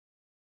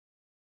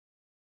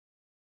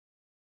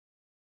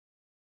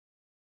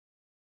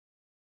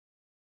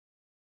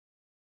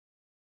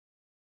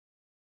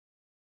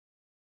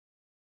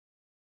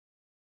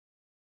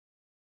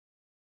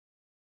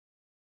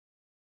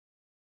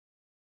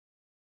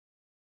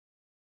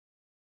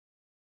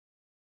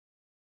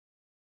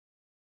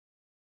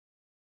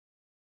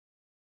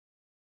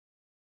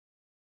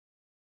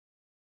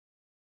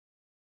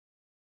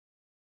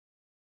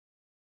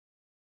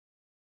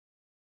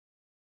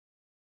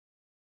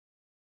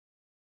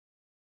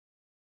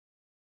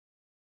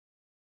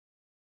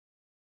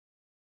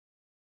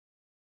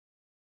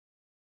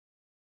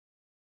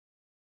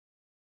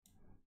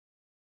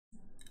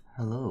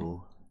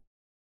Hello,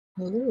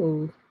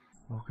 Hello.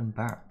 welcome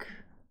back.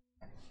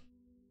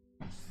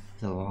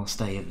 The last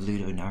day of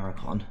Ludo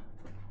Narracon.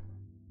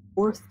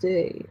 Fourth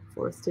day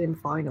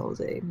and final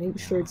day. Make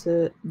sure Yeah.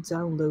 to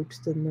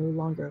download the No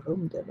Longer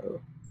Home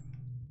demo.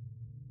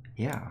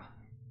 Yeah.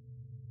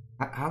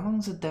 How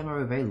long's the demo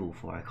available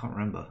for? I can't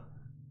remember.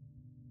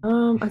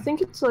 I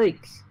think it's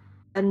like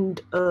end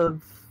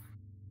of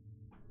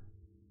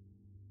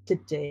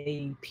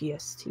today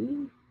PST.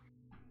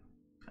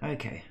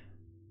 Okay.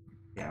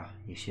 Yeah,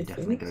 you should I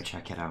definitely think. go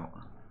check it out.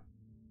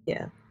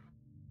 Yeah,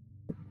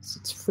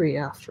 it's free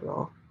after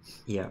all.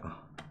 Yeah.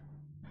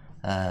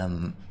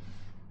 Um,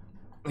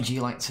 would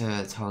you like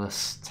to tell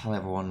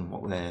everyone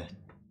what we're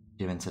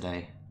doing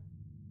today?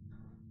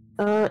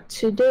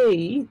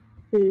 Today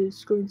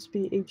is going to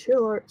be a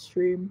chill art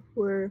stream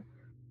where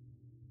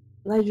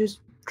I just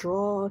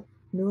draw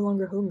No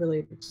Longer Home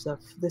related stuff.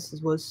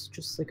 Was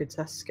just like a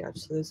test sketch,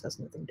 so this has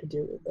nothing to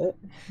do with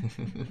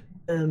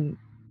it.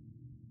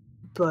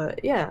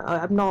 But yeah,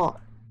 I'm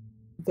not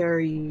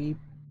very.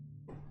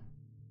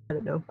 I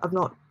don't know. I've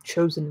not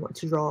chosen what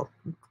to draw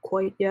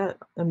quite yet.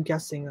 I'm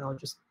guessing I'll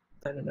just,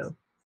 I don't know,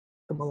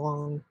 come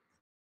along.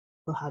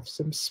 I'll have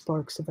some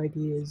sparks of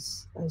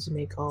ideas, as you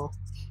may call,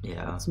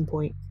 Yeah. at some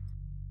point.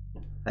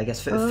 I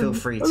guess feel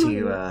free yeah.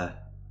 to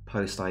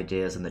post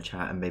ideas in the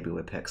chat and maybe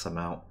we'll pick some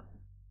out.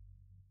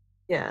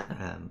 Yeah.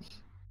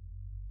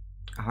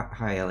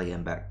 Hi Ellie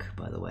and Beck,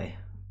 by the way.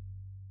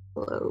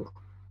 Hello.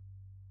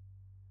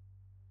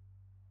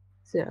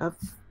 So yeah, I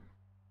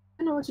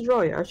don't know what to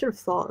draw yet. I should have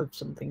thought of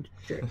something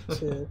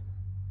to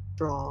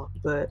draw,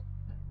 but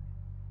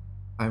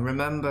I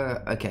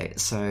remember. Okay,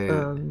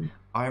 so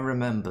I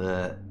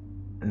remember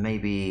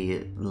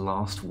maybe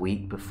last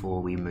week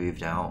before we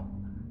moved out.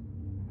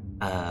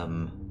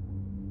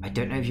 I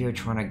don't know if you were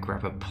trying to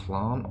grab a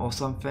plant or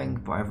something,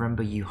 but I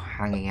remember you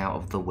hanging out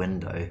of the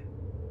window.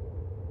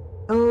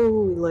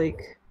 oh,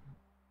 like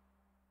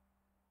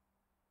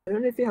I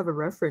don't know if you have a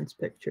reference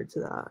picture to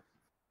that.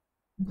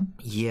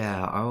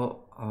 Yeah,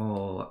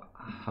 I'll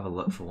have a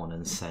look for one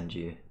and send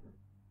you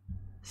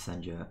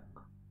it.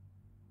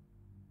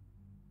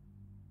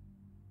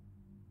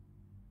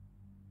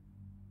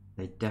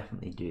 They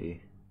definitely do.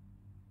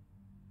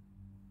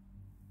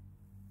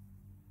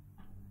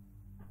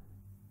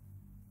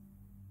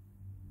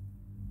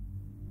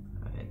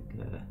 I'm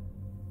gonna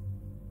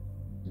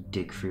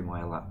dig through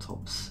my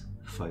laptop's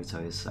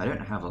photos. I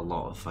don't have a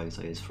lot of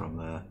photos from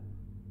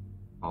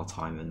our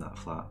time in that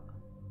flat.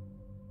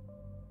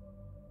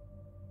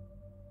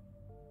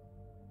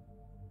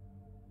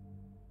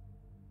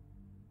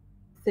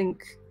 I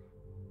think,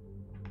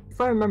 if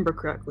I remember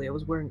correctly, I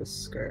was wearing a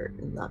skirt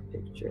in that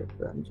picture,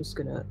 but I'm just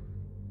gonna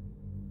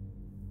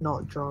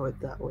not draw it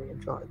that way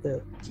and draw it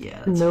the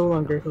No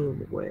Longer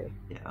Home way.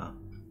 Yeah.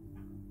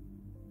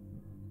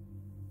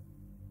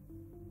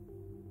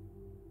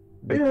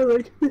 But yeah,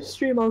 like this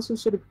stream also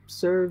sort of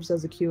serves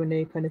as a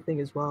Q&A kind of thing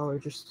as well, or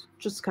just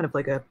kind of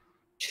like a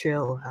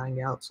chill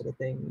hangout sort of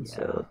thing. Yeah.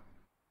 So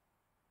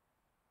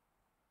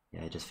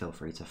yeah, just feel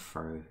free to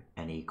throw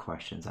any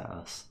questions at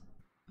us.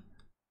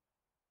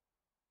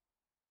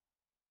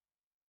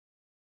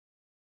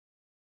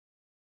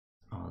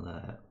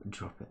 I'll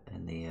drop it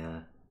in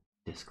the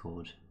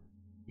Discord.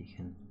 You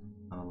can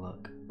have a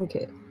look.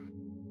 okay.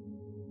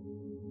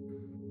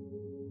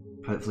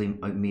 Hopefully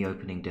me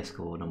opening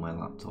Discord on my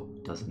laptop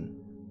doesn't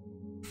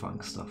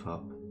funk stuff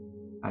up.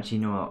 Actually,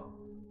 you know what?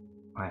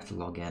 I have to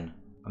log in.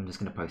 I'm just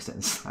gonna post it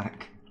in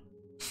Slack.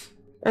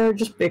 Or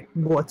just pick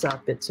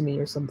WhatsApp it to me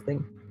or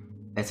something.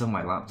 It's on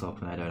my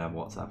laptop and I don't have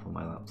WhatsApp on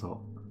my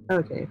laptop.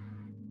 Okay.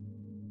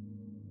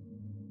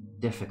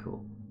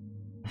 Difficult.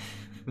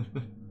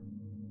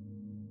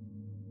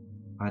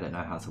 I don't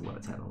know how to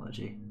work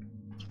technology.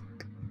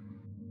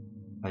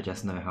 I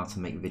just know how to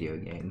make video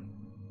game.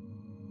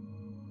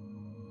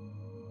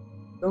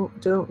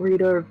 Don't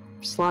read our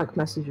Slack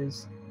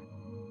messages.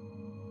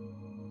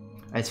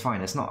 It's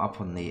fine, it's not up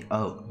on the...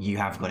 Oh, you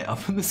have got it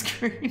up on the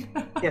screen.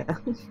 Yeah.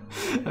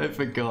 I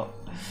forgot.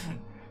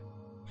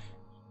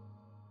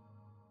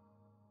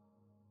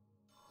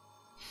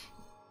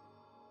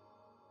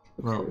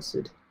 Well,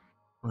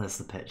 there's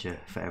the picture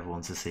for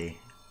everyone to see.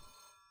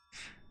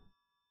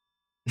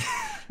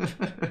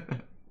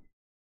 I'm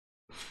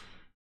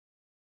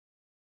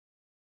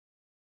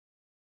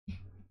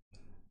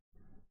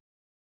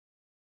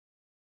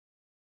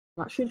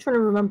actually trying to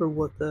remember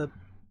what the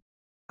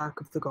back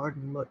of the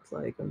garden looked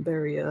like. I'm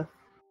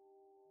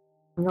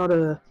not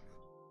a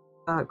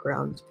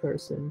background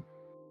person.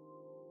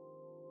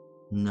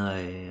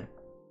 No.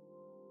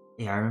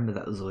 Yeah, I remember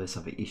that was always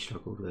something you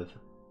struggled with.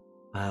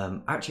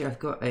 Actually, I've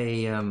got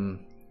a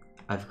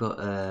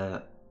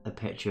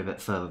picture of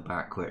it further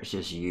back where it's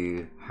just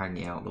you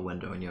hanging out the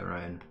window on your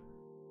own.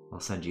 I'll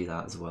send you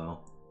that as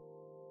well.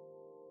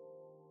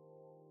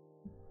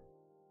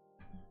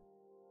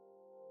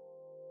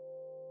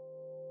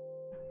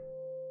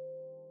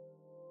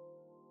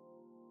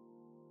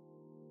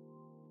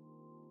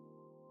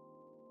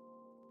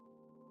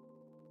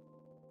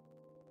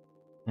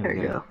 There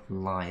we go.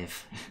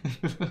 Live.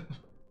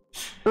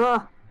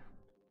 Ah!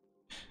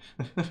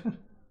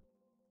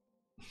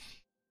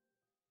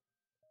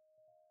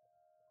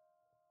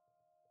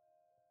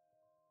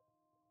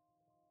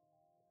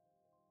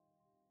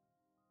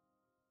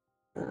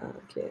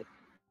 Okay.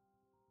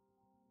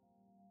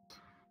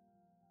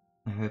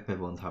 I hope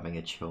everyone's having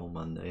a chill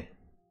Monday.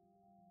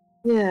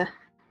 Yeah.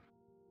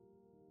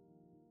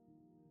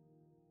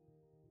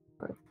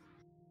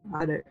 I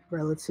had it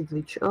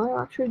relatively chill.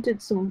 I actually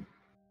did some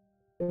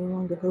no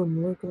longer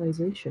home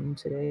localization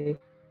today,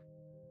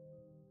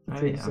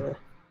 which Oh is yeah,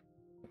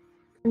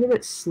 kind of a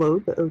bit slow,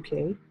 but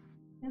okay.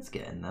 it's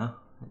getting there,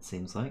 it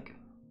seems like.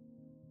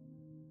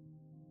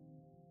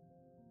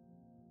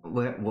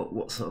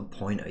 What sort of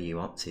point are you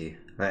up to?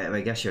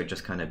 I guess you're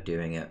just kind of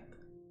doing it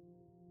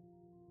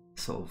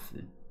sort of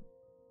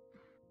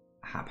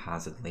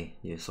haphazardly.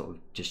 You're sort of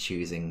just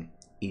choosing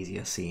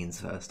easier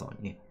scenes first,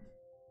 aren't you?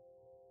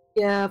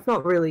 Yeah, I've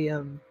not really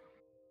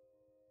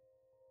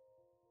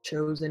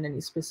chosen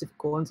any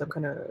specific ones. I'm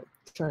kind of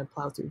trying to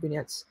plow through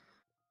vignettes.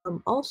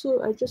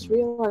 Also, I just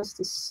realized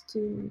the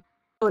Steam.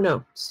 Oh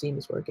no, Steam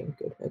is working.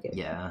 Good. Okay.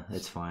 Yeah,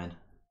 it's fine.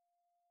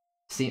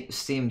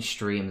 Steam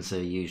streams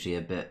are usually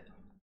a bit,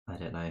 I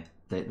don't know,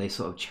 they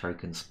sort of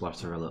choke and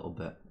splutter a little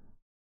bit.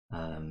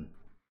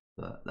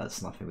 But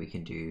that's nothing we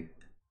can do.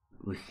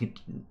 We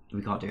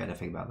can't do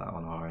anything about that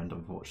on our end,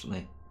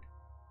 unfortunately.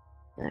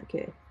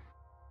 Okay.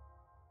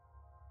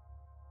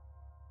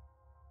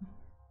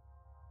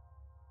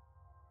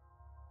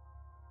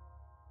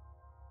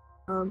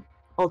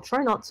 I'll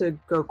try not to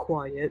go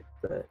quiet,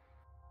 but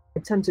I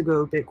tend to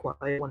go a bit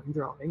quiet when I'm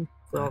drawing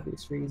for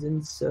obvious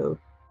reasons. So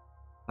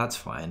that's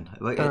fine.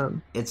 Like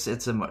it's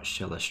a much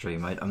chiller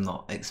stream. I'm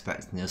not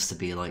expecting us to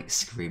be like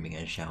screaming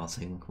and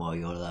shouting while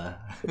you're there.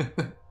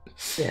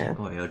 yeah.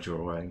 While you're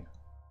drawing.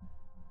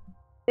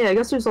 Yeah, I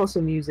guess there's also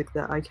music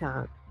that I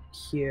can't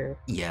hear.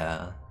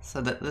 Yeah.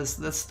 So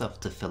there's stuff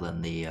to fill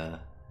in the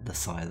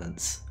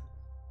silence.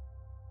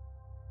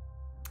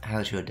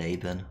 How's your day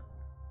been?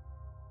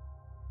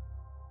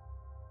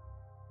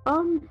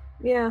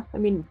 Yeah, I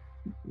mean,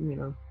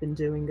 been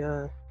doing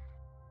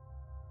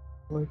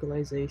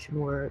localization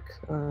work.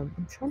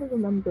 I'm trying to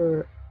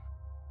remember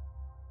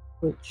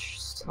which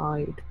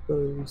side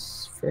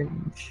Bow's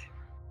fringe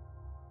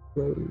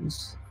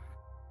goes.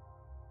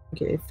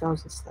 Okay, if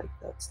thousands like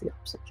that's the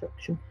opposite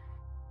direction.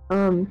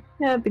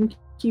 Yeah, I've been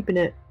keeping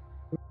it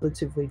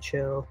relatively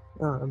chill.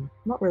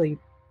 Not really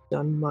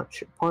done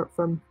much apart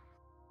from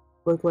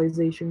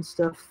localization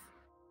stuff,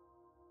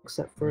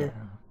 except for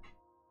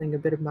playing a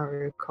bit of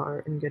Mario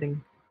Kart and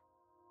getting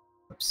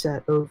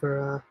upset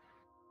over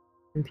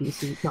not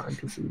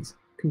NPCs,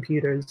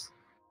 computers.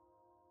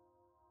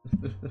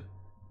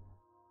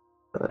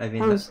 I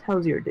mean,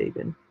 how's your day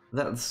been?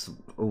 that's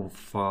all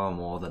far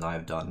more than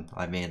I've done.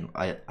 I mean,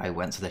 I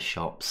went to the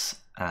shops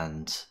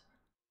and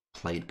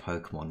played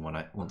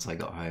Pokemon once I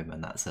got home,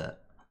 and that's it.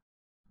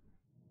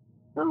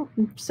 Oh,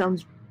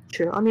 sounds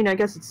chill. I mean, I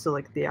guess it's still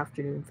like the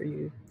afternoon for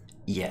you.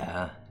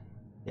 Yeah,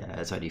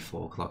 it's only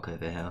 4 o'clock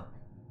over here.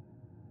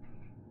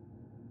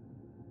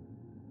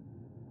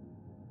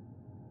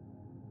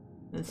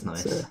 It's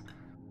nice.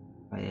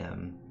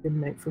 Good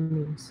night for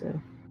me,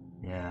 so.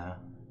 Yeah.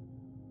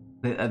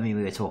 I mean,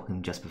 we were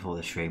talking just before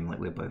the stream, like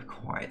we're both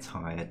quite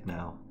tired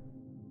now.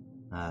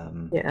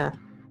 Yeah.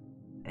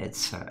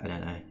 It's I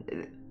don't know.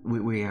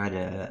 We had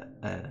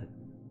a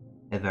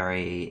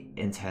very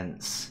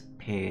intense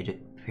period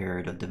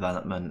of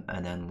development,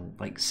 and then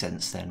like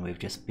since then we've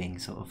just been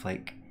sort of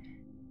like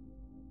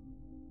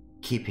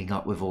keeping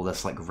up with all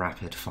this like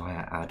rapid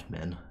fire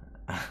admin.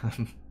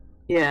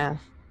 Yeah.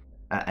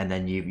 And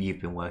then you've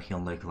been working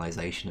on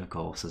localization, of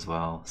course, as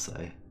well. So.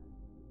 And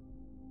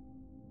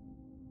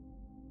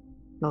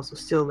also,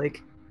 still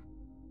like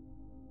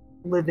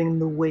living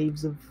the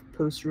waves of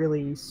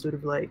post-release, sort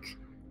of like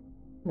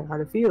how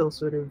to feel,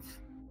 sort of.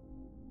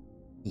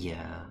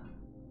 Yeah.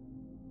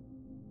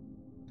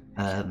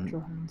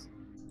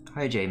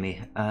 Hi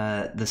Jamie.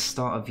 The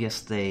start of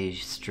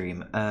yesterday's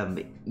stream.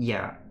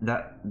 Yeah,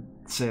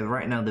 so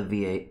right now the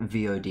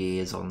VOD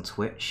is on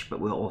Twitch, but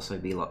we'll also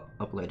be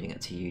uploading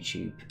it to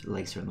YouTube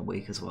later in the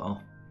week as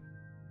well.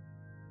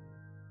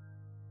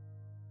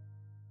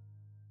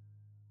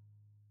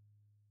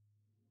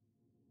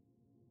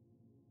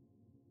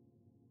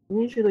 I'm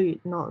usually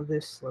not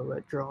this slow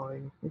at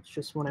drawing. It's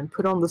just when I'm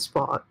put on the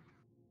spot,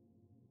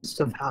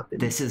 stuff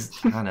happens. This is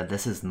Hannah.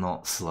 This is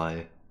not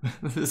slow.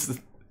 This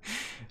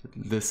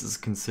is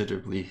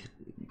considerably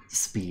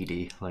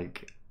speedy.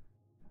 Like,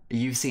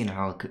 you've seen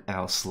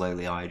how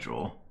slowly I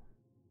draw.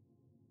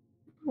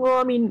 Well,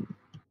 I mean,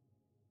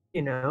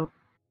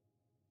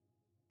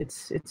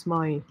 it's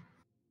my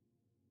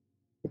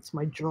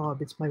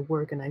job, it's my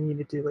work, and I need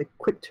to do like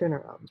quick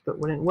turnarounds. But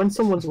when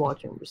someone's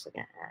watching, I'm just like,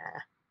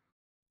 ah.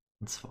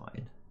 It's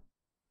fine.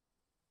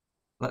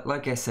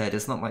 Like I said,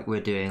 it's not like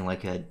we're doing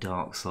like a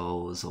Dark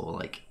Souls or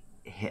like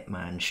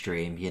Hitman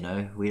stream, you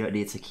know? We don't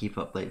need to keep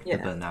up like the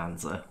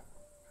bonanza.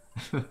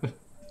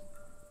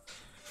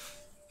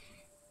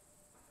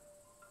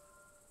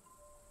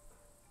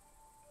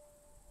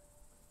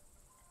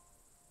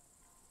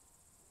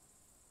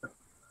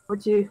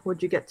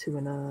 What'd you get to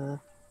in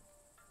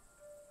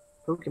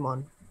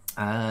Pokemon?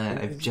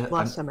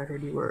 Last time I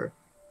heard you were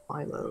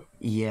Milo.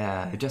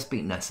 Yeah, I've just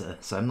beat Nessa,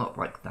 so I'm not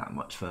like that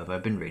much further.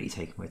 I've been really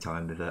taking my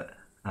time with it.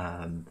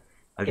 I've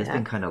just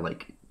been kind of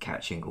like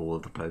catching all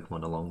of the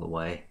Pokemon along the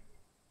way.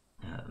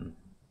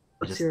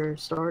 What's your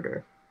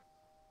starter?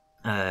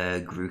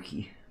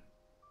 Grookey.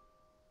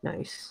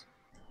 Nice.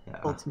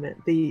 Yeah.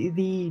 Ultimate,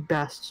 the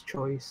best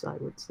choice, I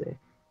would say.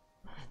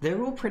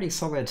 They're all pretty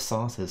solid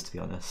starters, to be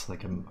honest.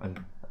 Like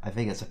I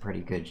think it's a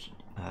pretty good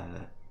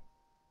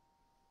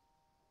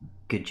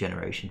good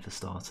generation for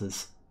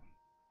starters.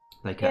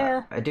 Like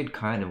I did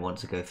kind of want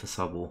to go for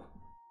Sobble.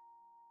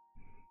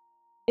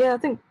 Yeah, I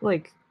think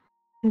like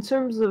in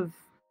terms of,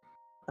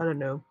 I don't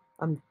know,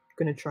 I'm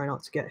gonna try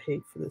not to get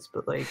hate for this,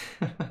 but like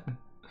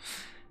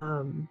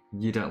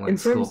you don't like in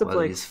terms of like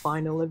Scorpio's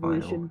final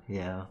evolution.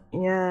 Yeah.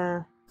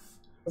 Yeah.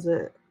 Was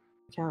it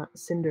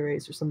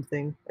Cinderace or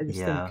something? I just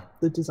think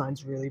the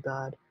design's really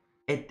bad.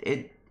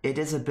 It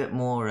is a bit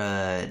more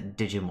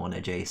Digimon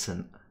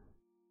adjacent.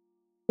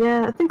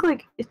 Yeah, I think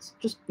like it's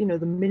just, you know,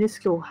 the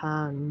minuscule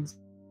hands.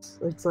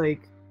 It's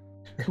like,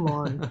 come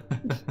on.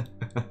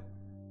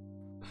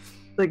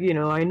 Like, you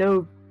know, I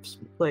know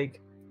like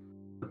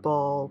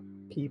football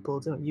people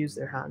don't use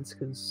their hands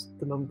because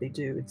the moment they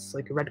do, it's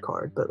like a red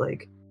card. But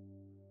like,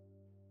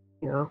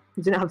 you know,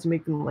 you didn't have to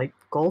make them like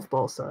golf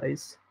ball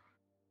size.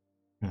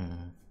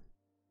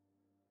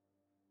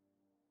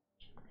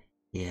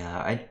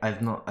 Yeah,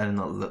 I've not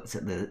looked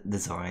at the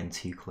design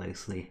too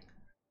closely.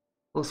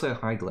 Also,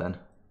 hi Glenn.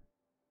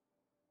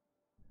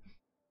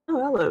 Oh,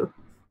 hello.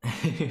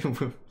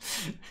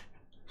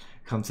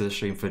 Come to the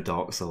stream for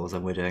Dark Souls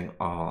and we're doing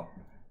art.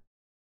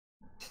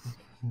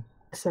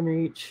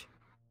 SMH.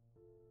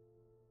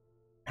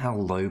 How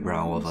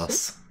lowbrow of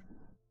us.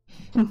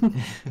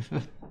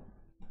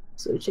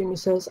 So Jamie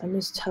says, I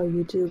missed how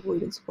you do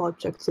avoidance of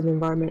objects in the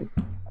environment.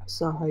 I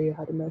saw how you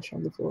had a mesh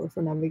on the floor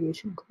for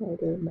navigation,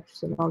 collider,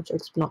 meshes and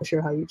objects, but not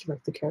sure how you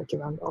direct the character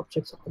around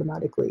objects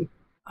automatically.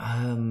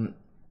 Oh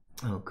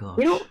gosh.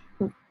 You know,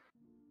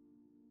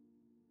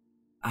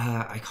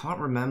 I can't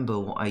remember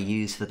what I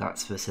used for that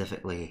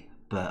specifically,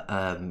 but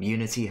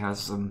Unity has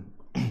some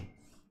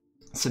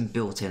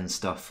built-in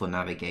stuff for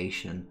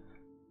navigation.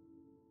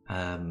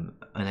 And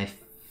I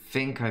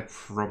think I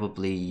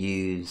probably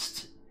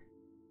used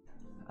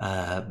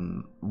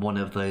one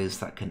of those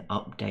that can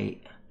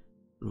update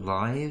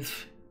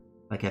live.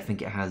 Like I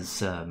think it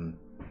has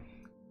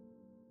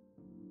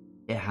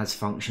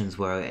functions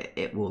where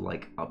it will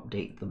like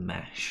update the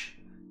mesh.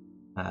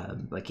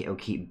 Like it'll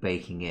keep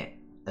baking it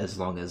as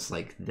long as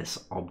like this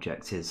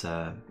object is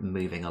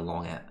moving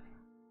along it.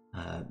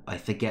 I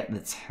forget the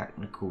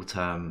technical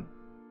term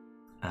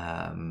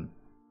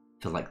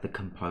for like the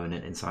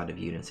component inside of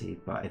Unity,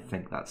 but I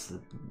think that's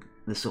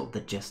the sort of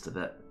the gist of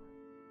it.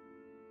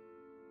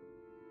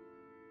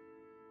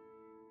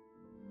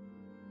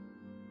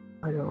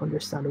 I don't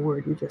understand a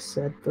word you just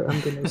said, but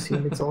I'm gonna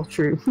assume it's all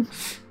true.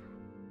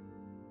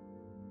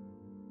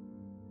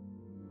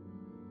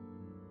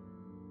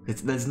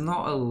 There's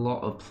not a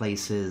lot of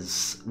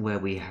places where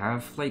we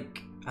have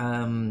like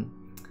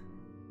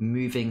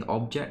moving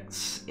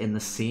objects in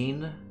the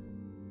scene.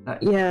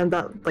 Yeah, and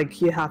that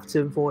like you have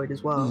to avoid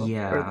as well.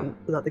 Yeah. Or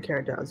that the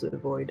character has to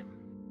avoid.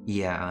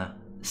 Yeah.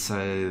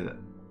 So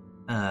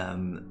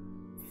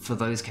for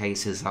those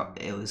cases,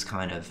 it was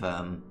kind of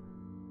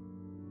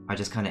I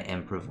just kind of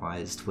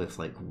improvised with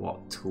like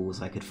what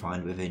tools I could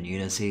find within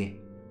Unity,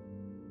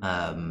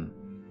 and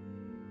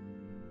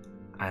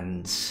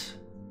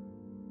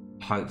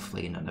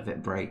hopefully none of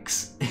it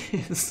breaks.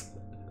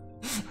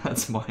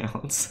 That's my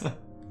answer.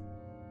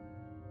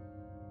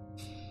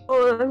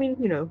 Well, I mean,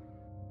 you know,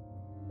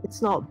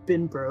 it's not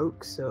been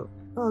broke, so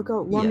oh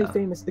god, Wami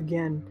famous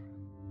again.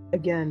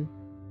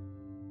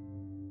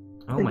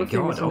 Oh my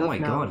god! Oh my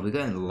god! We're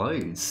getting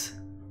loads.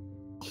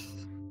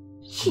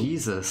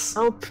 Jesus.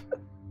 Help.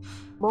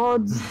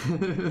 Mods.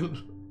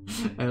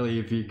 Ellie,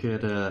 if you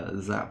could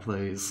zap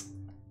those.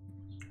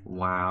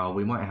 Wow,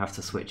 we might have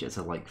to switch it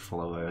to like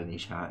follower only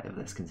chat if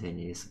this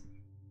continues.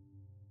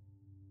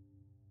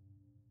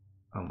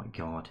 Oh my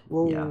god.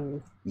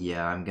 Whoa.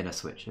 Yeah, I'm gonna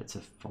switch it to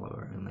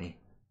follower only.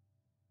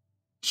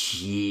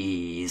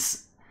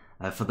 Jeez.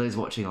 For those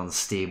watching on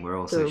Steam, we're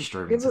also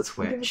streaming to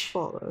Twitch. Give us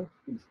follow.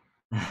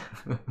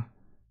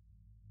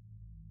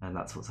 And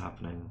that's what's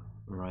happening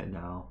right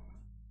now.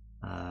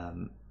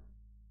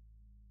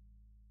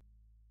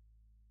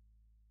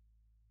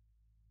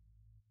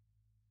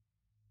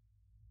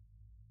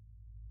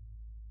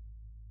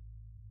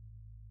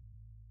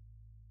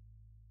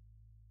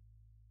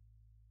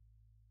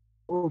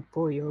 Oh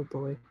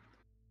boy.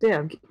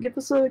 Damn, give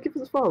us a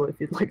follow if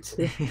you'd like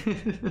to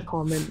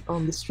comment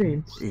on the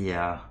stream.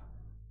 Yeah.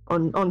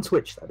 On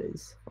Twitch, that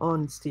is.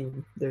 On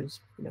Steam,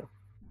 there's, you know.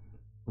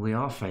 We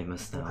are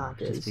famous now.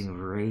 Just being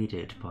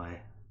raided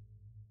by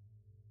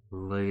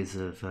loads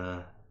of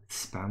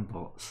spam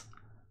bots.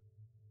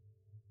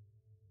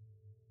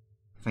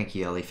 Thank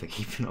you, Ellie, for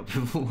keeping up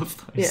with all of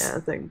those. Yeah,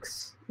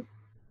 thanks.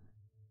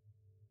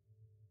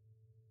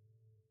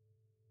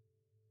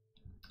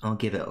 I'll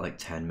give it like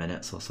 10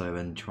 minutes or so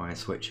and try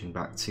switching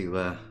back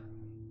to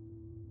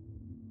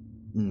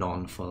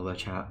non-follower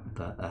chat,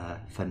 but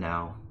for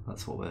now,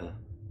 that's what we'll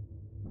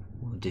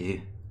do.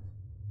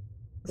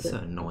 It's so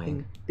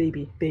annoying.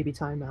 Baby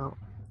timeout.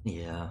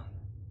 Yeah.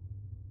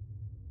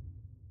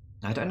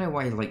 I don't know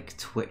why like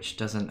Twitch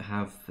doesn't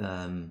have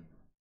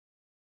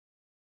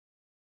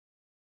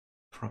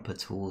proper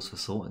tools for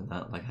sorting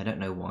that. Like I don't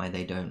know why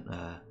they don't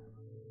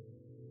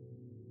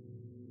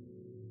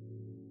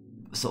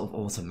sort of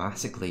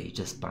automatically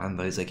just ban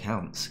those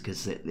accounts,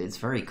 because it's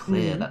very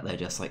clear that they're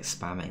just like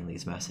spamming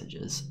these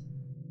messages.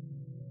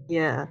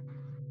 Yeah.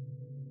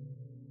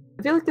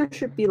 I feel like there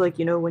should be like,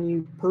 you know, when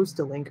you post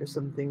a link or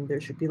something,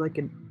 there should be like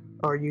an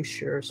 "are you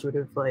sure" sort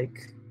of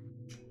like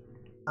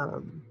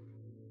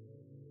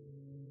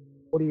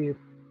what do you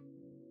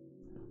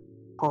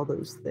call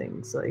those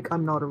things? Like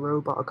 "I'm not a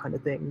robot" kind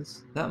of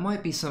things. That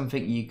might be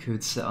something you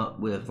could set up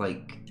with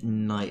like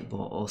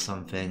Nightbot or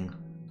something,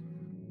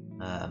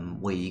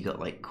 where you got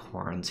like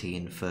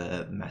quarantine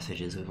for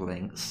messages with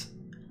links.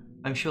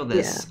 I'm sure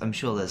there's some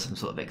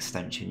sort of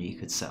extension you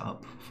could set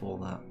up for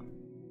that.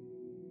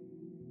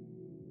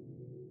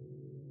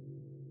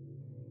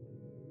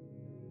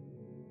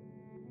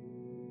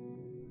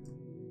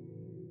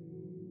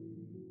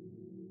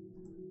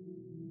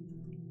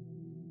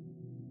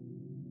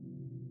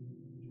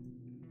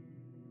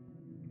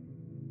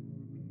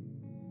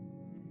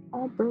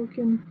 All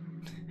broken.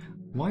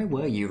 Why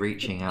were you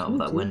reaching out of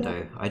that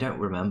window? I don't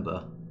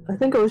remember. I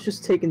think I was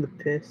just taking the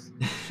piss.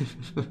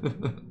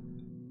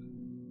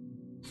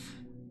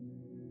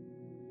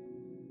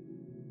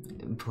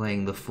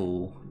 Playing the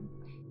fool.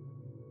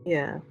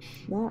 Yeah,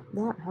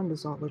 that hand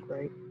does not look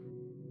right.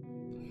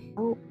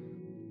 Oh.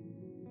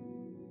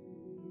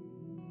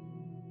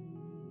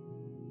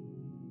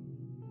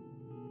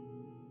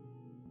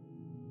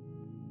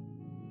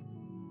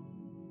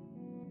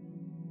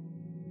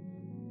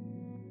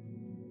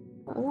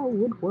 That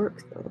would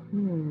work though.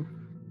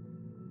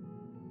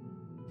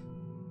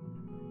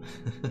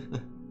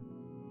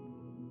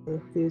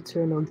 The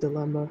eternal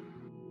dilemma.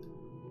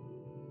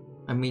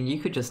 I mean, you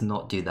could just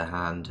not do the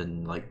hand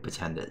and like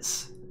pretend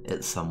it's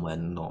somewhere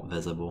not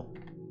visible.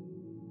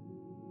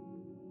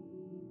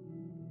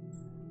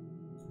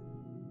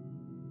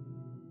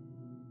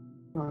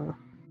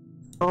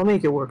 I'll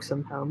make it work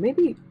somehow.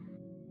 Maybe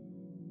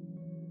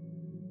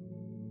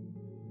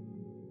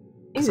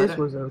this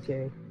was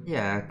okay.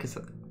 Yeah,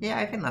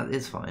 I think that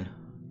is fine.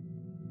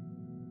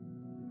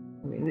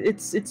 I mean,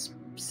 it's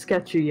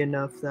sketchy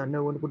enough that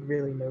no one would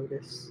really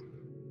notice.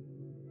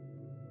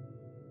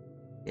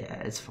 Yeah,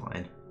 it's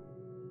fine.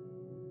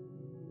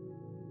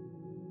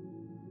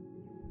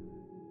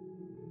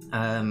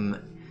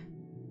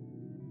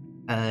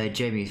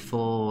 Jamie,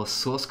 for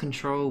source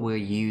control, we're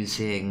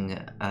using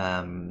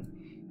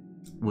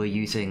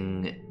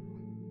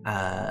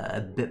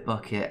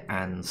Bitbucket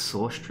and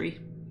Source Tree.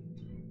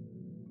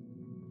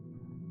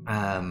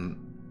 And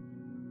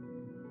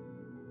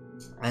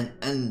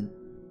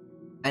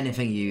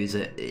anything you use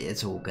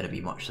it's all going to be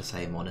much the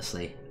same,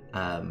 honestly.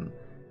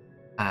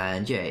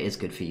 And yeah, it is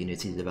good for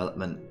Unity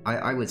development.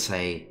 I would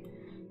say,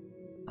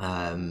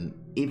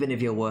 even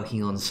if you're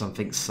working on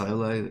something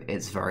solo,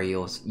 it's very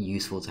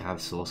useful to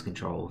have source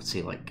control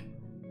to like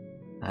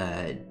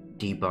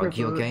debug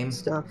your game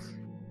stuff.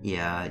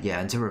 Yeah,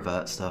 and to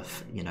revert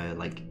stuff. You know,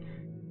 like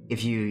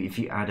if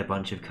you add a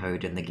bunch of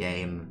code in the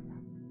game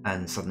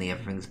and suddenly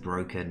everything's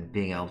broken,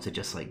 being able to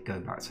just like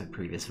go back to a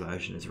previous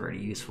version is really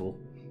useful.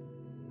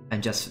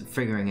 And just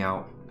figuring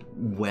out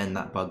when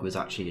that bug was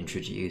actually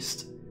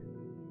introduced.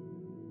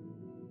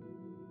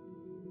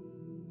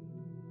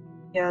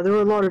 Yeah, there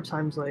were a lot of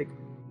times like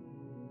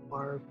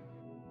our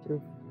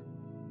sort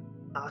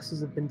of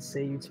classes have been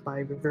saved by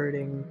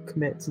reverting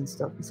commits and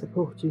stuff. It's like,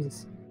 oh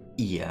Jesus.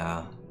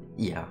 Yeah,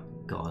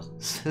 God.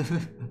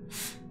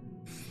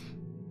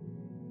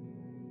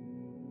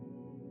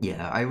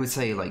 Yeah, I would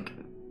say like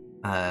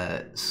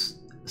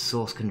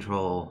source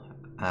control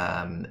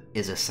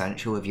is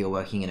essential if you're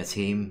working in a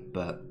team,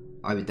 but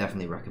I would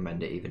definitely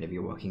recommend it even if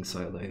you're working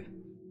solo.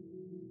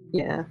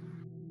 Yeah.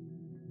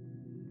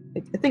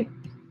 I think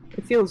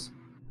it feels,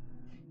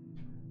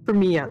 for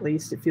me at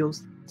least, it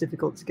feels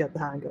difficult to get the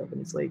hang of,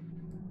 and it's like,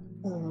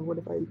 what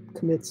if I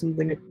commit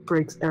something that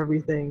breaks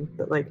everything?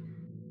 But like,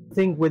 the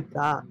thing with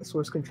that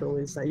source control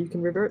is that you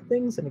can revert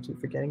things, and I keep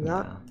forgetting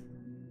that.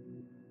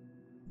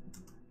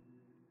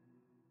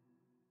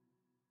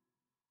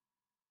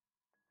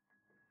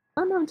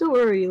 Oh no, don't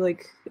worry,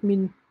 like, I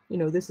mean, you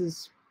know, this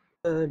is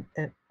an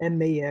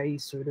MAA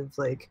sort of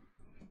like,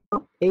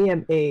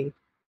 AMA.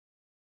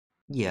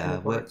 Yeah,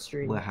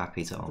 we're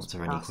happy to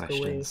answer any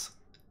questions.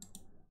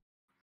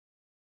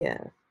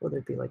 Yeah, whether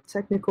it be like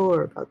technical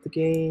or about the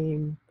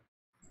game,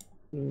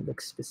 I mean,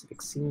 like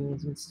specific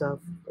scenes and stuff,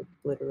 like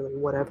literally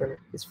whatever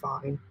is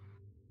fine.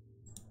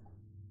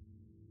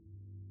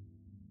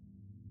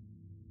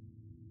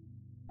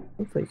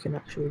 Hopefully you can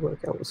actually work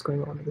out what's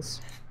going on in this.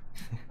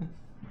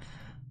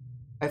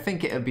 I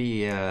think it'll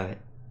be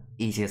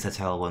easier to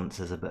tell once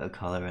there's a bit of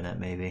colour in it,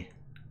 maybe.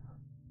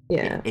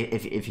 Yeah.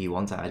 If you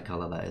want to add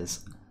color, that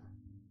is.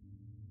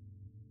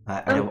 I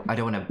Um,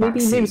 don't want to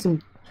maybe backseat.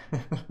 some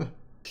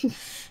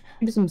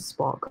maybe some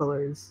spot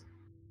colors.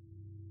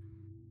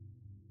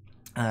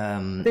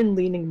 I've been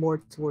leaning more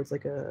towards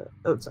like a.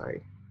 Oh,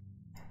 sorry.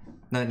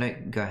 No,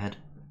 go ahead.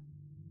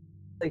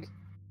 Like,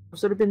 I've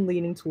sort of been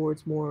leaning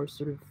towards more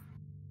sort of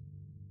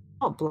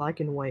not black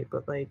and white,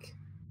 but like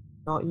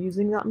not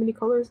using that many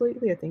colors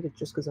lately. I think it's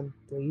just because I'm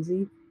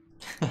lazy.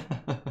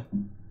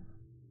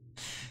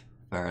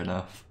 Fair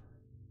enough.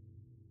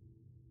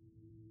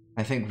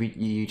 I think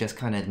you just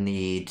kind of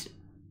need.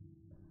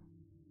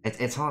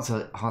 It's hard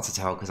to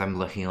tell because I'm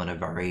looking on a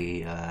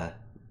very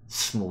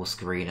small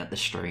screen at the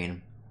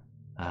stream.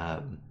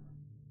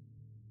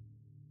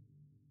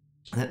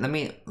 Let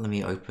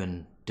me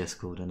open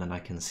Discord and then I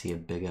can see a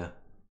bigger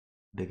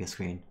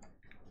screen.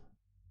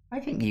 I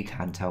think you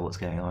can tell what's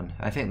going on.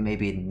 I think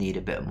maybe you need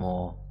a bit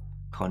more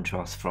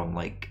contrast from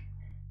like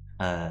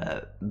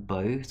bow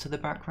to the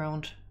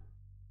background.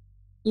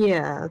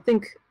 Yeah, I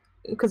think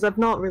because I've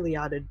not really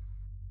added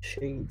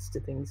shades to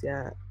things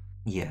yet.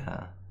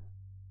 Yeah.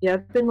 Yeah,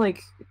 I've been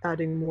like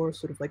adding more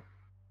sort of like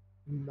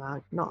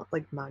not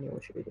like manual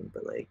shading,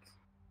 but like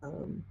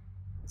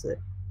is it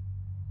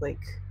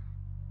like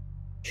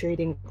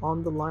shading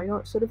on the line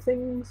art sort of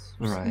things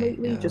Right,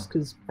 lately, yeah. just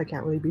because I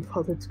can't really be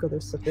bothered to color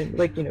stuff in,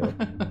 like, you know,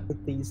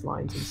 with these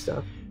lines and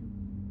stuff.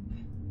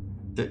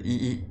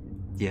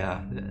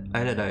 Yeah,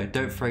 I don't know.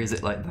 Don't phrase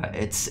it like that.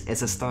 It's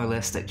a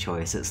stylistic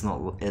choice. It's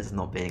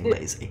not being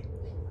lazy.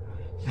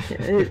 Yeah,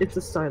 it's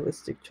a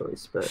stylistic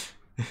choice, but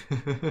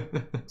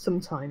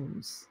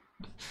sometimes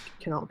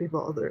cannot be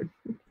bothered.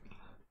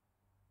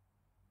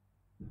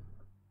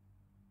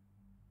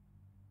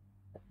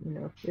 You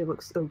know, it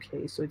looks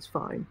okay, so it's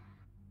fine.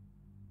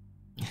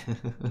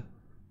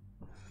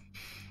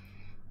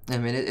 I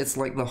mean, it's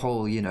like the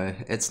whole, you know,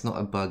 it's not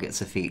a bug,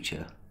 it's a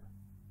feature.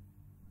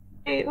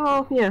 Hey,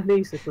 well, yeah,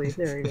 basically,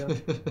 there you go.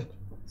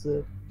 It's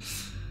a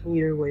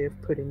neater way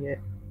of putting it.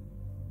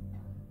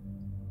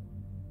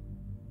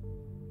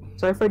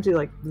 So if I do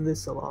like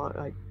this a lot,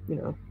 you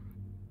know,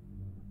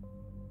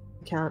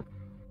 can't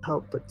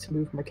help but to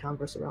move my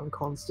canvas around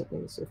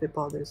constantly, so if it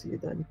bothers you,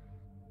 then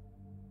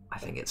I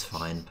think it's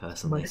fine,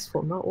 personally. might as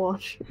well not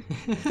watch.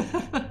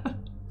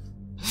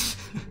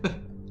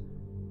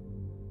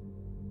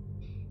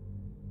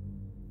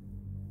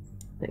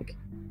 Like,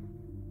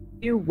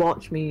 you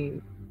watch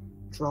me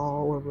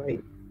draw or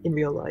write in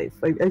real life,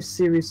 I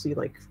seriously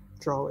like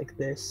draw like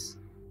this,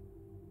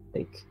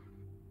 like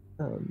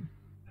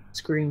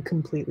screen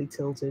completely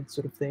tilted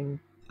sort of thing.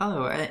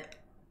 Oh,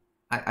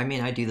 I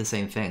mean, I do the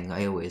same thing.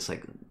 I always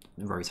like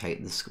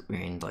rotate the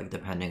screen, like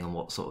depending on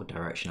what sort of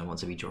direction I want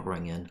to be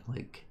drawing in.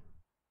 Like,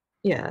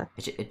 Yeah,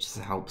 it just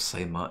helps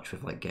so much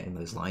with like getting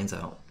those lines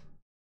out.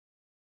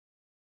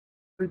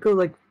 we go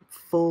like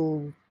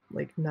full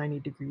like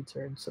 90-degree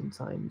turn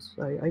sometimes.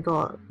 I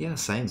got Yeah,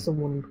 same.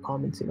 someone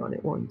commenting on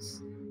it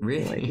once.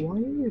 Really? Like, why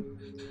do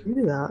you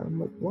do that? I'm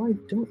like, why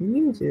don't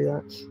you do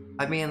that?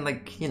 I mean,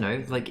 like, you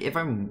know, like if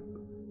I'm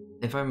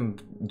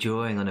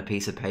drawing on a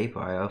piece of paper,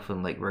 I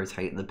often like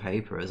rotate the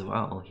paper as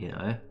well, you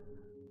know?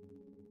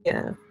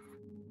 Yeah.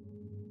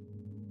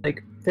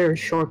 Like very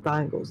sharp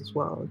angles as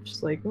well.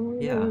 Just like, oh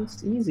yeah,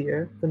 it's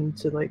easier than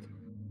to like,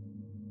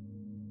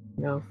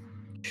 you know,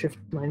 shift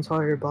my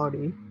entire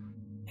body.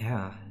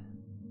 Yeah.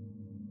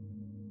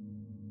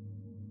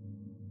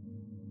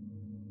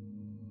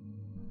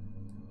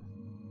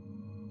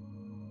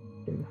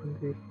 Getting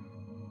hungry.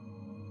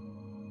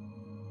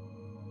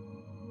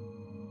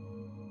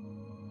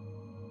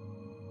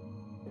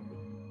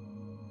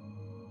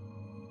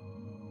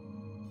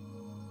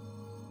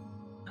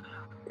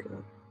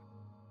 God.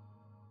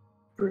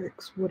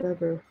 Bricks,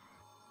 whatever.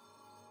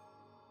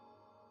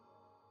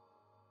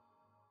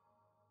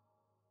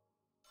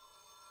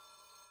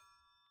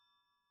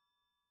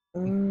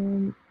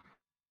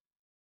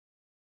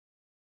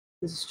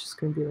 This is just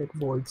gonna be like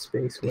void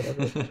space,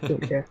 whatever.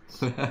 Don't care.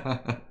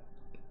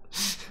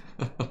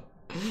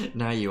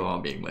 Now you are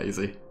being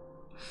lazy.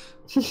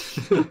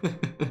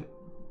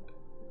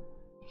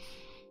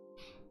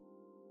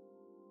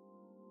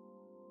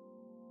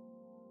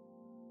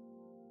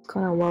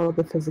 Kind of wild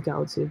the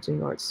physicality of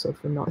doing art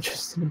stuff and not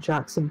just in a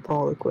Jackson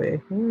Pollock way.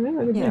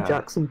 I could do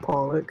Jackson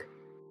Pollock.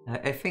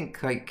 I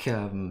think like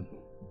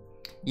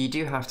you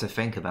do have to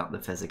think about the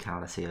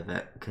physicality of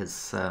it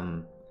because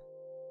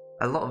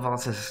a lot of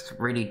artists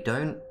really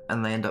don't,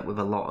 and they end up with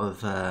a lot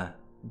of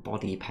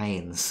body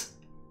pains.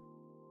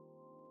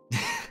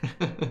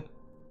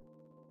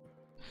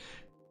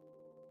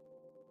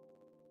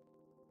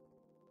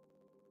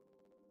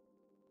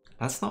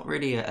 That's not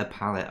really a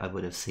palette I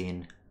would have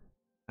seen.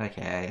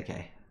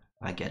 Okay,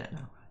 I get it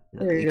now.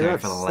 You go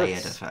for the layered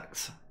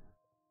effects.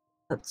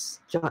 That's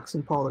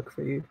Jackson Pollock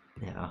for you.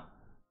 Yeah.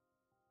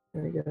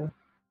 There you go.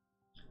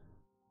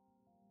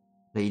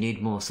 But you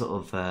need more sort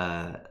of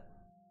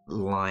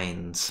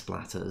line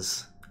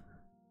splatters.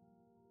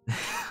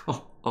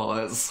 Oh,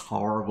 that's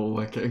horrible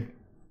looking.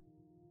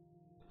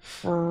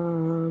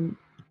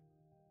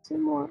 Say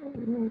more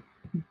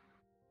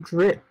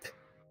drip.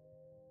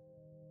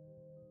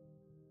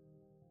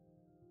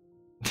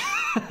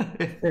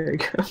 There you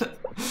go.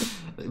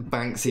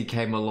 Banksy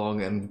came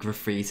along and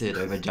graffitied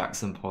over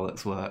Jackson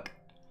Pollock's work.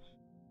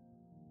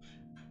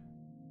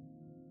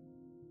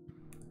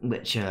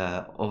 Which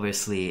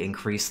obviously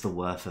increased the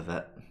worth of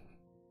it.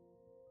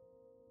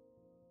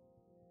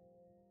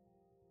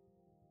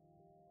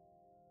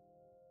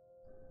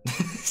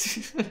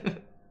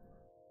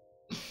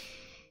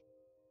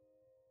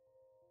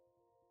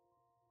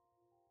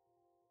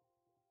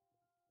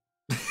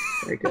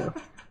 There you go.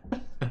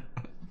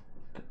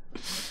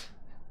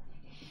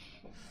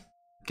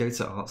 Go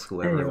to art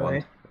school, everyone,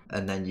 Anyway.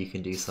 and then you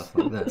can do stuff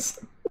like this.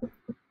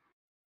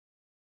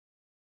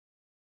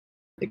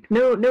 Like,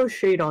 no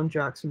shade on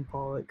Jackson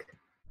Pollock.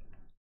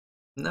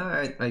 No,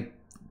 I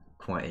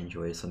quite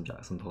enjoy some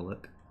Jackson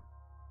Pollock.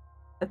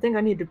 I think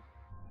I need to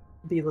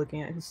be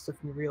looking at his stuff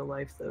in real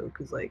life, though,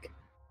 because, like,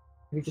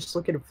 if you just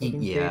look at a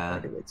fucking Yeah.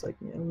 JPEG, it's like,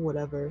 you know,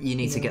 whatever. You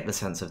need to know? get the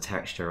sense of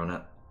texture on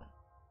it.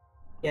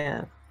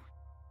 Yeah.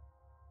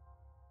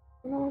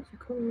 I don't know what to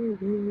color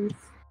it with.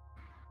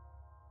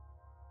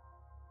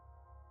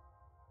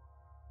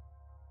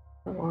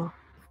 Oh well.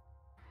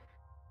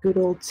 Good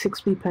old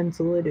 6B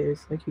pencil it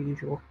is, like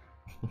usual.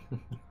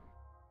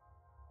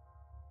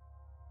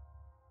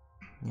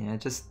 Yeah,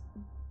 just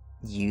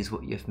use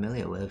what you're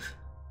familiar with.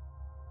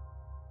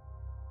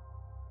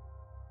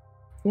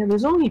 Yeah,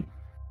 there's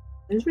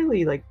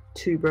really like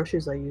 2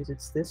 brushes I use.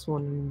 It's this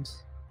one and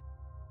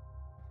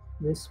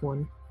this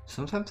one.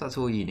 Sometimes that's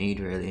all you need,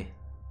 really.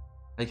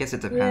 I guess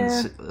it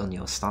depends on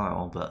your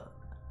style, but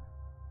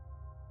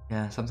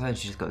yeah,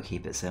 sometimes you just gotta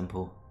keep it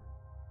simple.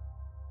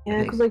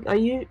 Yeah, because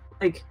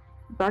like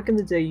back in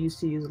the day, I used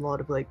to use a lot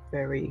of like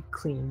very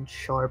clean,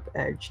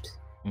 sharp-edged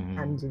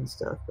hands and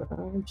stuff, but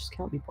I just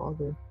can't be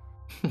bothered.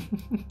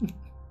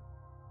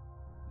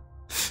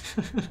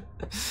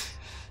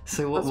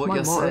 So what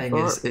you're saying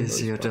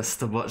is you're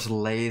just a much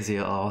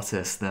lazier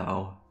artist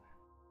now.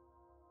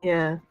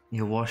 Yeah.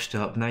 You're washed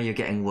up, now you're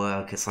getting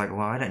work, it's like, well,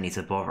 I don't need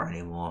to bother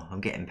anymore,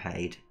 I'm getting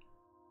paid.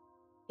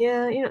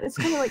 Yeah, you know, it's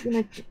kind of like, you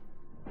know,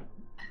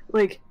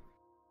 like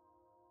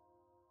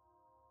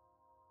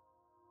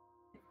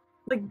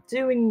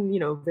doing, you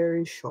know,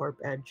 very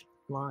sharp-edged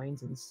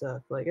lines and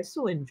stuff. Like, I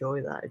still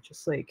enjoy that. It's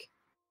just like,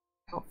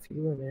 I don't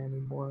feel it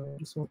anymore. I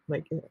just want,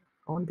 like,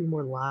 I want to be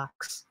more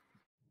lax.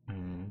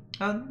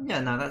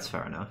 Yeah, no, that's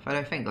fair enough. I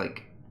don't think,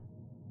 like,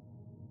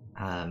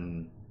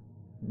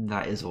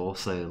 that is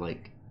also,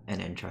 like, an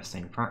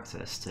interesting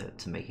practice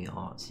to making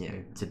art, you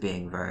know, to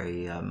being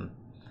very,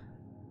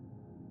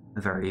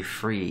 very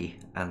free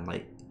and,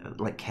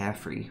 like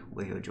carefree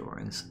with your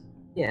drawings.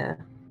 Yeah.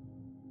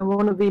 I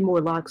want to be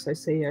more lax, I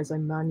say, as I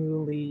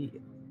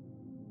manually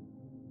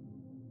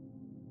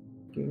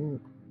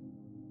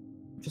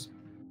just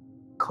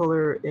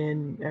color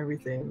in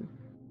everything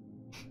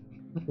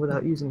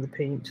without using the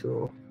paint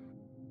tool.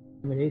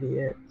 I'm an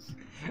idiot.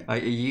 Are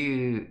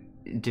you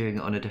doing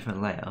it on a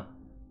different layer?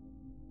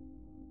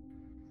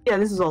 Yeah,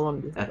 this is all on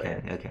a different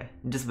layer. Okay.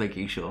 Just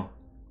making sure.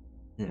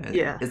 You know,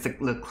 yeah. It's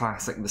the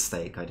classic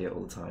mistake. I do it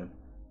all the time.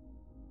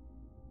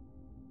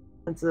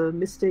 It's a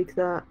mistake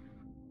that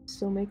I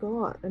still make a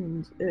lot,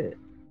 and it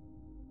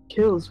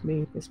kills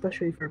me,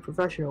 especially for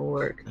professional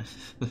work.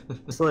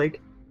 It's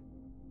like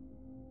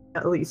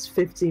at least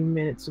 15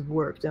 minutes of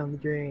work down the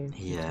drain.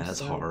 Yeah, that's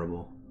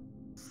horrible.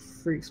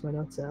 Freaks my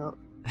nuts out.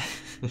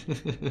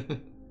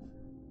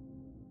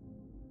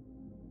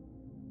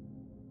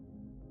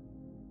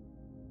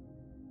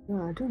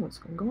 No, I don't know what's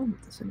going on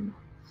with this anymore.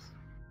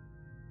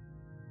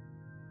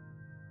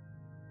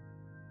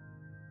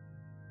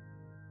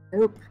 I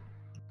hope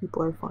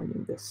people are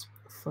finding this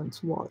fun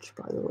to watch,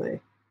 by the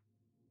way.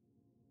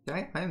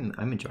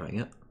 I'm enjoying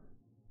it.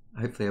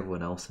 Hopefully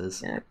everyone else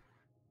is.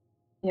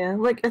 Yeah,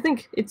 like, I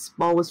think it's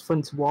always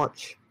fun to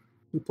watch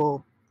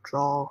people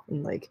draw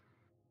and, like,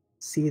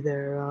 see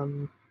their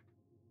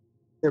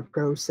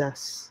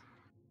process.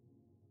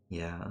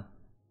 Yeah.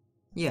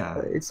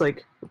 It's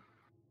like,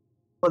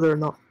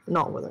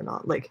 not whether or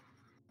not, like,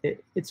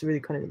 it's really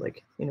kind of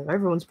like, you know,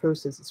 everyone's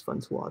process is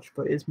fun to watch,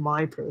 but is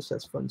my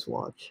process fun to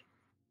watch?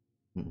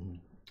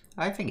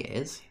 I think it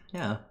is,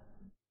 yeah.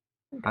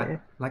 Okay.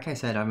 Like I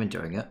said, I'm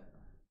enjoying it.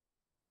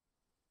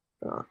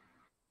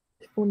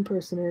 If one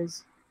person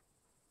is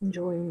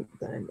enjoying,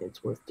 then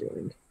it's worth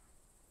doing.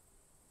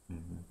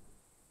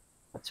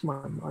 That's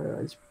my motto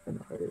as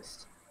an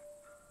artist.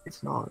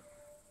 It's not.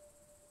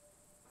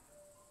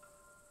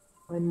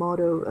 My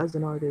motto as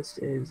an artist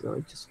is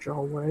just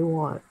draw what I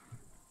want.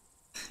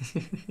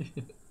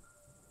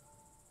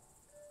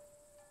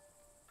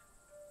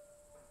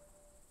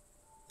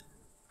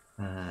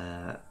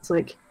 It's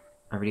like,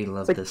 I really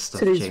love like this stuff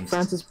today's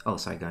Francis. Oh,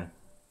 sorry, go.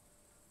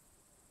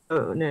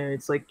 Oh no,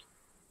 it's like,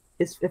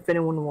 if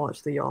anyone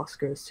watched the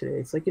Oscars today,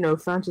 it's like, you know,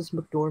 Francis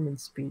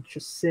McDormand's speech,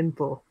 just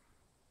simple.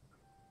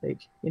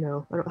 Like, you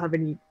know, I don't have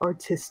any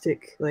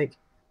artistic, like,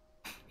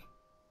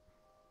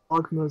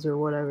 dogmas or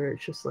whatever.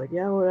 It's just like,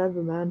 yeah,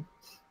 whatever, man.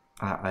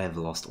 I have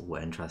lost all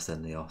interest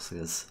in the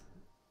Oscars.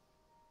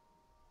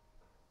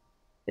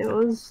 It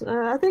was,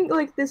 I think,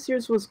 like, this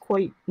year's was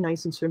quite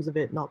nice in terms of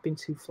it not being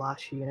too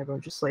flashy and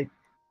everyone just, like,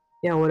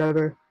 Yeah,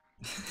 whatever.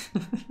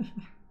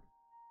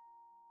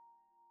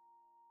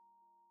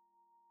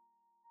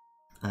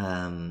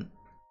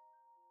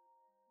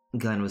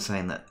 Glenn was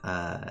saying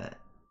that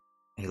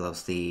he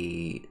loves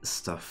the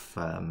stuff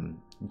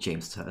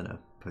James Turner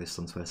posts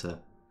on Twitter.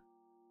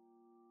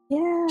 Yeah,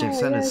 James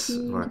yeah, Turner's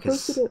he work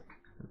posted is it.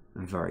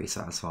 very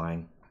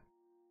satisfying.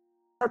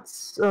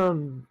 That's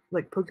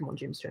like Pokemon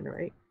James Turner,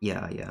 right?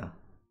 Yeah, yeah.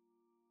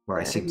 Where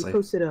it Yeah, seems he like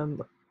posted a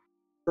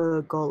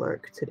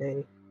Golurk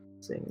today,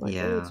 saying like,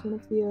 "Oh, yeah. it's one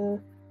of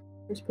the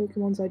first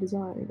Pokemons I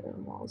designed."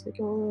 And I was like,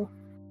 "Oh,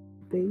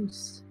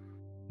 base."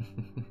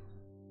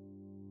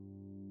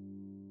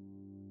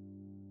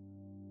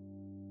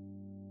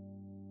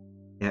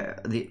 Yeah,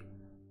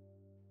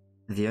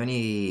 the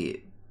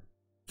only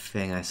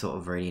thing I sort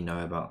of really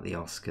know about the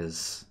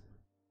Oscars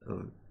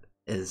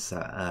is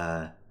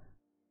that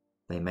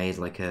they made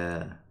like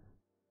an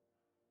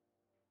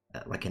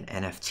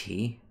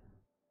NFT.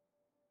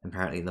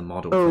 Apparently, the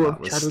model for Oh, that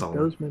of was Chadwick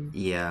stolen. Boseman.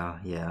 Yeah,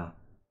 yeah.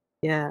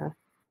 Yeah,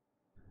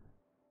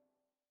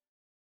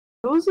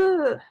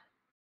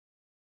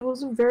 it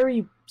was a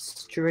very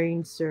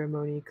strange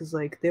ceremony because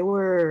like they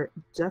were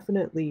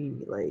definitely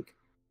like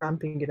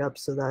ramping it up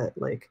so that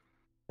like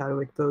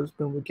Chadwick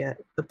Boseman would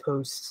get the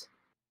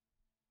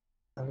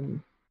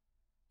um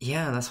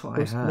Yeah, that's what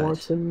I post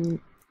heard.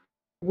 mortem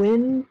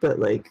win, but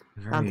like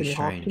Very Anthony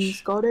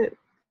Hopkins strange. got it,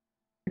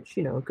 which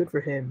good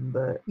for him.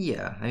 But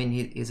Yeah, I mean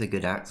he's a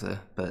good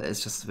actor, but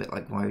it's just a bit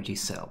like why would you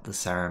set up the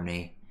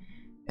ceremony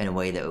in a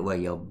way that where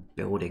you're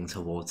building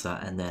towards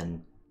that and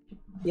then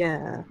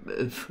yeah,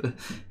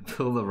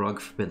 pull the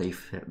rug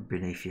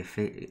beneath your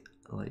feet?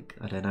 Like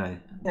I don't know,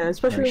 yeah,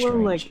 very especially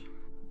when like strange.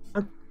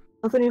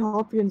 Anthony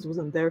Hopkins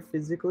wasn't there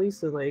physically,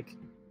 so like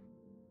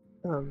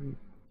um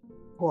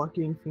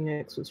Joaquin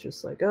Phoenix was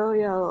just like, oh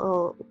yeah,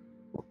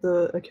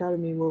 the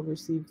Academy will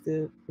receive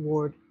the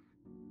award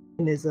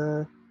in his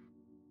on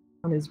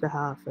his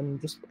behalf,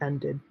 and just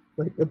ended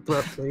like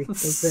abruptly. It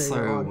That's was very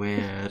so odd.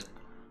 weird.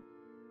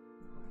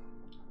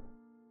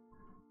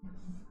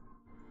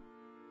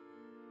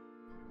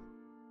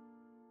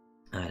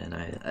 I don't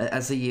know.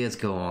 As the years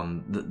go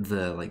on,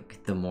 the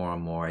like the more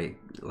and more I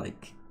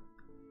like,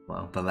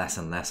 well, the less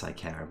and less I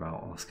care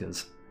about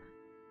Oscars.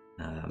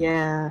 Um,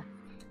 Yeah,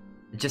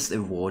 just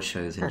award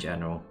shows in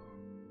general.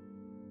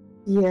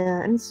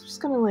 yeah, and it's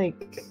just kind of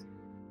like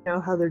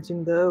how they're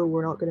doing though.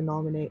 We're not going to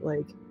nominate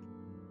like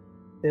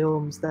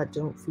films that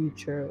don't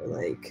feature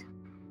like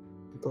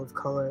people of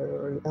color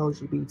or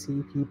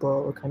LGBT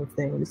people kind of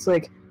thing. And it's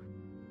like,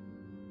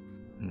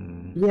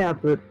 Mm. yeah,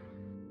 but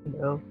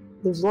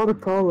there's a lot of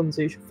problems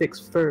they should fix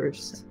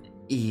first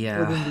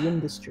Yeah. within the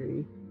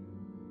industry,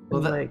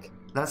 Well, and like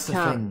that's the can't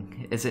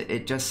thing. Is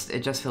it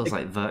just feels like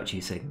like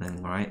virtue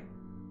signaling, right?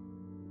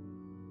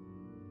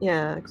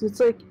 yeah, because it's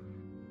like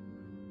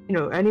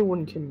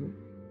anyone can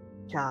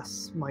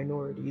cast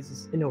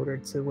minorities in order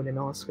to win an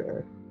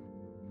Oscar.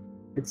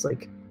 It's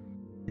like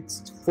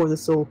it's for the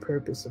sole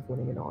purpose of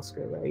winning an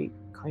Oscar, right?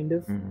 Kind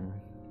of. Mm.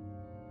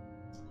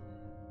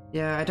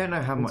 Yeah, I don't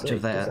know how It's much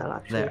of like, does there that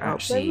actually there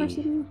help actually.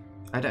 diversity?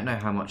 I don't know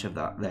how much of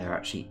that there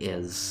actually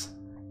is.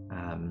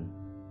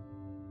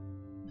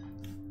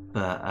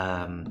 But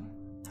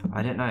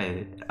I don't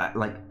know.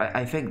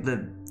 I think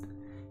that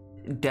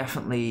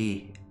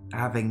definitely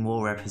having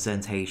more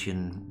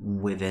representation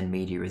within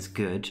media is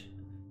good.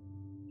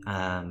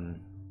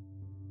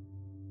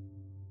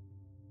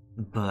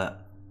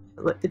 But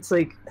It's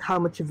like how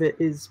much of it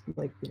is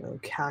like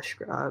cash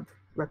grab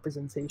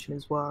representation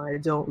as well. I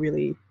don't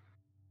really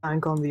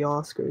bank on the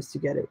Oscars to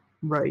get it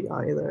right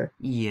either.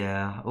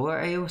 yeah, well,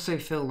 I also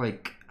feel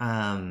like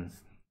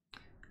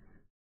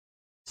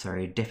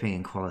sorry, dipping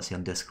in quality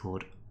on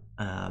Discord.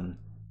 Um,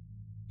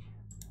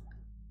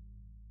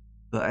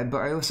 but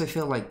I also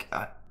feel like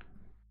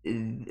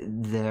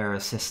there are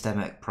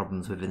systemic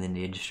problems within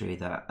the industry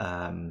that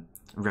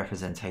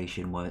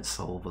representation won't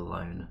solve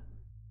alone.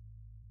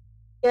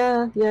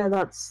 Yeah,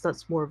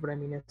 that's more of what I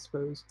mean, I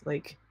suppose.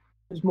 Like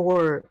there's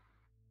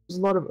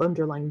a lot of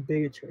underlying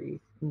bigotry,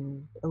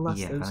 and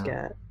unless those Yeah,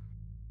 get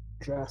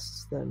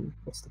addressed, then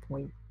what's the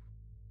point?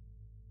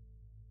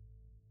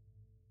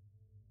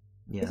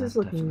 This yeah, is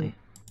looking definitely.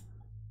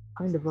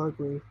 kind of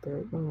ugly, but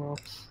oh well.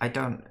 I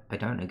don't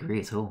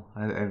agree at all.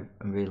 I'm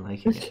really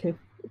liking it. Okay.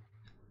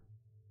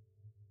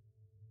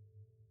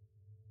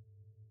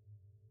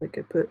 Like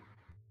I put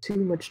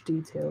too much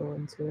detail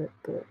into it,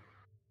 but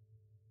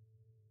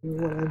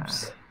Nah,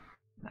 whatevs.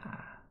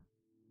 nah,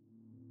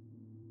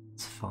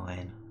 it's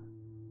fine.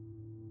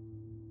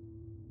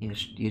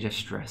 You're just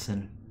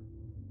stressing.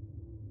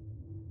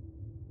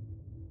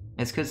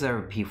 It's because there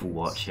are people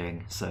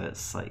watching, so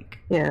it's like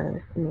Yeah,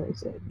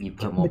 it's you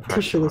put more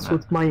pressure on meticulous it.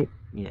 with my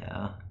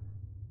Yeah.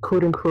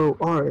 quote unquote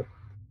art.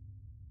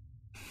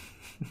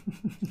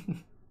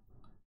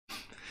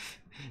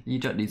 You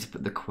don't need to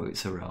put the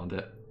quotes around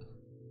it.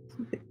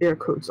 Air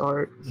quotes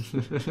art.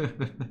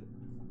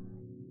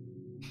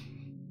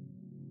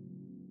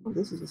 Oh,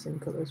 this is the same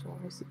color as well.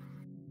 I see.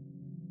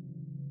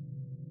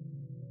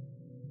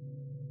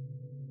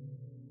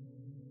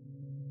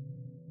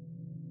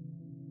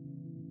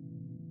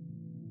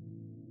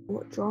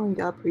 what drawing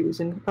app are you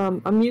using?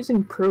 I'm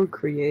using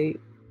Procreate.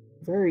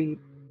 Very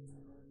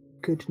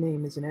good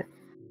name, isn't it?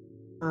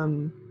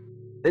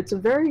 It's a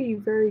very,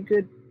 very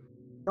good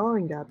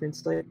drawing app.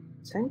 It's like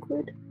 10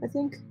 quid, I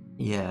think.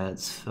 Yeah,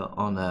 it's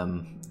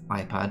on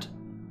iPad.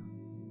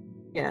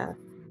 Yeah.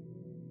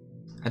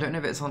 I don't know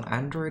if it's on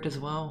Android as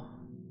well.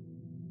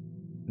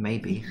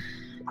 Maybe.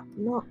 I'm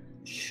not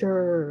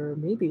sure.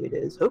 Maybe it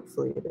is.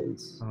 Hopefully it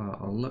is.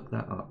 I'll look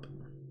that up.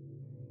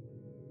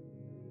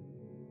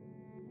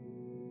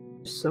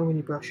 There's so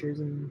many brushes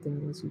and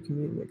things you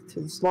can use. Like,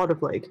 there's a lot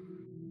of like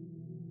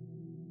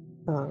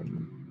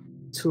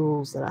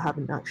tools that I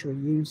haven't actually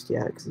used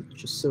yet because it's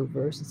just so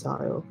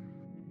versatile.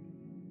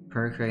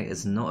 Procreate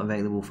is not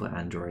available for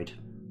Android.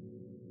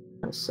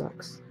 That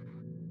sucks.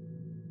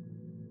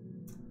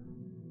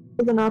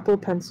 With an Apple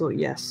Pencil,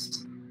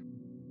 yes.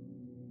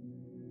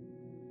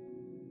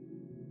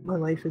 My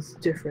life is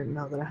different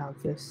now that I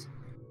have this.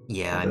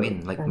 Yeah, I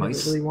mean, like I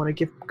most. don't really want to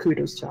give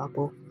kudos to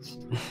Apple.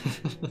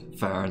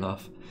 Fair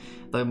enough.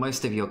 Though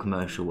most of your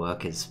commercial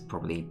work is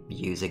probably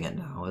using it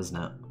now, isn't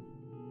it?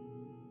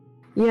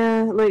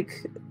 Yeah,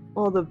 like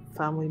all the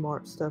Family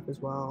Mart stuff as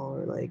well,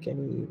 or like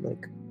any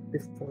like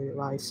Before Your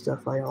Eyes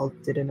stuff I all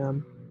did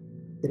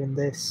in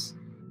this.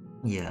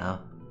 Yeah.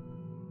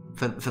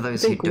 For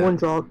those I who think don't.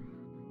 OneDraw.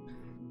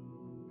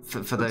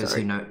 For those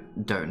who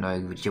don't know,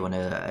 would you want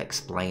to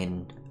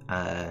explain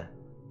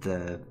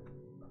the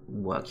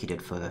work you did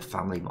for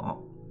Family Mart?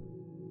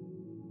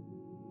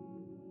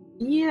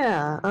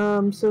 Yeah,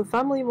 so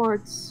Family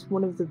Mart's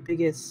one of the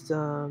biggest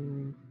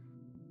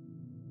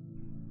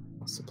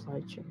supply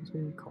chains, what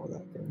do you call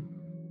that thing?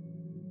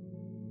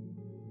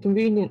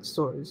 Convenience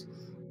stores.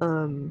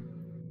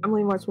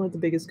 Family Mart's one of the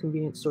biggest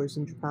convenience stores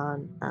in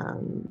Japan,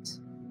 and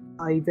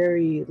I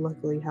very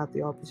luckily had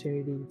the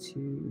opportunity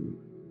to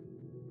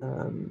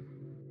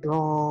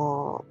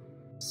draw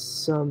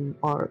some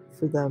art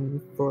for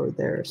them for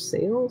their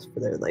sales,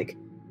 for their like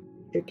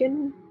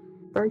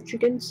fried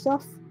chicken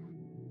stuff.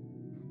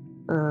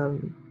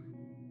 When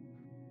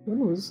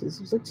was this?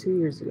 It was like 2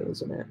 years ago,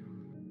 wasn't it?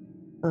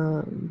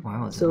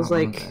 Wow, so it was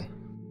like, ago?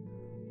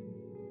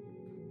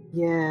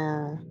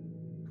 Yeah.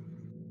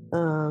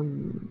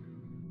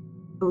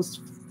 It was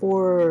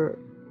for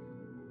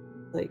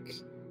like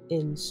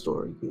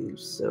in-store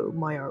use, so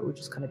my art would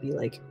just kind of be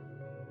like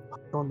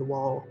on the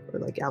wall or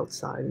like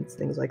outside and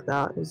things like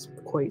that. It was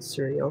quite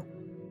surreal.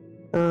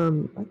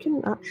 I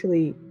can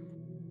actually.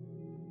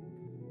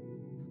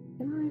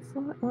 Can I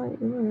find? Alright,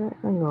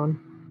 hang on.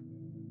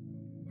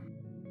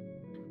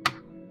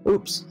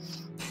 Oops.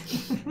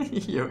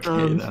 You're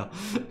okay now.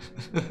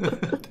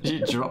 Did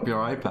you drop your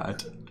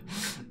iPad?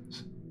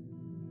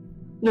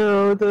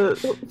 No, the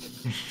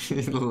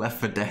Left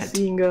 4 Dead.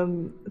 seeing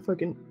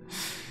fucking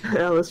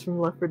Alice from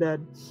Left 4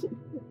 Dead.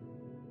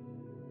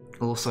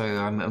 Also,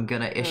 I'm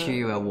gonna issue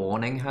you a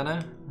warning,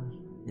 Hannah.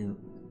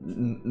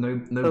 No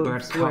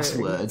bad cuss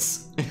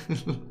words.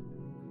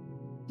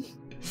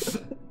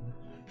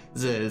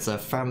 It's a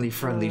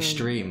family-friendly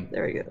stream.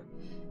 There we go.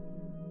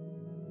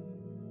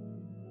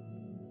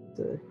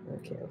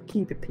 Okay, I'll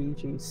keep it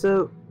PG.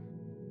 So,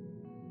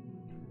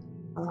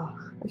 I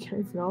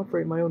can't even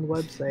operate my own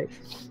website.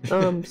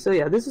 So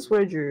yeah, this is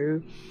what I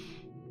drew,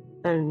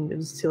 and it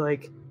was to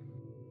like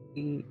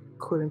be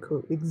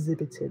quote-unquote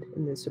exhibited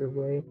in this sort of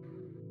way.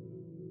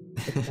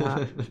 Like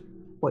that.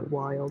 Quite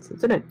wild.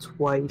 I've done it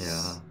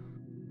twice.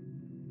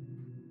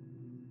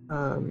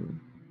 Yeah.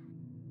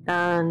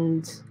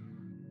 And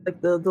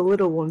like the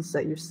little ones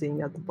that you're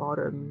seeing at the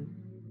bottom,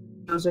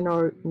 those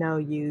are now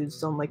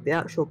used on like the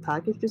actual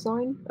package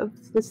design of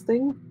this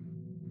thing.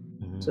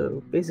 Mm.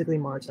 So basically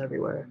Mars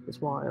everywhere. It's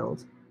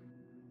wild.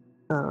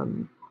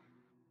 So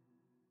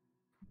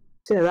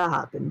yeah, that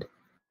happened.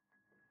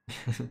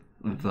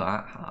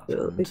 That happened.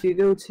 So if you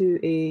go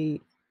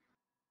to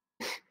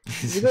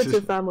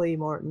Family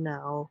Mart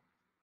now,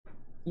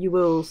 you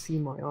will see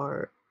my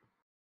art.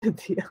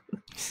 You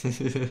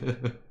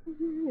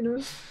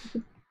know,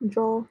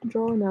 draw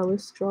an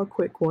Alice, draw a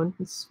quick one.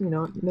 It's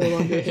no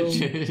longer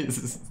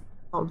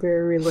not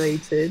very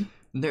related.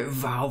 No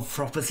Valve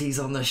properties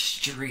on the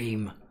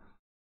stream.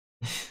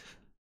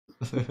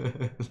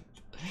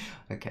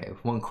 Okay,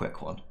 one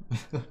quick one.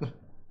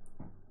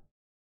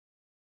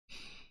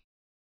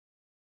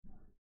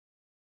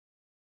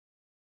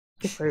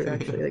 If I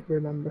actually like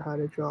remember how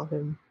to draw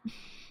him.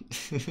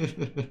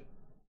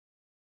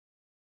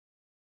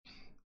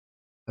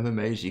 I'm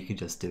amazed you can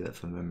just do it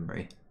from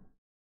memory.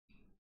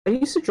 I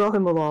used to draw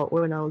him a lot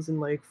when I was in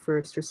like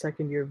first or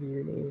second year of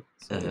uni.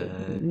 So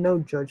no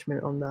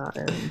judgment on that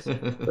end.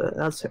 But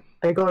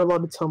I got a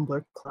lot of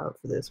Tumblr clout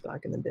for this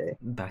back in the day.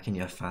 Back in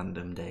your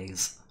fandom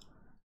days.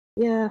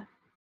 Yeah.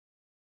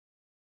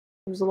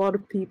 There was a lot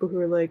of people who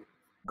were like,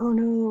 oh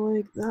no,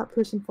 like that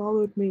person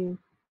followed me,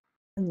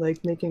 and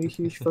like making a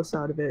huge fuss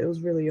out of it. It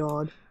was really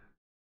odd.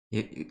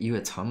 You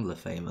were Tumblr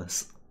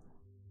famous.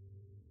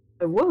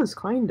 I was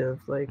kind of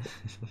like,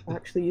 I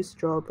actually used to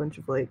draw a bunch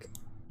of like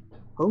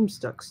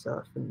Homestuck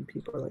stuff, and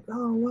people are like,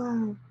 oh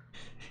wow.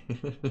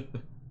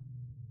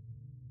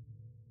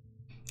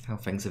 How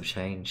things have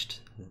changed.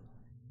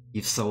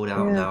 You've sold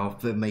out Yeah. now,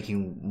 but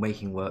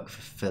making work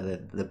for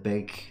the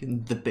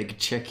big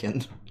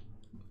chicken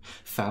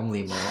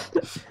family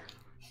mart.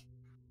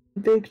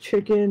 Big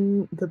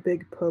Chicken, the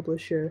big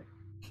publisher.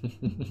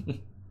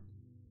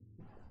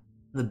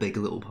 The big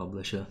little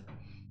publisher.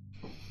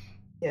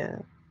 Yeah.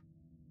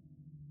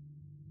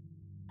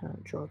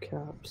 Can't draw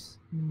caps.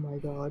 Oh my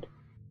god.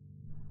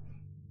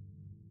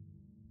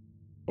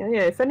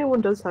 Yeah, if anyone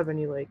does have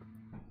any, like,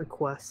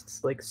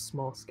 requests, like,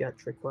 small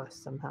sketch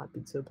requests, I'm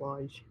happy to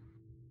oblige.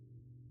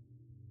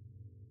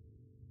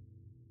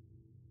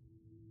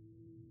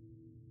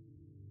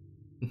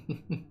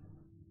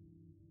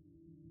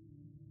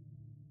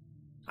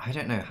 I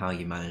don't know how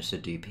you manage to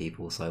do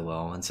people so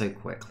well and so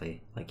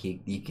quickly. Like, you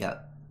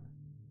get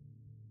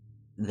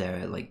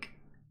their, like,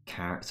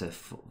 character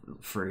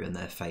through in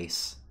their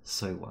face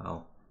so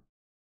well.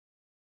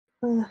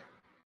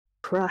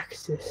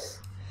 Practice.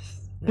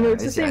 Yeah, You know,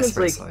 it's the same as,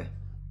 like, espresso.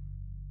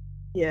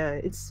 yeah,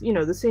 it's, you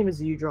know, the same as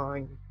you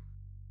drawing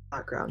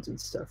backgrounds and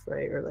stuff,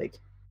 right? Or, like,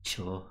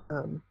 Sure.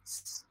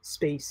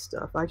 space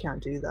stuff. I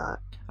can't do that.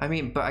 I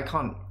mean, but I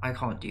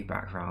can't do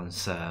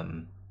backgrounds,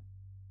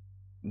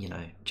 you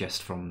know,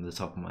 just from the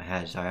top of my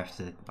head. I have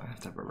to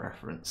have a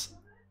reference.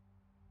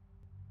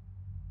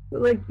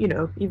 But, like, you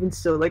know, even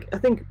still, like, I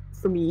think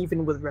for me,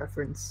 even with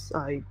reference,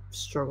 I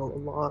struggle a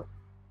lot.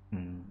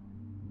 Mm.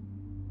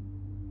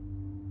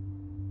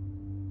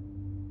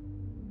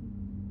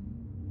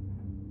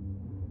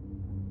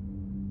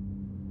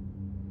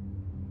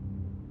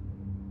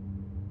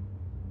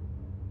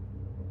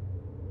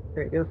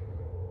 There you go.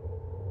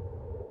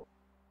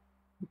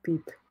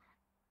 Beep.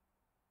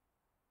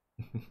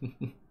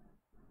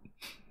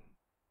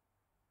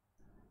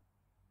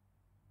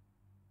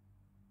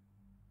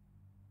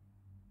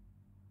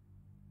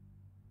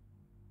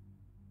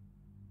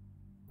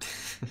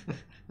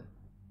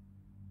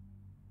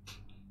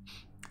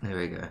 There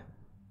we go.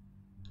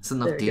 It's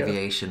enough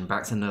deviation.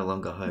 Back to no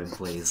longer home,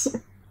 please.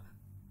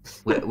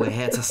 We're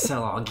here to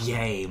sell our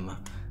game.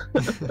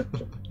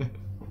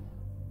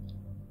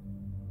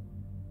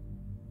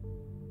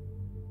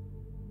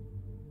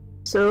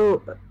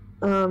 So,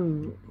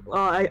 well,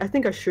 I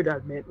think I should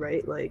admit,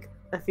 right? Like,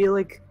 I feel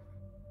like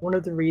one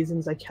of the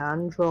reasons I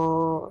can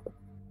draw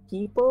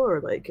people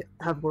or like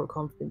have more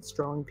confidence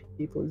drawing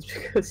people is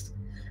because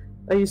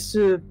I used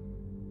to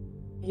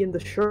be in the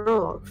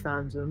Sherlock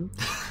fandom.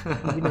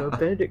 And, you know,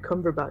 Benedict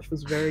Cumberbatch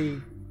was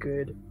very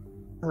good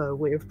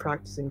way of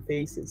practicing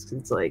faces because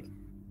it's like,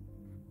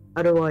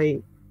 how do I,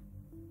 you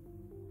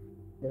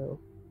know,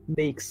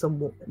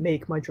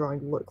 make my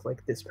drawing look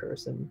like this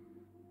person?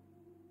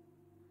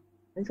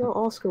 I draw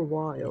Oscar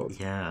Wilde.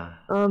 Yeah.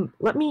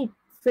 Let me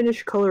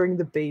finish coloring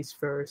the base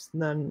first,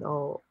 and then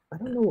I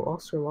don't know what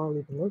Oscar Wilde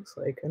even looks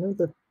like. I know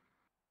the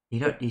You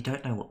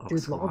don't know what Jude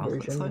Oscar Law Wilde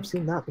looks version. like? I've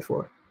seen that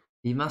before.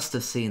 You must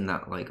have seen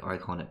that like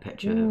iconic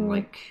picture and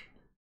like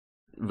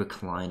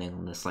reclining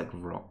on this like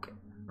rock,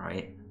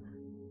 right?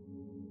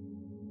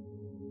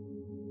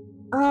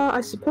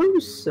 I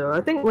suppose so.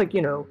 I think, like,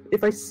 you know,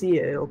 if I see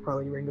it, it'll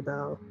probably ring a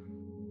bell.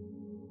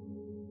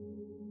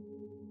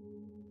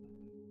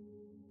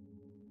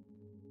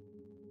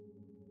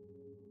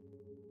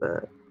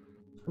 But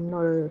I'm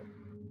not a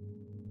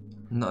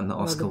Not an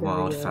Oscar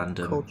Wilde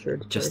fandom.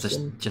 cultured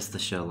person. Just the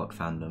Sherlock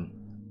fandom.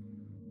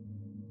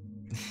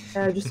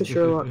 Yeah, just a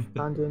Sherlock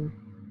fandom.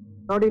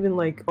 Not even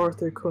like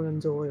Arthur Conan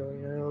Doyle,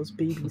 you know, it was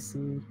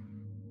BBC.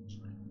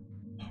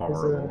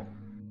 Horrible.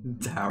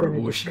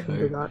 Terrible show.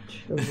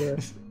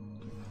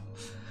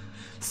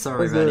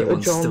 Sorry if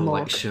anyone still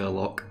likes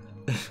Sherlock.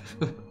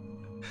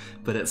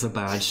 But it's a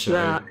bad show.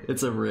 Yeah.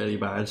 It's a really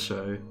bad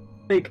show.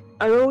 Like,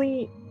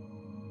 I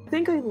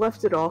think I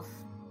left it off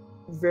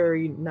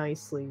very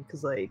nicely,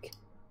 because, like,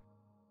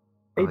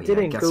 it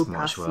didn't go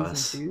past season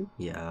 2.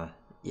 Yeah,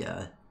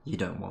 you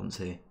don't want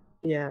to.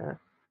 Yeah.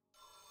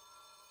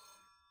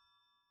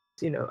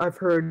 You know, I've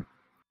heard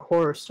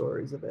horror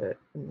stories of it,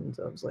 and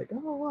I was like,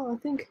 oh, well, I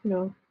think, you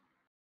know,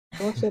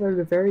 I watched that at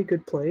a very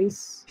good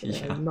place.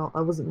 Yeah.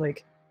 I wasn't,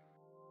 like,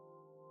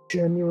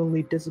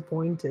 genuinely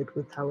disappointed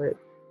with how it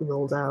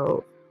rolled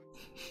out.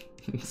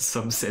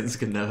 Some sins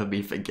can never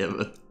be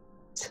forgiven.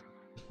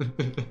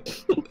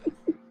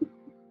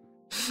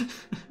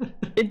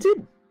 It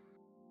did,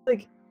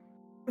 like,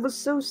 it was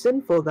so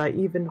sinful that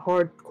even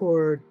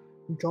hardcore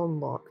John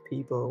Locke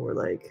people were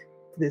like,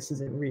 this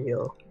isn't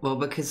real. Well,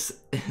 because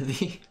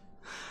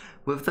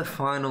with the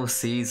final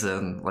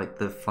season, like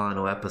the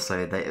final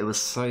episode, it was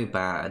so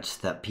bad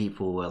that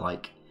people were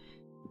like,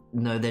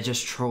 no, they're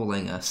just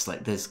trolling us.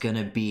 Like, there's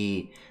gonna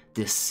be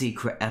this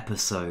secret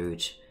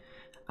episode,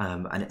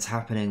 and it's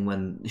happening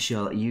when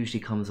Sherlock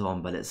usually comes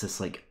on, but it's this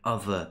like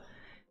other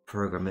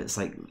program. It's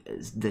like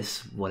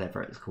this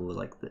whatever it's called,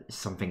 like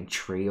something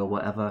tree or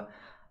whatever,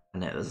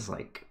 and it was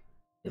like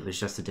it was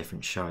just a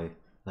different show.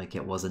 Like,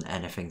 it wasn't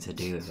anything to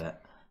do with it.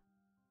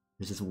 It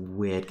was just a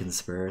weird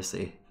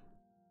conspiracy.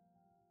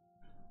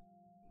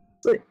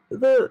 Like,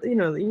 you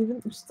know,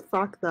 even just the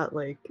fact that,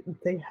 like,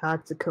 they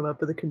had to come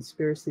up with a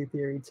conspiracy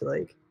theory to,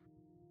 like,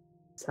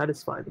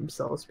 satisfy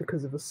themselves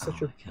because it was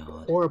such Oh a my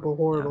god.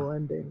 horrible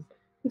ending.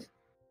 I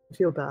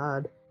feel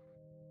bad.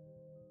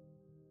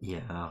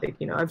 Yeah. Like,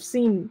 you know, I've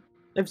seen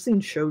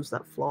shows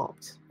that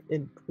flopped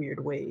in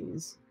weird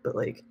ways, but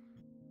like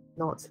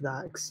not to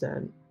that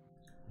extent.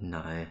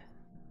 No.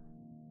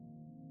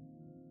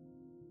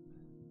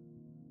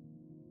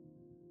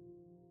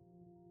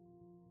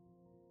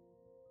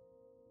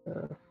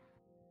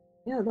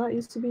 Yeah, that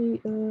used to be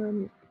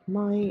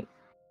my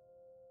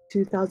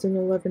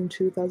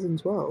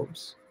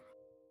 2011-2012s.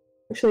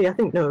 Actually, I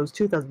think no, it was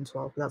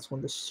 2012. That's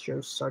when the show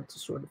started to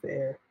sort of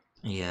air.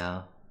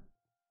 Yeah.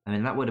 I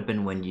mean, that would have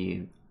been when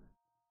you...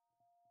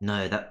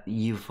 No, that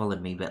you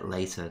followed me a bit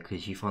later,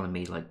 because you followed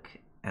me,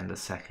 like, in the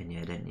second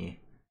year, didn't you?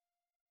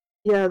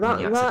 Yeah, When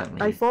you that I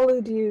accidentally...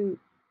 followed you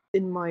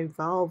in my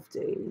Valve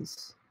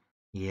days.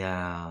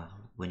 Yeah,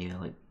 when you were,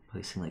 like,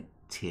 posting, like,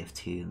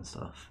 TF2 and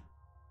stuff.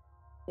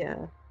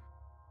 Yeah.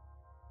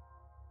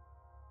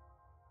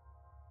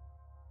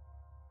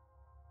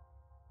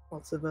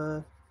 Lots of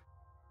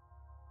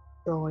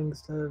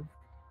drawings of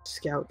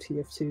Scout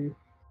TF2.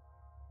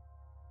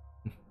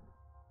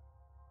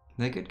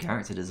 They're good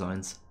character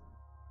designs.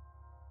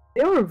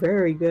 They are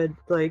very good.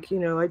 Like, you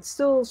know, I'd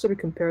still sort of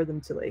compare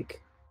them to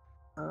like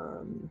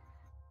um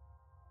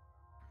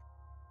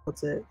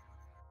what's it?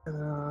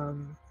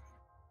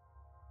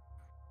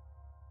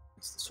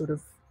 It's the sort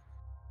of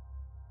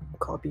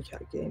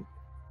copycat game.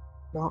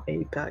 Not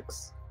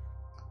Apex.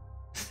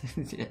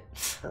 Yeah.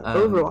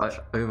 Overwatch.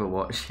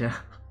 Overwatch, yeah.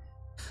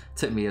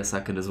 Took me a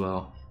second as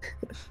well.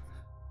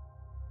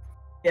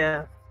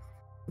 Yeah.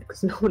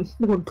 Because no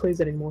one plays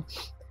anymore.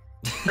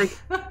 Like,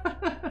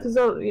 because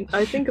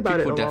I think about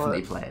People it a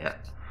definitely lot. play it.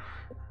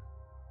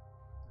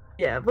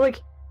 Yeah, but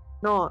like,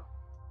 not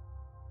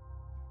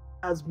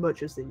as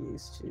much as they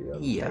used to.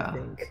 Yeah. I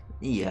think.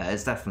 Yeah,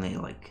 it's definitely,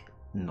 like,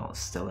 not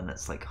still in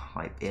its, like,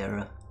 hype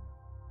era.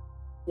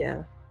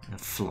 Yeah.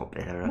 Flop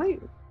era.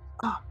 Might.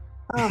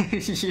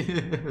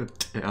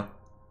 Yeah.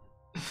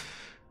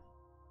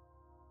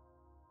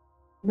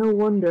 No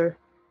wonder.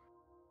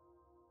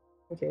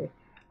 Okay.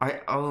 I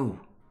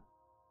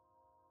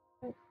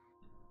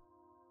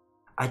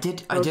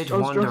did I was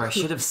wonder. drunk. I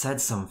should have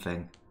said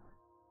something.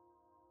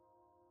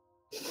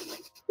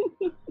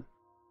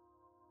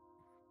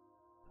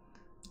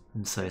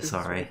 I'm so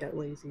sorry. I got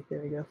lazy.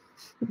 There we go.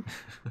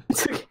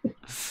 It's okay.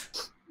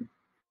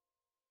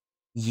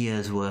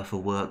 Years worth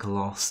of work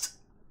lost.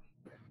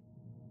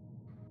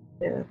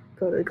 Yeah,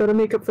 gotta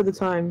make up for the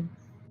time.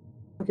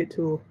 Pocket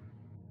tool.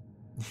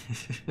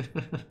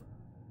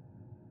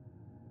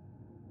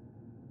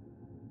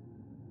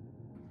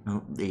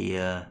 Oh,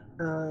 the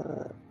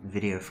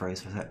video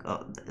froze for a sec.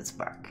 Oh, it's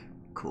back.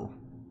 Cool.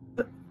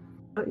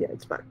 Oh yeah,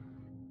 it's back.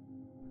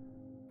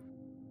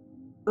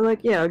 But like,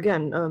 yeah,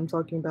 again,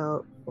 talking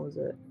about what was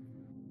it?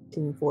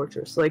 Team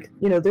Fortress. Like,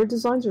 you know, their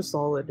designs are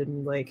solid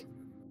and like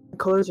the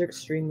colors are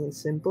extremely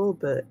simple,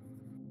 but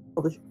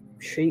all the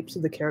shapes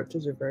of the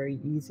characters are very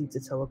easy to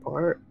tell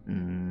apart.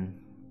 Mm.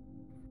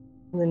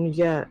 And then you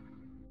get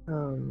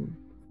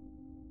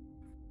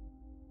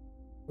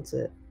what's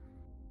it?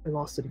 I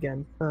lost it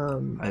again.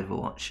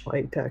 Overwatch.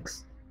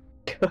 Apex.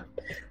 Oh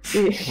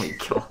my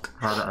god.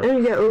 And then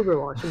you get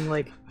Overwatch, and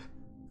like,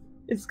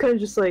 it's kind of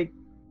just like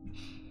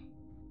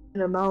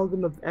an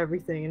amalgam of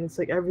everything, and it's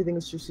like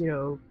everything's just, you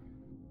know,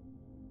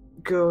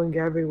 going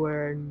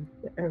everywhere, and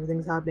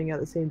everything's happening at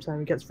the same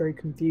time. It gets very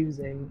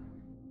confusing.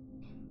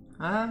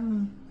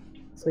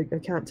 It's like I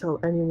can't tell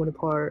anyone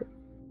apart.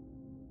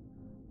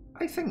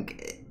 I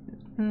think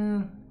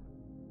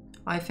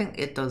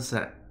it does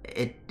that.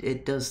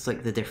 It does,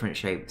 like, the different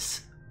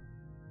shapes.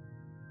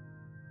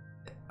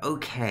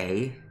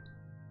 Okay.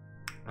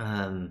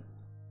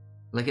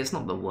 Like, it's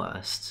not the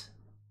worst.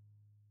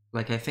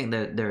 Like, I think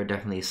that there are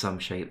definitely some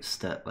shapes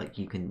that, like,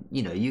 you can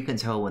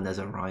tell when there's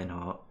a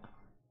Reinhardt.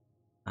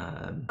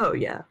 Oh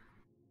yeah.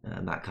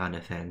 And that kind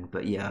of thing.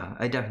 But yeah,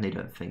 I definitely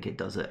don't think it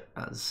does it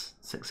as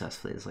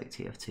successfully as, like,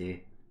 TF2.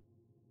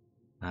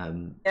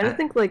 And I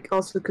think, like,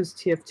 also because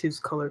TF2's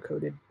color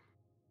coded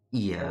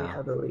very yeah,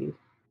 heavily.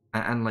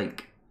 and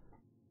like,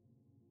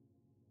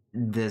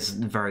 there's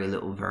very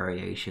little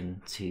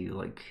variation to,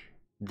 like,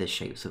 the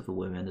shapes of the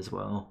women as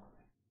well.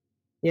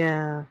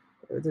 Yeah,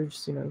 they're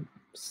just, you know,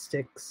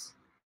 sticks.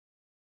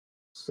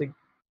 It's like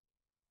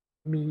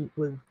meat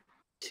with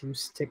two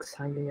sticks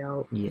hanging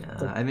out. Yeah,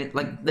 Like, I mean,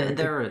 like,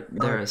 very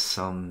there are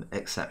some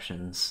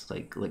exceptions,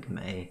 like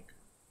May.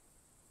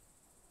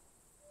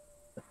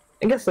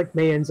 I guess like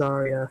Mei and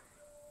Zarya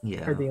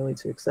Yeah. are the only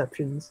two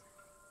exceptions.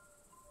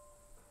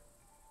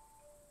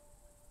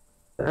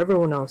 But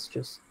everyone else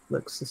just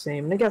looks the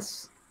same. And I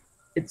guess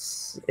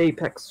it's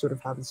Apex sort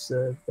of has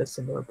a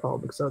similar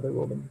problem because other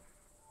women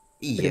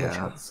pretty much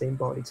have the same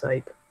body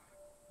type.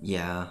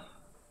 Yeah.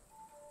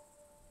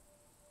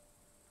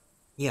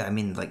 Yeah, I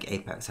mean, like,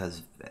 Apex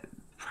has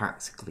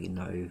practically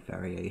no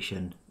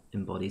variation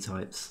in body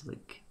types.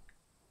 Like,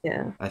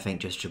 Yeah. I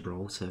think just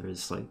Gibraltar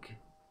is, like,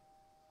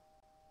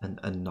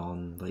 a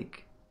non,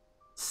 like,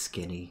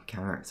 skinny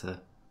character.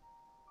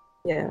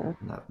 Yeah.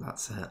 And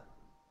that's it.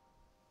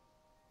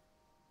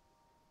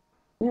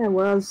 Yeah,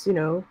 whereas, you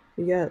know,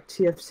 you got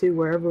TF2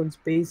 where everyone's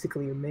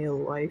basically a male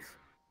wife.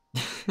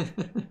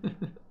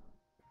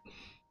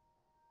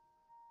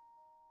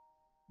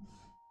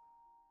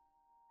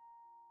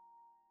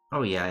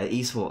 Oh yeah,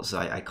 esports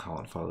I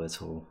can't follow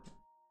at all.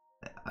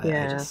 I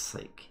Yeah, just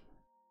like,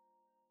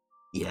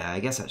 yeah, I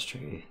guess that's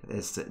true.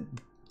 It's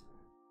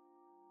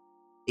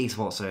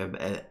esports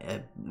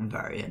are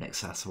very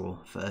inaccessible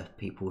for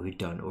people who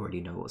don't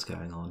already know what's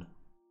going on.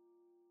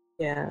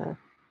 yeah.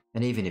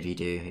 And even if you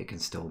do, it can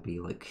still be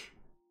like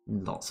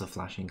lots of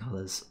flashing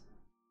colors.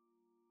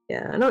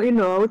 Yeah, I know, you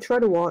know, I would try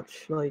to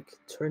watch like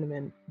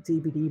tournament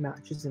DVD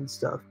matches and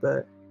stuff,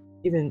 but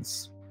even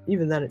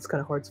even then it's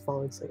kind of hard to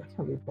follow. It's like I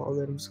can't be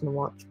bothered. I'm just gonna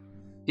watch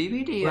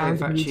DVD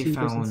I've random actually YouTubers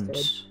found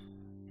instead.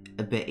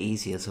 a bit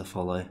easier to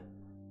follow.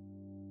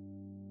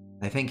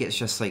 I think it's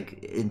just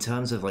like in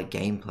terms of like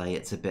gameplay,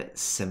 it's a bit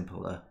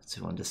simpler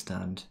to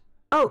understand.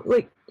 Oh,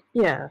 like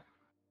yeah,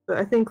 but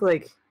I think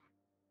like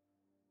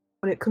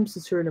when it comes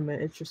to tournament,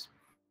 it's just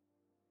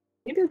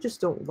maybe I just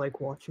don't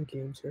like watching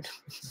game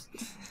tournaments.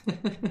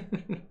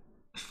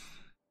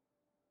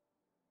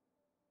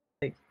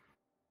 Like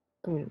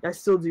I mean, I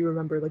still do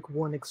remember like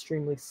one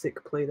extremely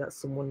sick play that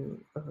someone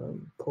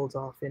pulled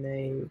off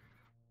in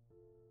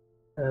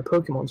a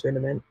Pokemon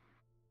tournament.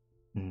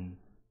 Mm.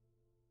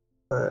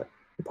 But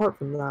apart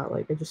from that,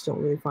 like I just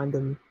don't really find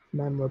them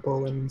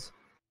memorable and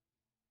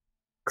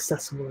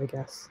accessible, I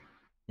guess.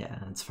 Yeah,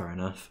 that's fair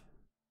enough.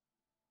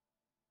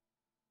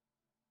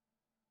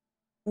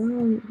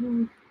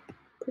 Hmm,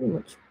 pretty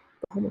much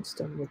almost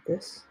done with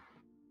this.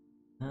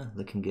 Ah,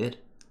 looking good.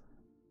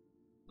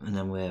 And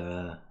then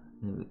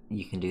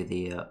you can do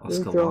the We'll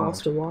Oscar draw Wilde.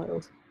 Oscar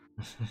Wilde.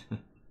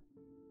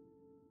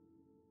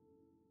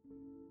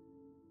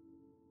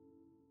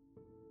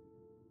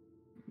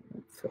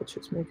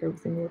 Filters make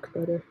everything look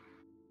better.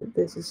 But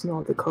this is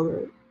not the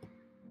color.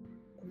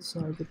 It's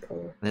not a good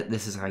color.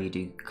 This is how you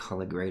do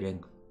color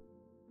grading.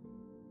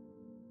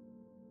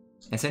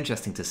 It's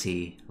interesting to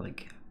see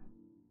like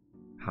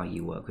how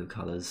you work with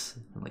colors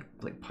and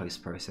like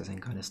post processing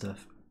kind of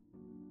stuff.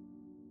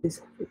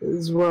 This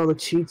is where all the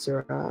cheats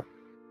are at.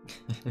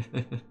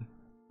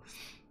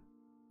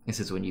 This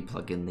is when you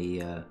plug in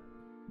the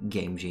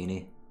Game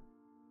Genie.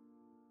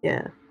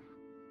 Yeah.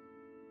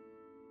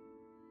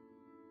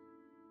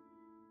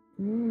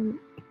 Mm.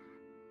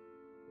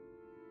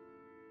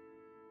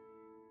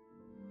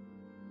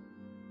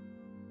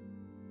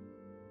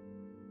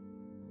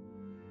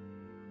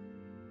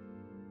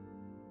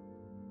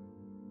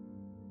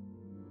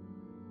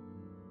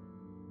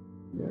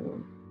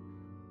 No.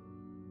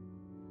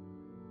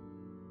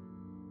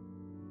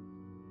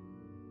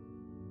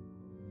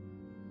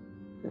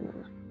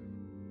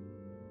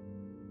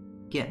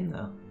 Getting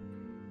there.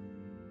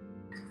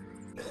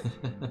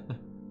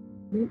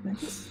 Maybe, I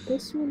guess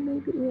this one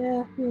maybe.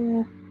 Yeah,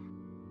 yeah.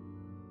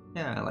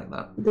 Yeah, I like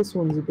that. This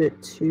one's a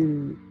bit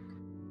too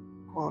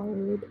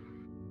hard.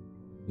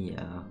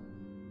 Yeah.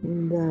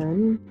 And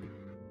then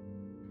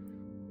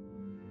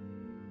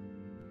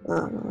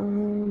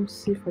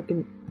see if I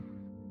can.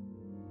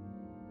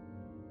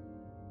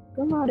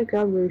 Chromatic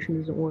aberration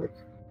doesn't work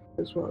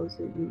as well as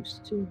it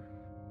used to.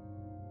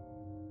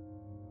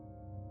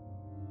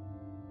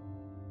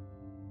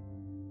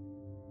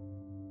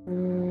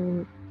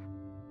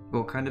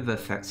 What kind of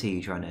effects are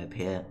you trying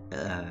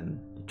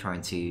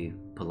to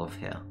pull off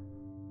here?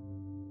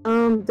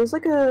 There's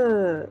like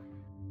a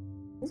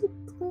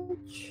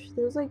glitch.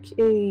 There's like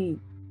a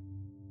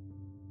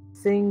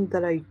thing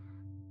that I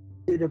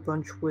did a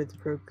bunch with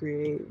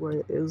Procreate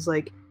where it was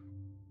like,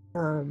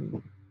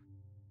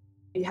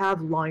 you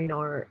have line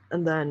art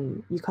and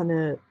then you kind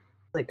of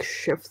like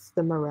shift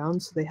them around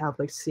so they have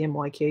like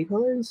CMYK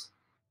colors,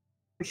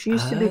 which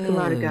used to be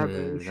chromatic Oh,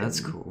 that's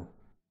aberration. cool.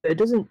 But it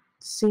doesn't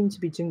seem to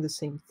be doing the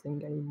same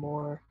thing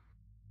anymore.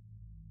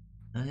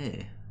 Oh,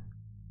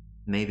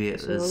 maybe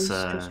it So I was was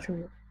just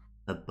trying to.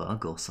 a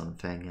bug or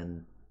something,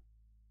 and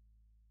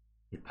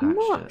you I'm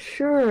patched not it.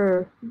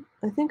 sure.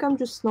 I think I'm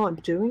just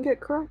not doing it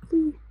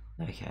correctly.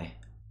 Okay.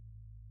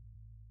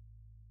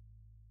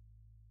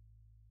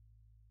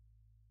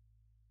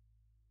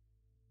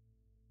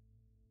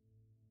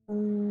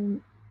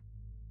 Um,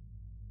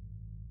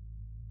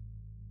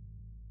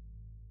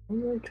 what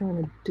am I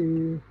trying to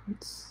do?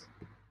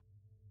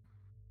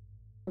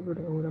 I don't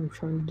know what I'm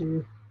trying to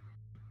do.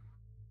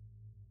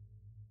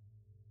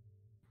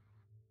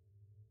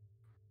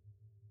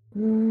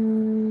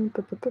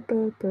 Ba, ba, ba, ba,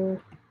 ba.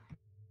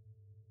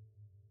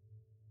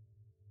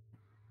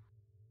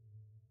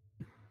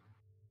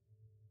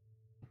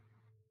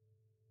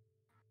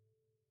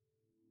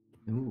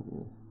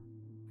 Ooh,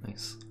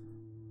 nice.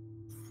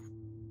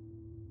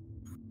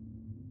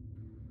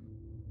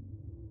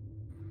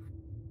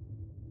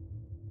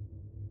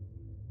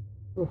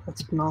 Oh,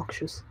 that's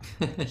obnoxious.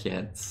 Yeah,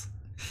 it's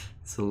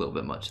a little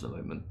bit much at the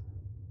moment.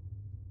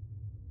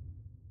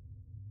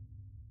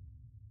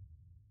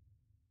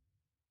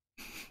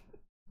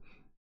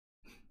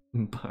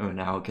 But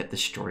now get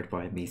destroyed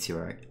by a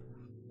meteorite.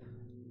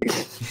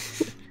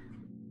 It's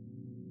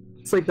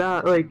like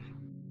that, like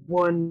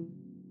one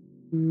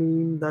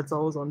meme that's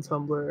always on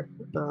Tumblr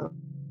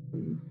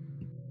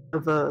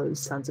of a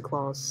Santa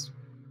Claus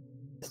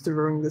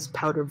throwing this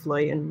powder of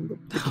light and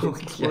the Oh,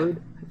 kids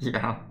explode.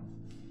 yeah.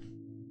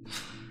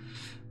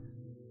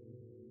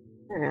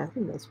 Yeah, I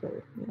think that's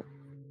better. Yeah.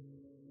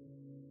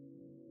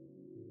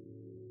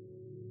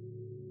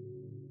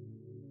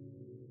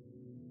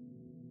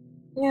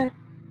 Yeah,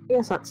 I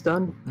guess that's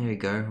done. There you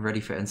go, ready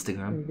for There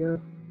Instagram. you go.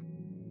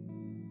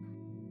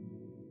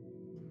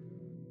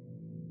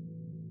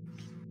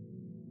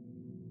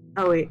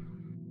 Oh wait.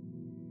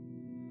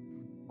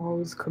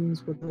 Always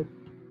comes with a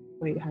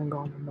wait, hang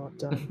on, I'm not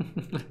done.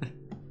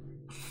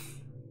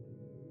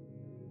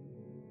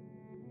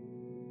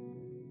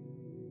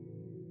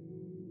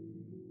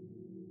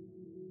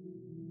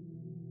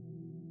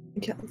 I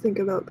can't think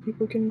about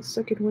people getting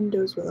stuck in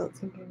windows without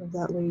thinking of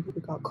that lady who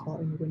got caught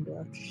in the window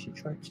after she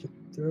tried to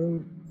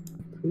throw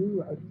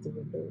poo out of the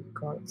window and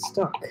got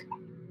stuck.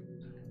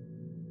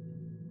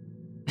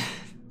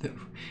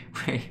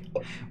 Wait,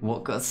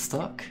 what got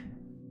stuck?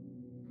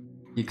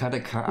 You kind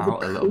of cut The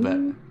out a little bit.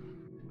 poo?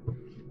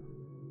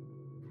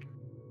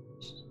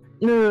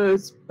 No,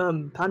 it's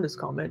Panda's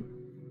comment.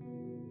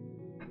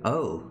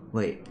 Oh,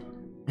 wait.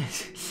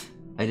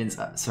 I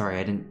didn't. Sorry,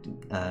 I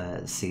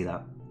didn't see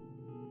that.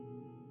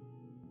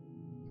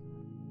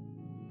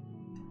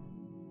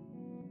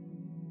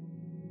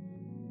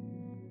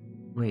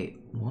 Wait,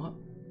 what?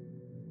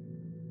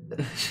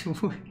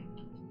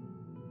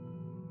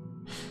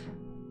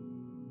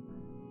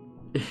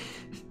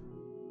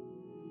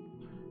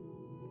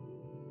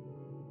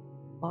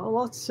 Oh,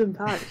 lots of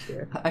impact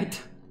here.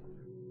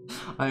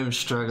 I am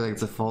struggling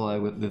to follow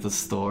with the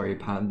story,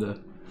 Panda.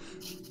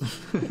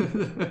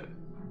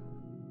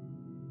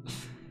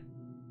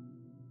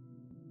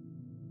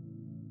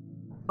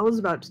 I was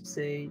about to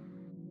say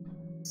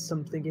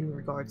something in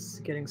regards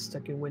to getting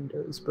stuck in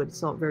windows, but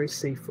it's not very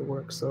safe for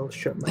work, so I'll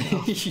shut my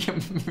mouth. Yeah,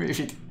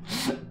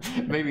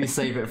 maybe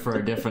save it for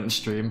a different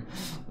stream.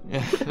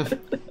 Yeah.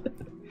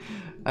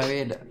 I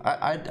mean,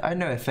 I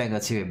know a thing or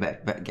two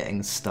about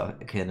getting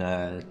stuck in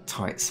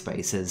tight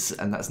spaces,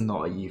 and that's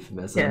not a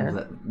euphemism.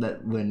 Yeah.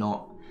 That we're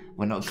not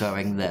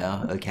going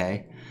there,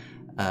 okay?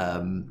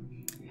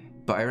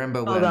 But I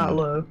remember when. Oh, that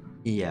low.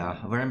 Yeah,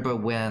 I remember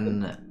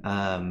when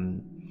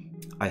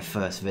I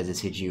first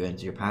visited you in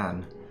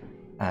Japan,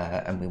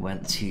 and we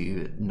went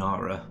to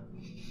Nara.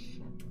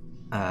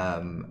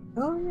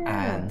 Oh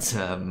yeah.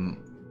 And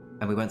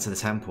we went to the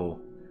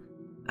temple,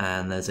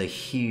 and there's a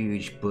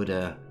huge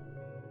Buddha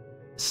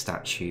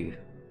statue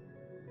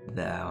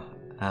there,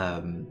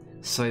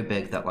 so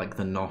big that like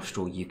the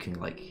nostril you can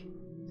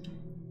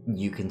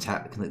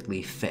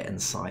technically fit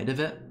inside of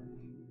it,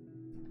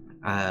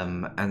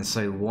 and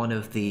so one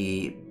of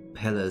the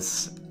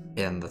pillars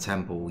in the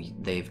temple,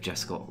 they've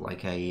just got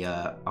like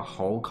a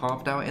hole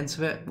carved out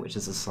into it, which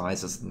is the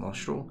size of the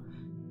nostril,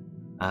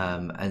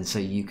 and so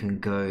you can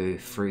go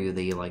through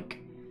the like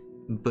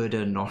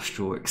Buddha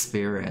nostril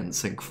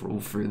experience and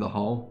crawl through the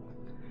hole.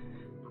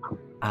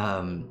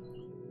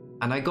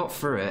 And I got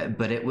through it,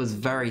 but it was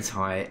very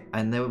tight,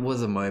 and there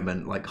was a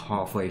moment like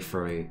halfway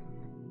through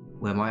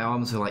where my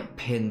arms were like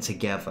pinned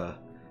together,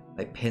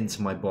 like pinned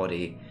to my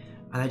body,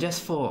 and I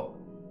just thought,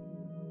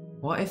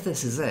 what if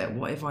this is it?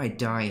 What if I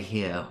die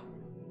here?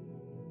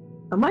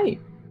 I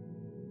might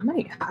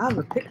have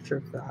a picture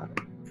of that.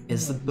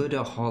 Is the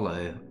Buddha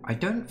hollow? I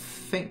don't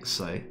think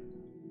so.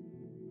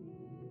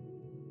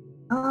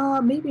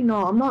 Maybe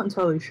not. I'm not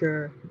entirely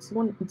sure. It's the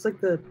one. It's like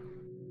the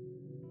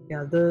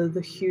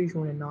huge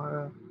one in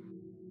Nara.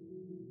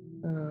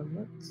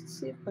 Let's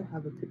see if I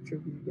have a picture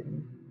of you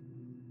getting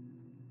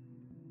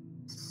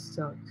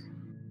stuck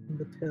in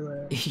the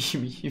pillar.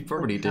 You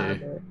probably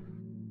do.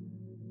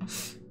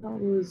 That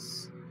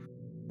was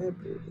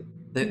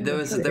There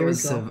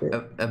was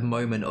a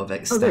moment of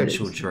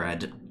existential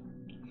dread.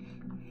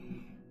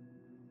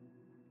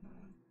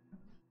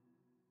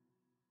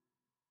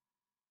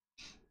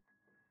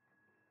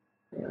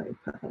 My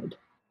iPad.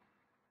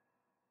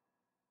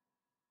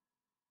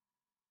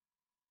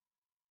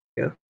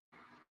 Go.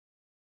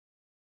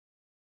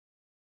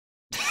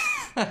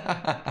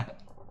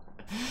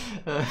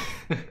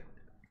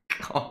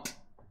 God.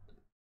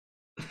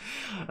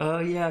 Oh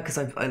yeah, because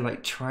I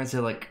like tried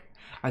to like,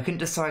 I couldn't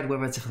decide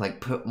whether to like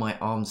put my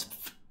arms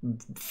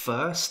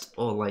first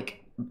or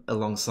like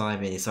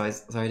alongside me. So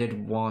I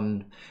did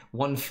one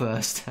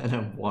first and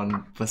then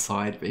one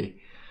beside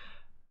me.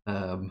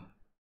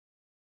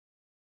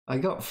 I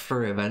got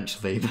through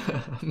eventually,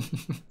 but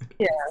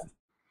yeah.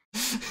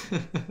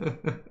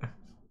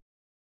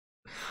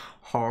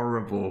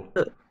 Horrible.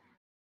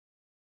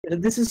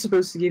 This is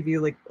supposed to give you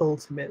like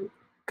ultimate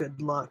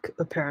good luck,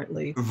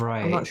 apparently.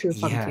 Right. I'm not sure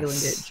if I'm feeling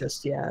it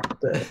just yet,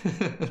 but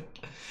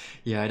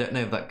yeah, I don't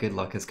know if that good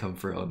luck has come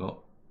through or not.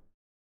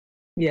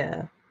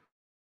 Yeah.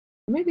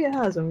 Maybe it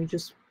has, and we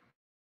just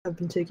have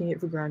been taking it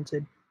for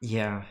granted.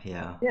 Yeah.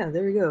 Yeah,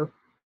 there we go.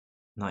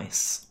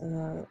 Nice.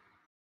 I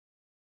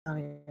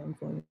am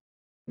going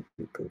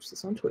to post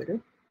this on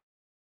Twitter.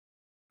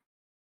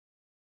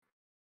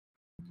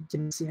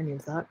 Didn't see any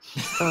of that.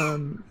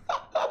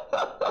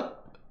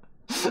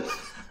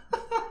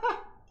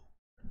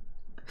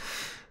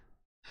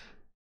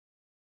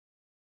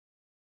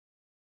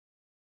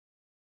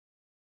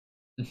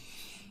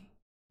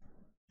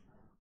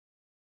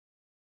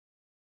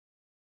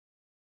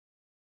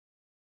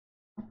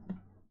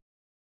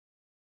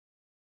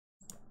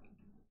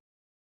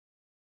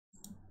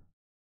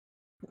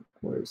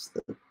 Where's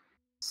the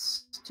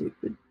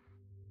stupid?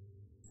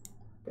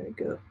 There you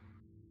go.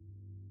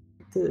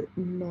 The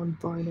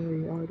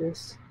non-binary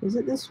artist. Is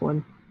it this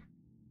one?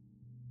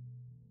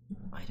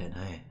 I don't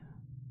know.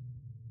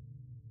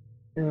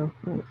 No,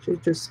 I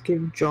should just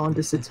give John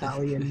this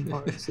Italian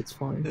marks. It's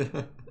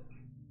fine.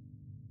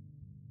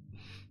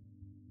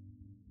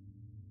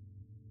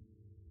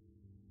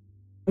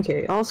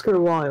 Okay,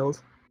 Oscar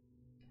Wilde.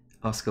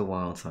 Oscar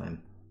Wilde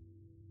time.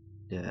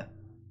 Yeah.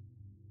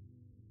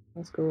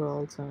 Oscar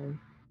Wilde time.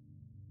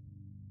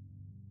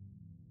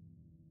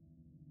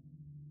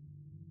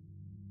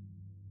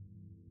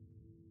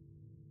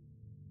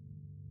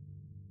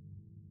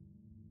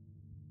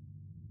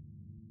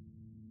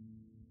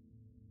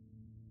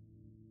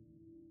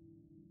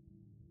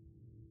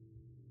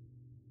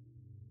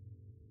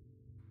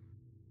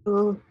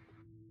 Oh,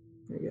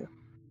 there you go.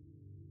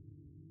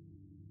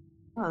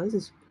 Wow,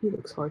 he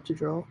looks hard to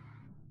draw.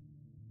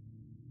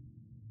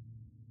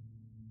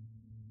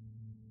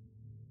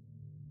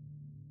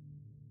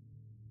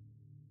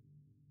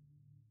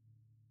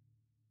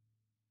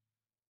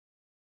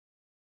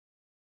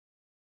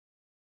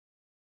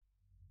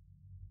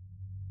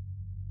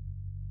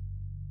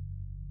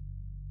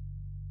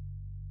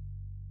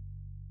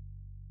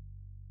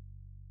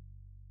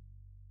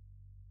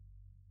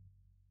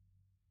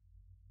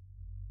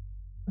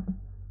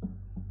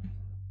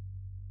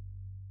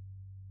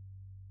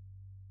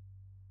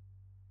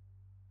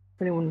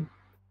 If anyone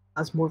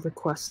has more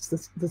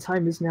requests, the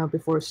time is now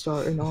before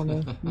starting on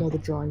another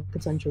drawing,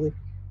 potentially.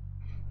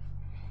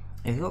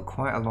 He's got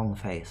quite a long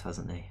face,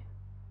 hasn't he?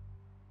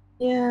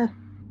 Yeah,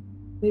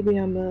 maybe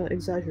I'm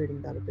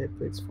exaggerating that a bit,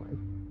 but it's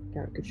fine.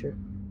 Caricature.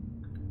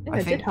 Yeah,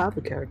 I did have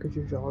a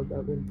caricature job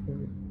at one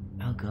point.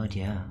 Oh god,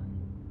 yeah.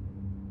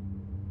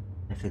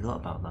 I forgot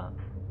about that.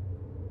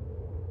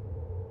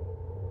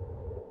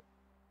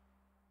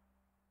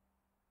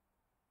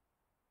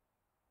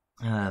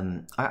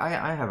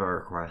 I have a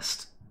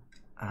request.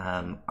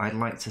 I'd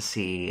like to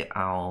see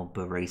Al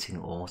berating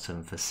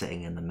Autumn for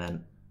sitting in the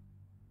mint.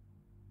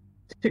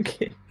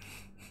 Okay.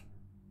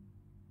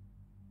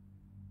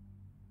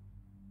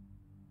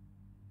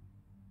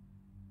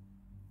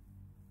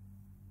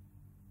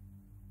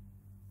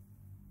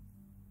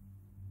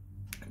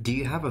 Do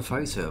you have a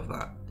photo of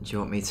that? Do you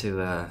want me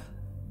to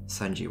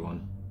send you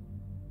one?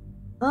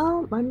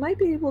 I might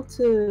be able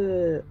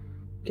to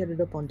get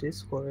it up on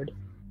Discord.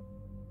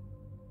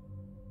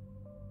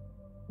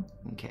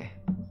 Okay.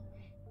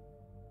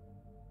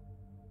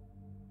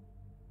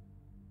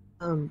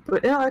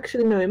 But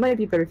actually, no, it might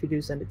be better if you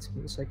do send it to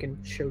me so I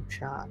can show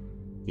chat.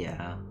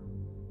 Yeah.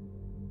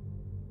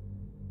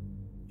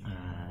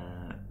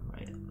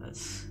 Right,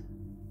 let's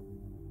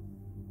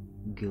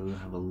go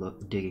have a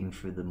look digging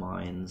through the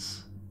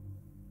mines.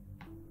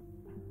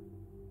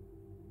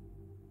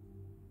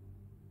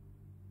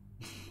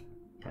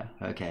 Yeah,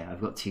 okay,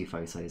 I've got 2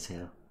 photos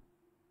here.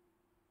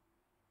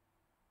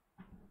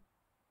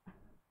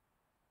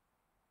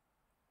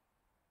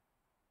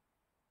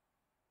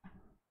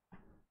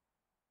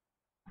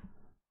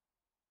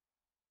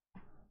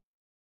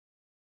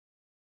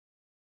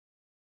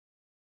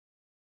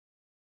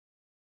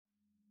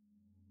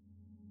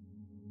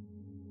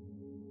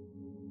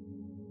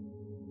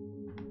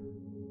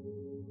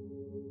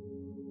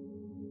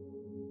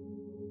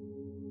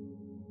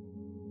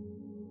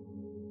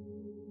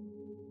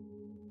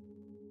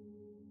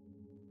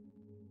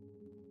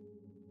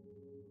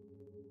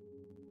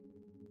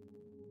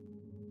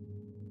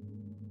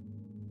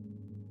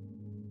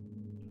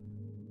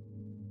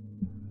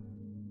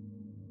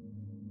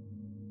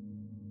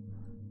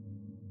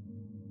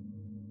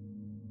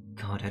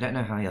 God, I don't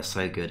know how you're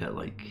so good at,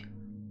 like,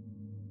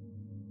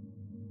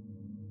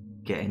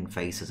 getting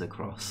faces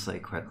across so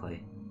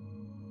quickly.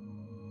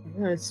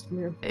 Yeah, it's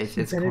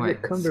It's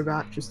Benedict quite...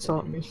 Cumberbatch just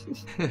taught me.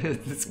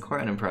 It's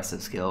quite an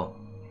impressive skill.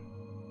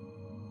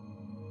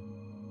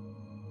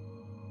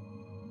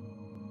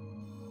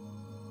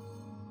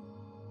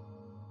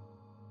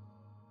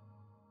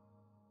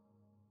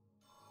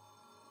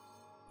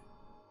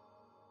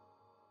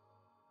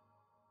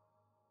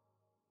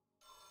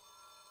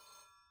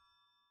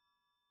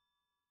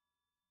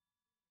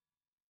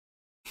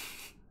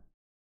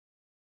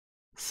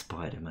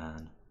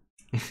 Spider-Man.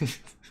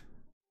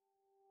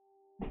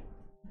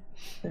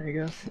 There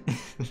you go.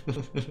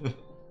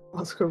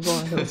 Oscar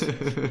Wilde.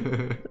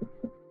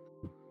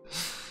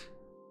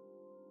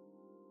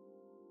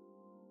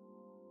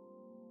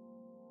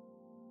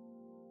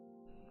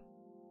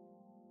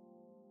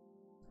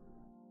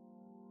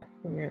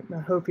 Yeah, I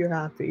hope you're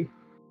happy.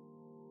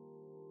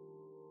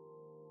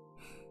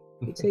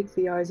 You take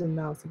the eyes and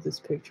mouth of this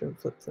picture and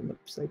flip them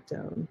upside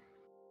down.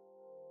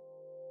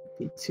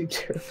 Be too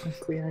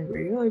terrifyingly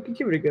angry. Oh, you can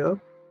give it a go.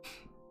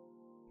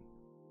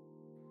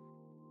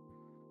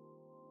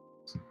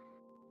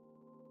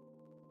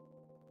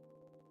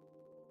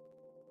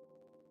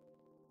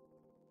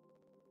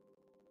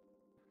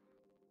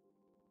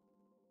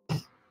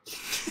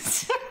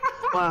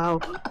 Wow.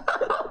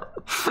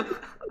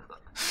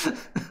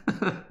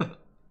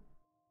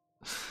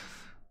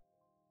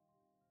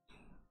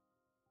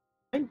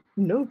 I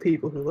know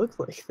people who look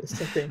like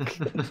this, I think.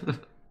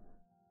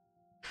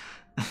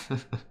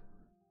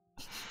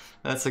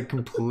 That's a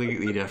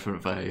completely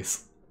different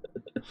face.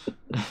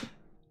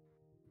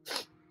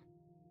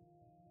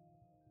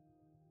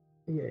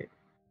 Okay.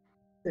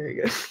 There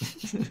you go.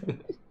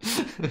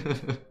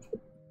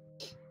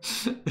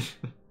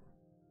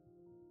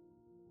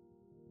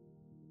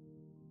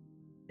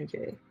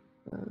 Okay.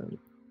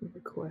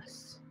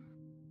 Requests.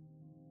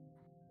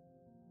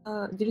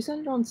 Did you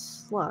send it on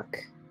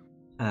Slack?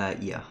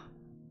 Yeah.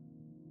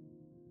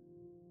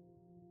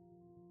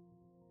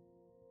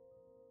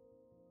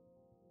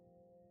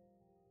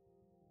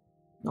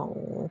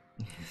 No.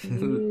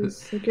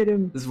 Look at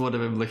him. There's one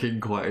of him looking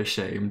quite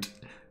ashamed.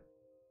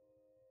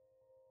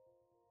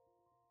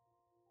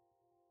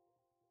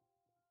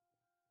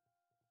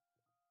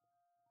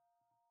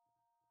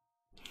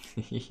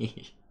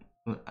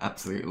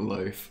 Absolute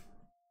loaf.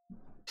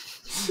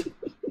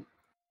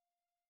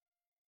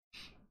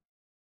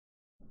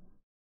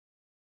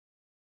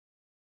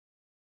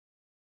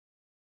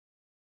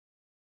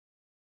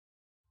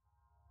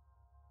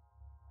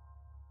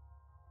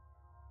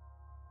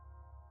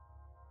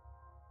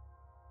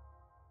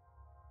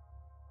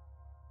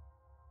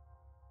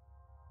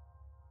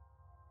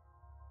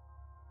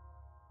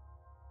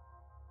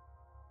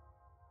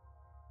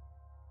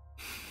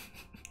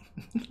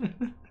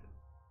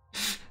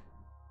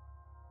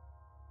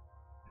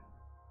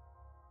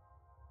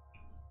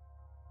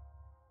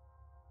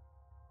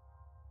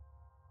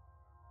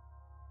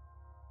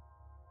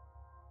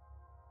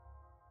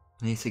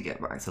 I need to get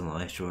back to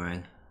live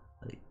drawing.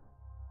 Like,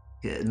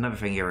 another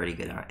thing you're really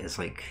good at is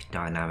like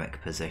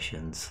dynamic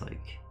positions.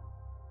 Like,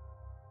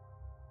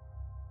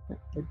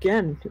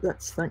 Again,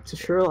 that's thanks to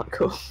Sherlock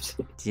Holmes.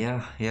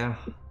 yeah.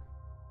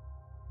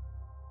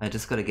 I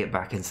just got to get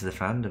back into the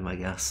fandom, I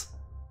guess.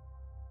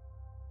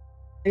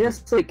 I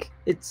guess like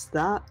it's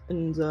that,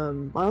 and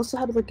I also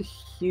had like a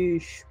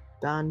huge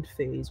band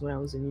phase when I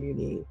was in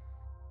uni,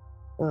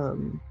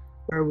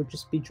 where I would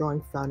just be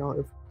drawing fan art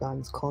of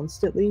bands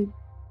constantly.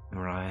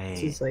 Right.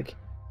 This is like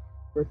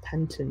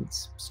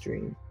repentance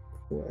stream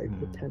where I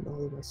repent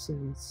all of my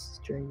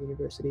sins during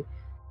university.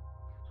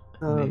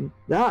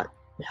 That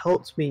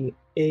helped me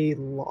a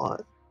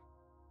lot.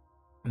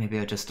 Maybe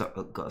I just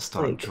got to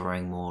start Like-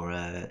 drawing more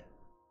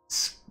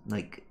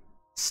like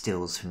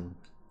stills from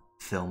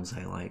films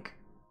I like.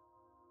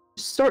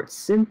 Start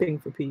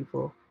simping for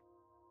people.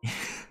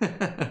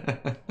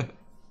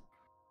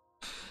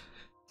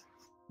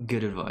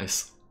 Good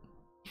advice.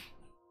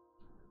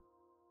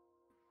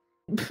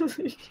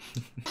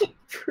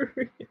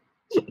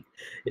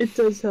 It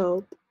does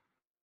help.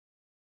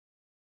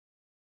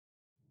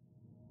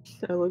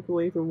 I look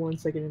away for 1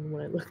 second, and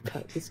when I look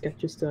back, the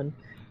sketch is done.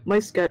 My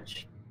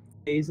sketch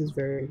phase is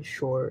very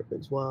short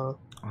as well.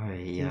 Oh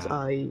yeah.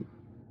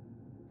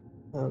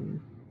 And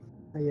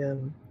I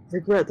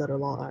regret that a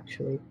lot,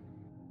 actually.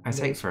 I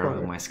take most forever with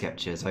part, my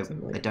sketches. I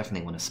like-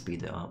 definitely want to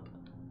speed it up.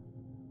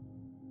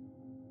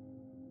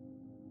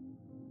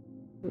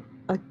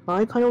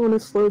 I kind of want to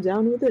slow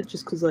down with it,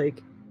 just because,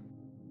 like,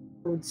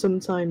 I would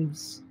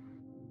sometimes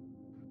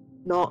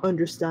not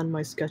understand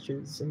my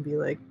sketches and be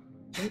like,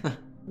 what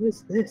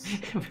is this?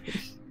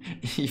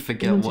 You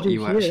forget meant to what do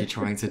you were here. actually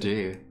trying to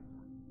do.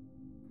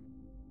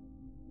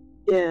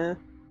 Yeah.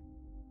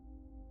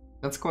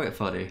 That's quite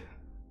funny.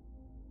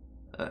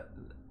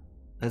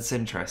 That's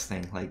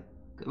interesting. Like,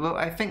 well,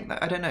 I think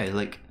that, I don't know,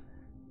 like,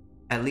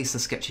 at least the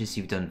sketches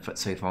you've done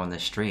so far on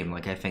this stream,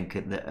 like, I think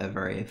that are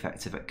very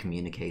effective at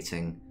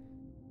communicating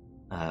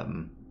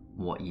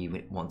what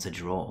you want to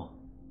draw.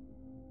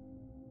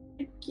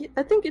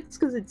 I think it's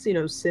because it's, you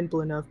know,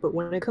 simple enough, but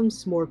when it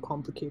comes to more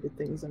complicated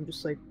things, I'm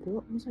just like,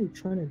 what was I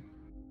trying to...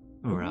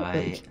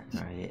 Right,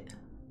 right.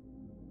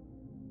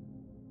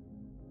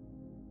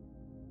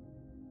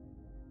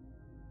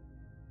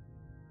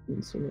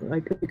 So, you know, I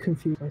could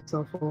confuse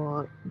myself a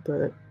lot,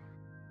 but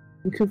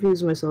I'm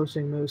confusing myself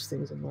doing most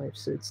things in life,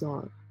 so it's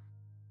not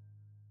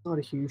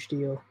a huge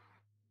deal.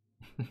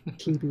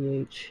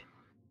 TBH.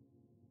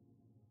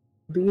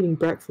 Be eating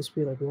breakfast,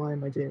 be like, why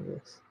am I doing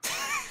this?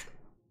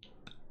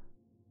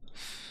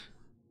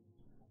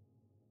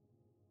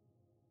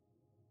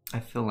 I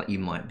feel like you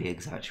might be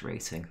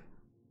exaggerating.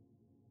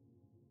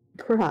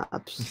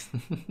 Perhaps.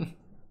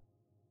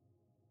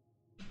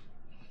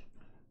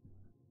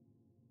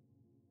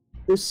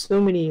 There's so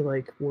many,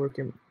 like,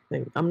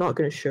 I'm not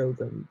gonna show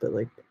them, but,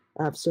 like,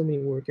 I have so many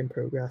work in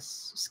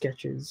progress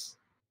sketches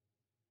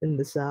in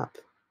this app,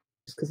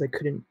 just because I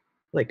couldn't,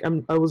 like,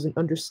 I wasn't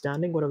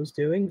understanding what I was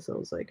doing, so I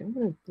was like, I'm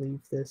gonna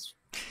leave this.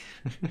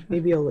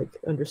 Maybe I'll, like,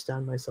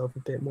 understand myself a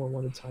bit more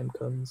when the time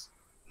comes.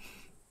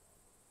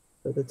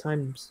 But the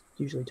times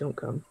usually don't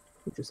come,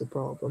 which is a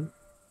problem.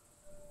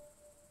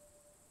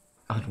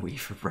 Ennui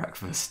for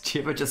breakfast. Do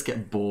you ever just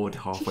get bored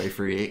halfway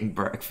through eating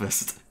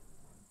breakfast?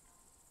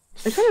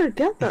 I kind of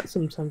get that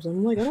sometimes.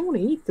 I'm like, I don't want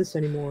to eat this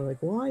anymore. Like,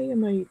 why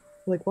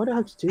do I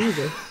have to do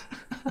this?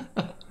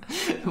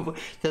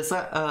 There's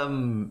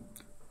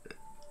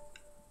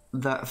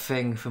that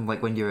thing from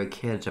like when you were a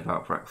kid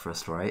about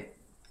breakfast, right?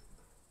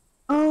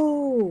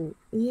 Oh,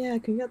 yeah, I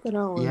can get that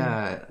on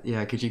Yeah,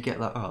 yeah. Could you get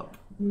that up?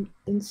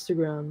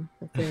 Instagram,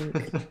 I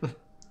think.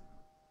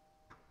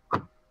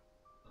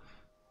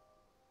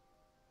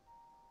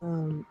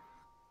 Um,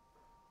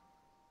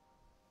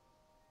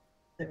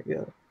 there we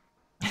go.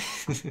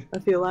 I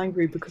feel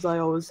angry because I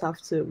always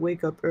have to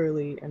wake up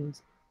early and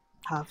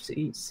have to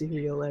eat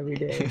cereal every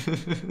day.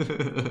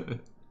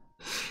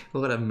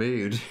 What a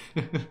mood.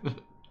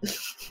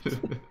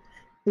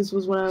 This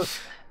was when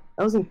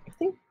I was in, I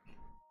think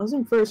I was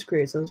in first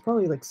grade, so I was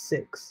probably like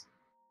 6.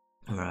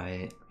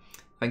 Right.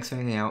 Thanks for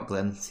hanging out,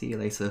 Glenn. See you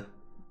later.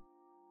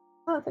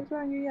 Oh, thanks for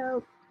hanging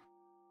out.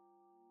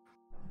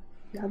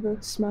 You have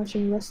a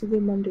smashing rest of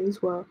your Monday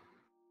as well.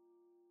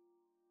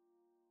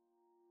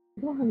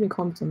 We don't have any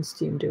comments on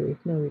Steam, do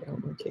we? No, we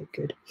don't. Okay,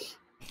 good.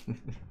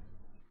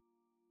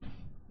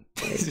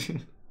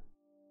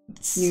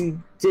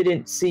 You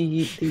didn't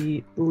see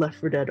the Left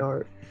 4 Dead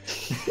art.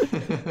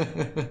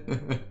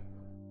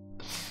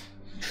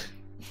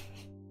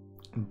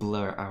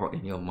 Blur it out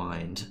in your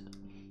mind.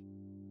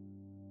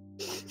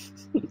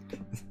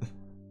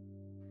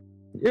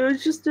 It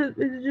was just a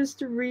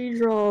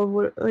redraw of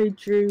what I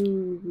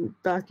drew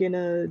back in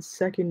a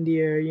second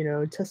year, you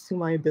know, testing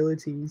my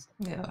abilities.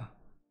 Yeah.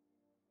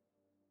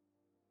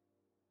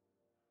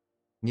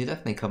 You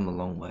definitely come a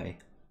long way.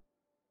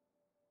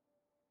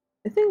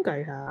 I think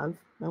I have.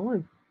 I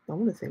want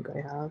to think I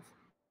have.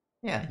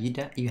 Yeah,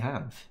 you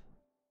have.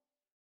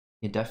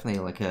 You're definitely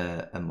like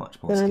a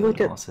much more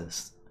skilled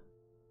artist.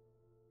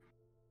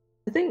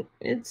 I think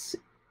it's.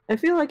 I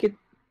feel like it's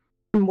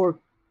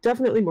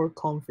definitely more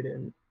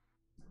confident.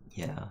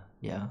 Yeah,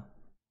 yeah.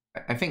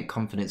 I think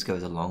confidence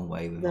goes a long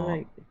way with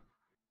art.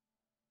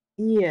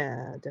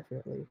 Yeah,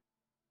 definitely.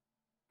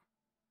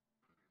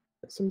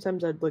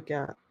 Sometimes I'd look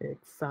at like,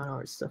 fan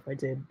art stuff I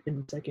did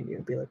in second year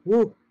and be like,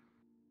 "Whoa,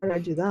 how did I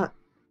do that?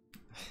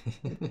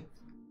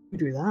 You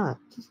do that?"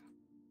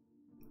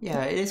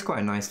 Yeah, it is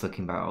quite nice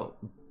looking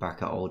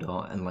back at old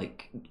art and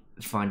like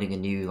finding a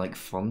new like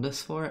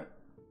fondness for it.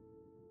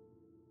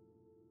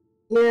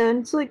 Yeah, and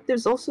it's like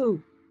there's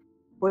also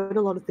quite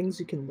a lot of things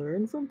you can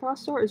learn from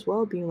past art as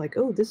well. Being like,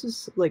 "Oh, this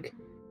is like,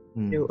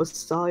 you know, a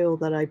style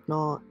that I've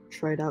not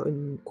tried out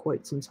in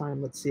quite some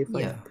time. Let's see if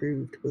I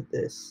improved with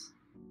this."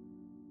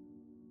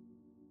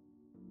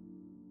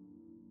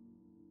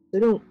 I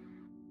don't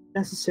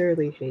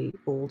necessarily hate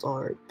old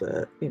art,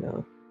 but you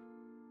know,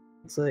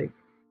 it's like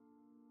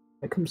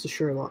when it comes to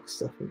Sherlock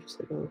stuff, I'm just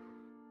like, oh,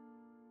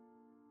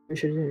 I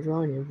should didn't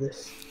draw any of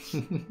this.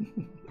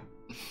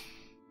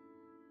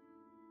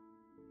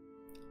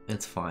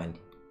 It's fine.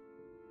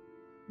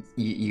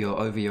 You're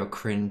over your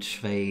cringe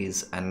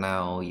phase, and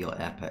now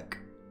you're epic.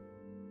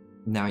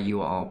 Now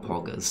you are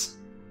Poggers.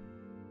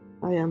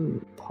 I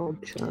am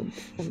PogChamp,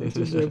 and I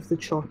deserve the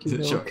chalky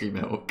milk. The chalky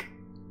milk.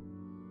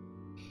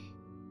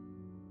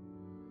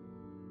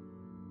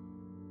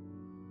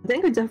 I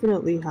think I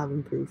definitely have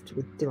improved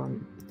with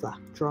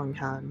drawing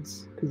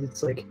hands, because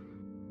it's like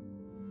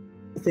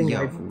the thing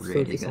I've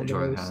really focused good on at the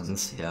drawing most.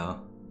 hands, yeah.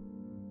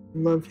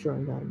 Love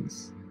drawing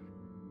hands.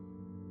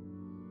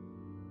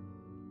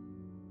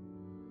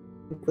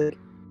 Like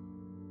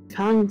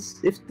hands,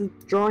 if the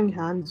drawing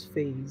hands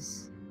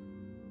phase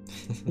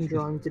in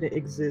drawing didn't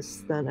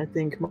exist, then I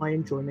think my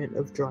enjoyment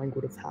of drawing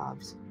would have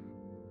halved.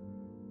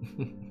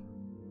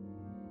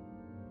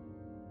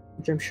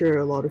 Which I'm sure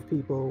a lot of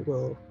people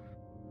will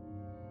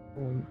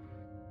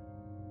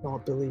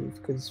not believe,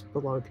 because a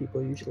lot of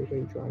people usually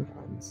hate drawing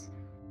hands.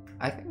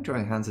 I think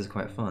drawing hands is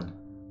quite fun.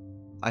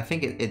 I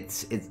think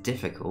it's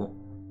difficult,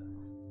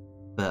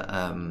 but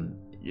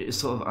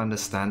sort of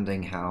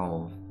understanding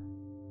how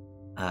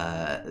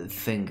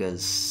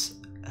fingers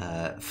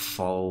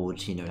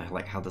fold, you know,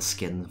 like how the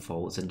skin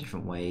folds in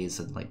different ways,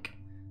 and like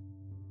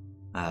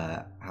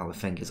how the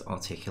fingers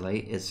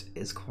articulate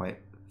is quite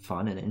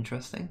fun and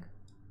interesting.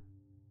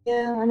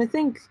 Yeah, and I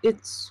think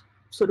it's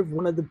sort of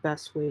one of the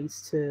best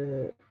ways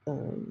to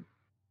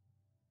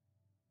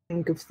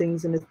think of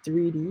things in a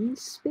 3D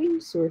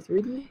space or a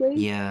 3D way.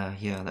 Yeah,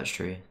 that's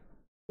true.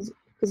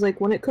 Because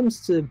like when it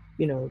comes to,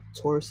 you know,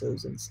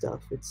 torsos and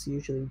stuff, it's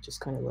usually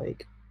just kind of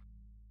like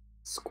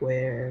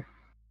square.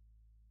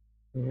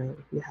 You know,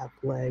 you have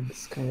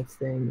legs kind of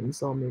thing.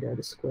 It's all made out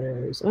of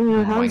squares. I don't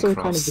know, hands are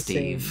kind of the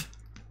Steve.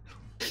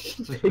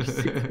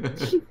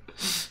 same.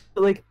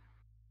 But like,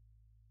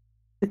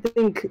 I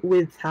think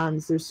with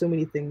hands, there's so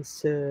many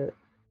things to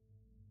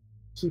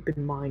keep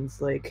in mind.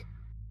 Like,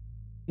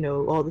 you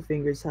know, all the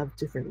fingers have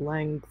different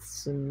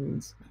lengths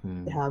and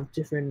they have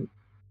different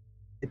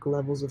like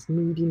levels of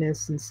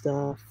moodiness and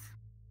stuff.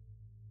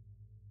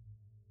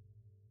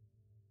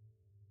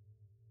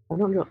 I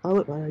don't know.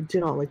 I do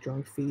not like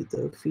drawing feet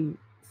though. Feet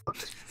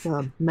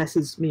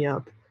messes me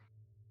up.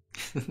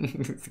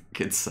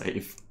 Good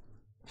save.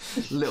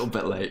 A little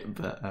bit late,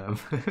 but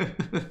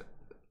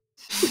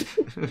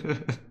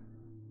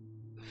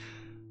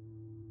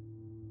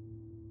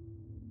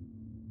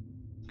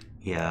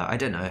yeah, I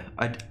don't know.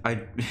 I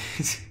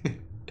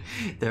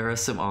There are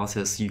some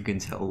artists you can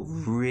tell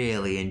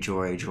really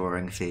enjoy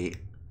drawing feet.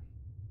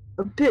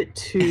 A bit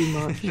too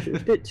much. A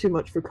bit too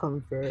much for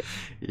comfort.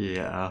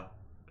 Yeah.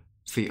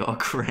 Feet are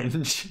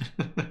cringe.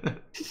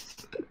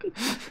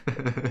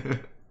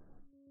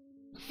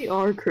 They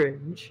are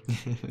cringe.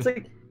 It's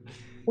like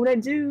when I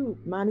do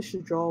manage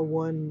to draw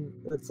one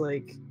that's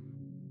like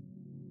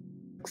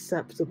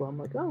acceptable, I'm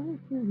like, oh,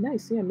 yeah,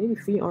 nice. Yeah, maybe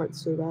feet aren't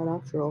so bad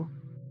after all.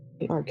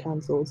 Feet aren't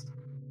cancelled.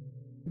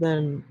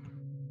 Then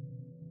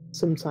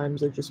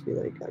sometimes I just be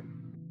like,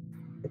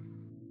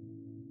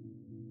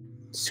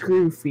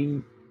 screw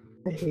feet.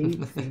 I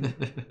hate feet.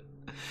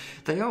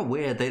 They are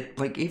weird. They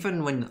like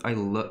even when I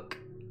look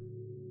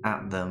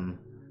at them,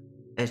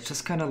 it's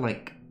just kind of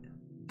like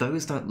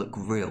those don't look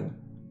real.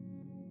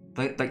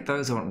 Like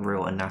those aren't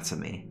real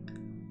anatomy.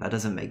 That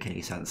doesn't make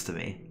any sense to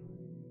me.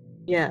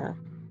 Yeah.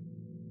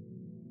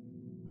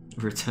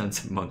 Return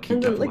to monkey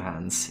And then, devil like,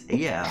 hands.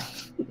 Yeah,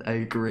 I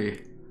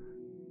agree.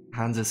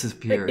 Hands are like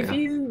superior. if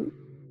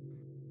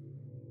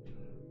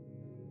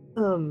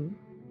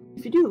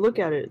you do look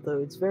at it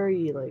though, it's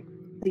very like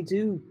they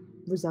do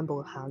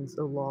resemble hands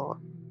a lot.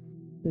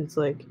 And it's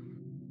like,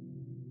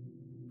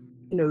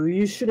 you know,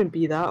 you shouldn't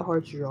be that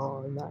hard to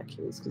draw in that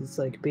case because it's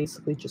like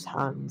basically just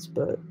hands,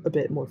 but a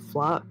bit more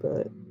flat.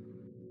 But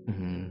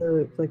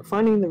like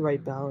finding the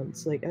right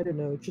balance, like I don't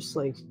know, just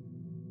like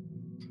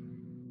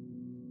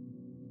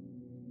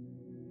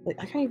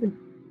I can't even,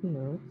 you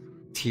know.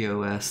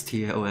 TOS,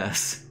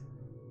 TOS.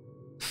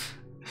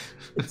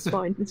 It's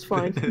fine. It's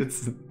fine.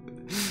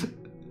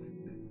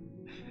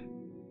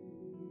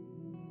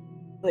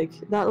 Like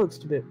that looks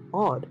a bit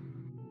odd.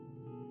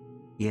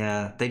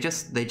 Yeah, they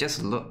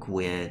just look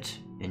weird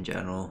in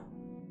general.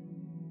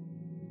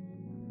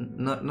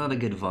 Not a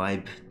good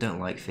vibe. Don't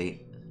like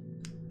feet.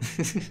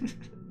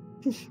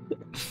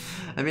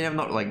 I mean, I'm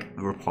not like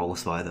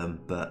repulsed by them,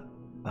 but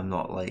I'm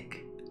not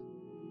like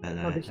I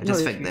don't know. I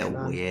just think they're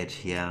weird.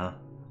 Yeah.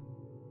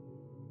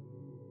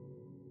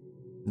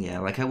 Yeah,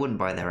 like I wouldn't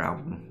buy their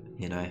album,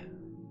 you know.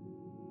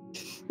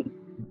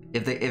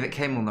 If it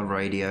came on the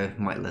radio,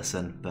 might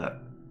listen,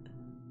 but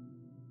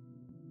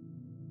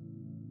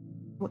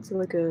went to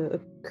like a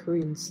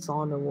Korean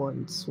sauna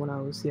once when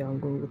I was young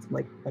with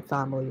like my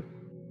family.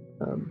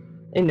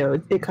 And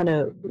no, it kind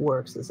of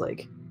works as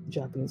like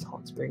Japanese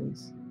hot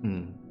springs.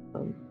 And I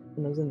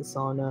was in the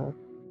sauna,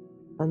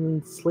 and then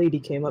this lady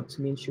came up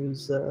to me and she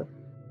was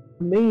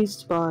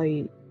amazed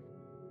by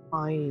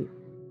my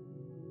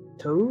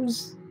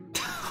toes.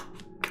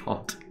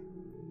 God.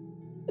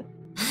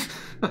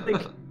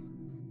 Like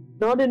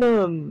not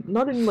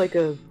in like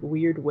a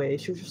weird way.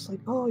 She was just like,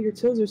 "Oh, your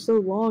toes are so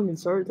long," and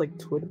started like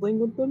twiddling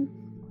with them.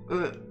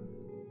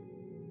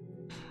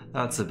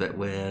 That's a bit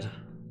weird.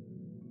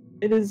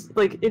 It is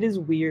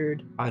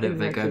weird. I don't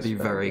think I'd be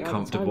very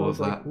comfortable with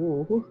that.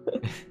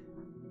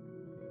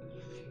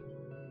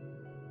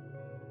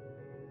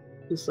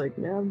 Just like,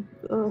 man,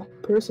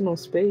 personal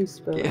space,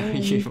 but yeah,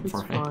 it's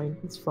right. fine.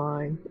 It's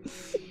fine.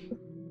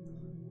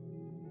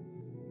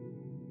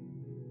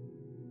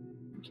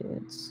 Okay,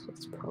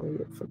 that's probably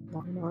it for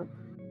Hana Art.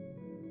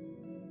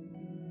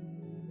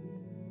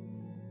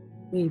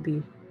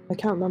 Maybe I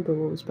can't remember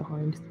what was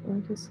behind. I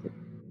guess like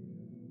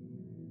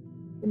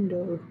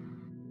window.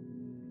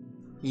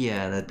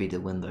 Yeah, there'd be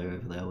the window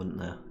over there, wouldn't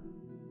there?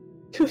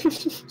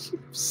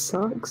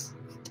 Sucks.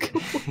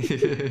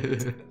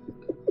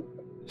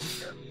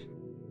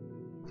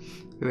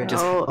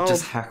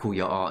 just heckle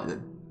your art.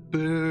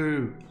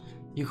 Boo!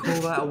 You call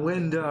that a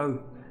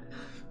window?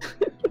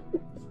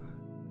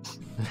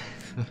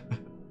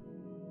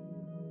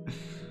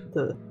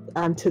 The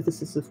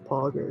antithesis of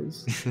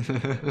poggers.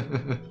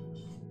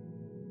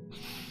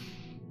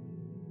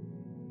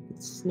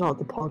 It's not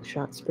the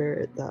pogchat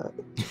spirit that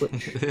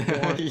Twitch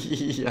wants.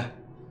 Yeah.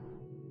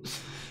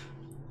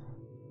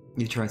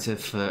 You try to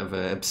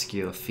further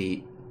obscure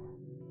feet.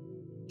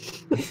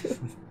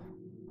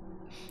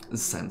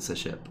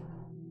 Censorship.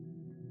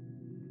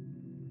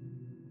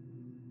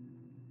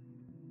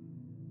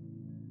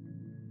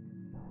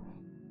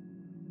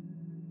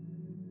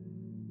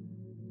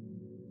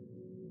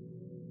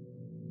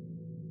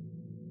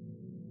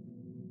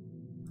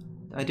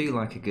 I do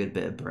like a good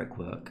bit of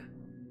brickwork.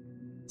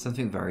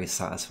 Something very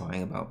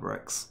satisfying about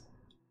bricks.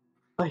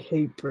 I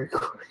hate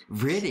brickwork.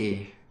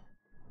 Really?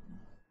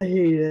 I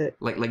hate it.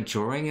 Like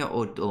drawing it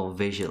or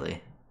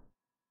visually?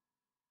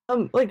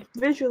 Like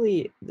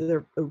visually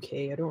they're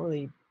okay. I don't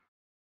really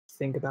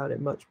think about it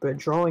much, but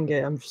drawing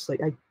it, I'm just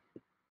like I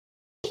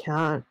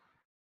can't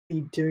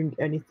be doing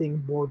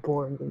anything more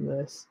boring than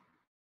this.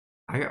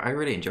 I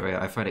really enjoy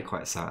it. I find it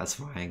quite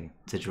satisfying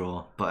to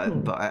draw,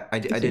 but I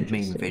did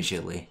mean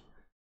visually.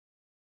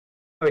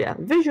 Oh yeah,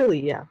 visually,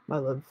 yeah, I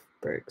love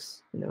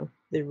bricks. You know,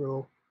 they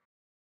rule.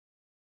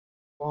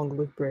 Long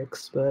live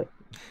bricks, but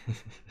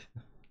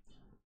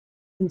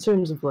in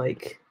terms of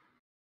like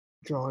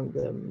drawing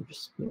them, I'm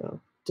just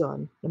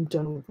done. I'm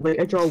done with like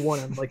I draw one,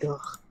 I'm like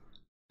ugh.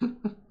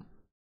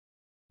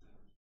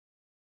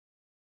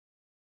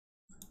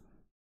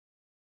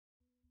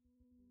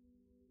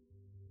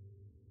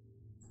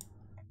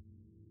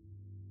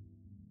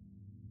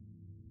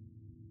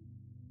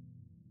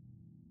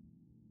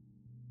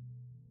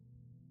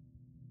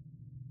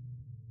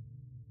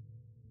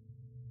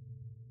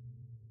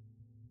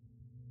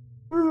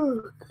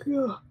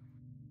 Yeah.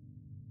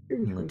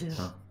 Oh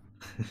dear.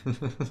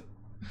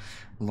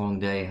 Long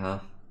day, huh?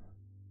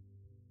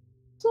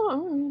 So, I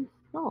mean,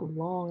 not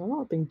long. I've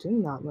not been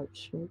doing that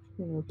much. Like,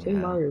 you know, playing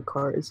Yeah. Mario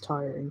Kart is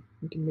tiring.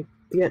 It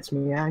gets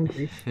me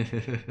angry.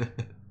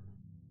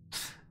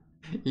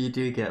 You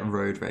do get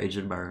road rage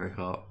in Mario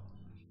Kart.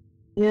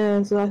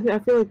 Yeah, so I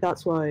feel like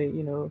that's why,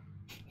 you know,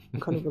 I'm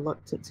kind of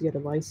reluctant to get a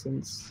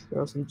license, or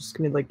else I'm just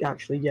gonna like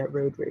actually get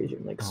road rage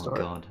and like Oh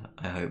god,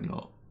 I hope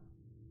not.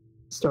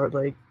 start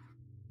like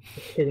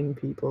hitting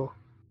people,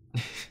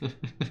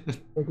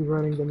 like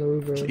running them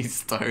over.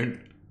 Please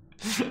don't.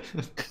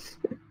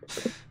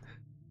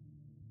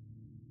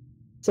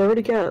 So I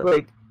already get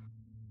like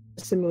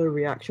a similar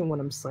reaction when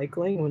I'm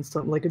cycling, when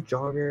something like a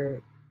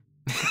jogger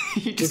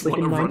You just does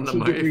like want a to run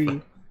them 90-degree.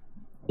 over.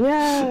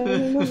 Yeah, I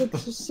don't know, like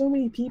there's so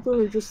many people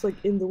who are just like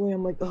in the way.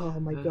 I'm like, oh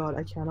my god,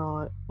 I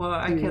cannot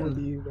Well, deal with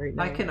you right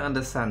now. I can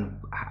understand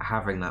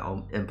having that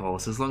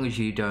impulse as long as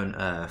you don't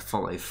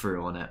follow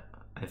through on it.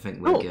 I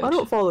think we're good. I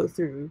don't follow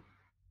through.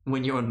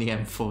 When you're on the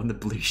M4 and the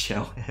blue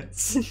shell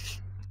hits.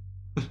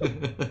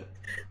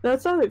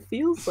 That's how it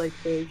feels like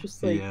though.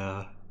 Just like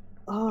Yeah.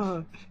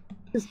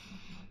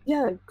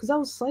 because I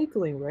was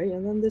cycling, right,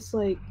 and then this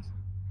like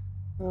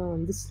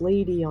this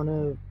lady on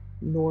a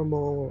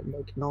normal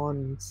like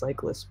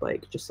non-cyclist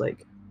bike just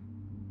like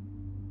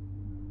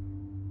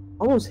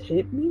almost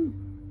hit me.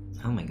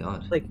 Oh my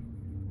god. Like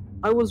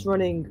I was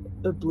running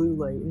a blue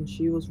light and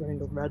she was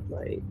running a red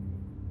light.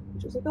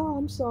 She was like, "Oh,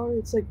 I'm sorry."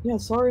 It's like, yeah,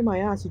 sorry my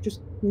ass. You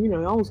just, you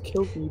know, almost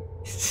killed me.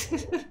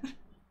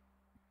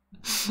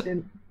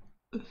 And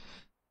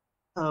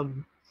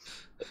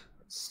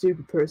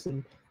stupid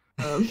person.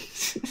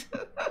 Just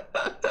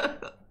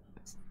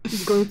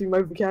going through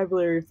my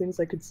vocabulary of things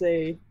I could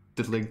say.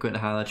 Delinquent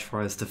Hannah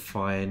tries to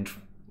find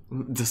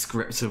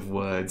descriptive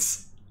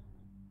words.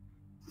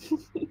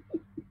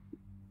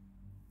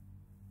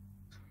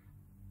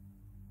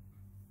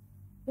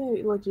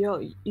 Yeah, like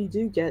you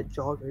do get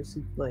joggers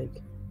who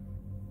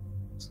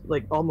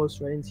like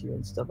almost run into you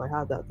and stuff. I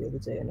had that the other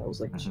day, and I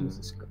was like,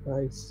 Jesus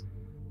Christ!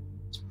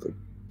 Like,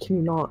 can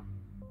you not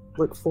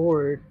look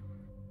forward?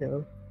 You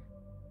know,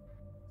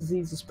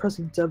 Z's is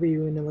pressing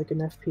W in like an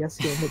FPS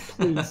game. Like,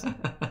 please.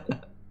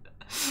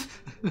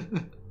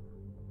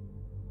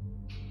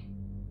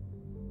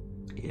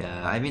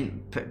 Yeah, I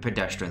mean,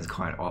 pedestrians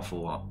quite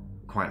often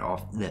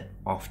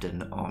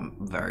are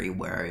very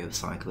wary of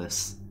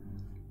cyclists.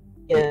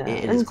 Yeah,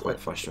 it is quite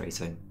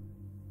frustrating.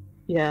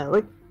 Yeah,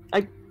 like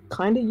I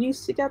kind of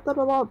used to get that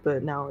a lot,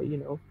 but now, you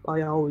know,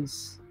 I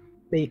always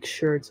make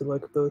sure to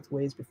look both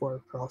ways before I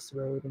cross the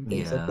road and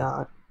things like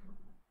that.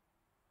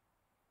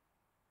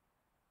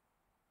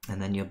 And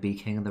then you'll be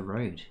king of the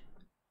road.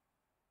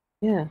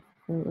 Yeah,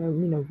 I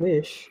mean, I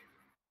wish.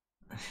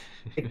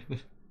 Like,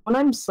 when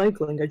I'm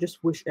cycling, I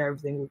just wish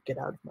everything would get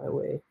out of my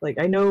way. Like,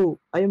 I know,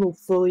 I am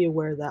fully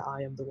aware that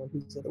I am the one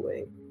who's in the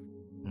way.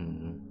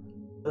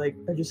 Like,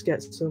 I just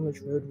get so much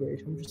road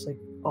rage. I'm just like,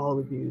 all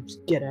of you,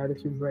 just get out of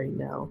here right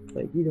now.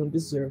 Like, you don't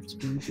deserve to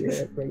be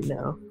here right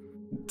now.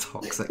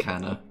 Toxic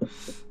Hannah.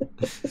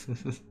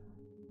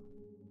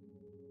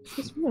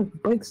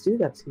 Bikes do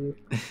that to you.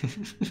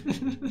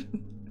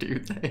 Do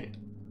they?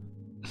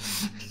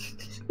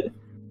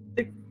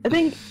 I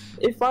think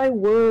if I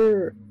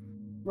were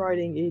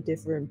riding a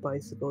different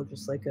bicycle,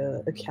 just like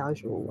a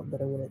casual one,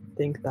 that I wouldn't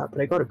think that, but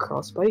I got a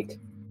cross bike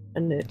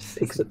and it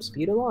picks up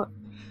speed a lot.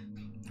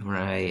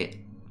 Right.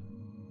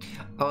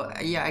 Oh,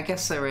 yeah, I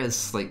guess there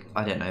is, like,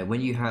 I don't know,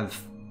 when you have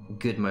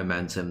good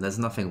momentum, there's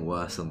nothing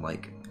worse than,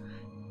 like,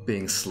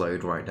 being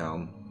slowed right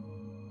down.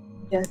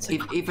 Yeah, it's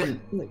like, even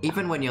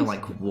when you're,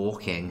 like,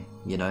 walking,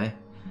 you know?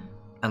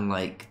 And,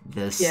 like,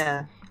 there's...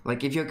 Yeah.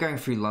 Like, if you're going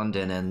through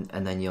London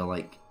and then you're,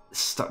 like,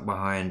 stuck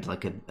behind,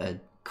 like, a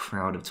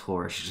crowd of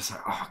tourists, you're just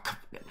like, oh,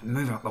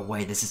 move out the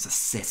way, this is a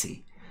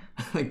city.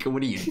 Like,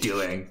 what are you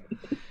doing?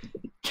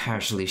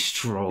 Casually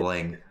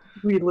strolling.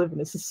 We live in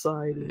a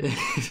society.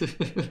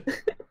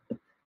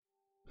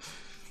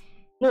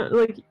 No,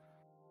 like,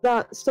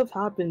 that stuff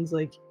happens,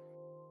 like,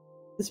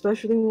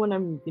 especially when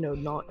I'm, you know,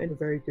 not in a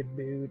very good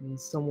mood and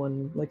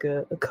someone, like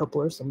a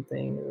couple or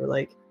something, or,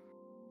 like,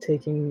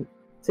 taking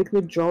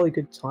a jolly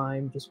good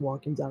time just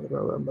walking down the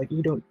road. I'm like,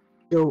 you don't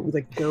go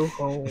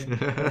home.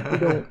 Like, you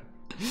don't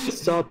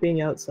stop being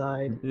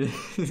outside.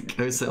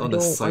 Go sit on a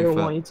sofa. I don't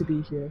want you to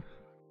be here.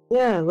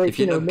 Yeah, like, if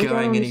you're you know, not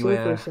going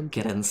anywhere,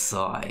 get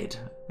inside.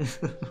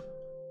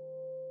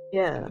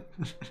 Yeah.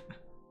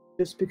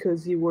 Just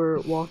because you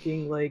were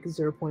walking like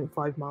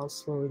 0.5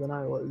 miles slower than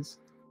I was.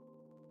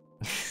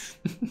 Just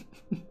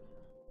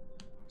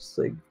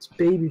like, it's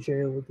baby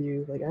jail with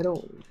you. Like,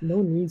 no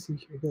one needs you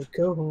here. Like,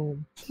 go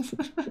home.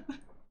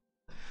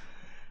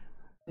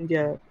 And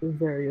yeah, we're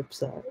very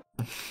upset.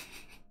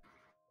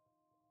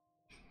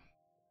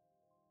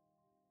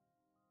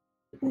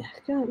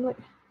 God, like,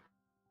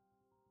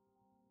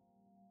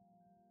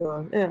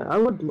 yeah,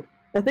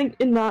 I think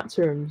in that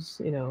terms,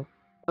 you know,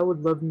 I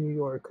would love New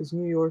York, because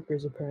New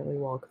Yorkers apparently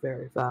walk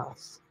very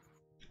fast.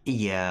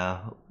 Yeah.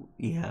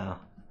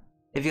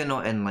 If you're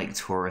not in, like,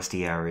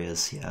 touristy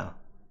areas, yeah.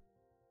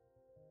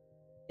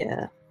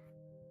 Yeah.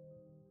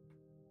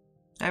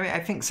 I mean, I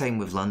think same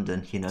with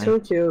London, you know?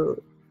 Tokyo.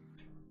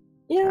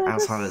 Yeah, I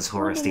Outside of the guess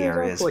touristy London is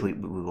areas, quite...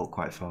 we walk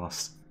quite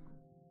fast.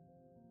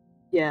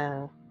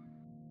 Yeah.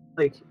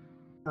 Like,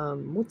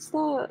 what's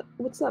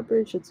that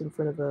bridge that's in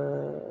front of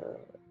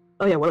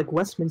oh yeah, well, like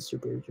Westminster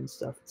Bridge and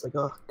stuff. It's like,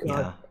 oh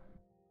god,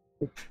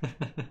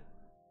 Yeah.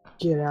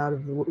 get out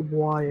of the...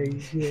 Why are you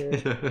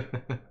here?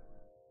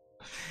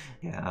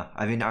 Yeah,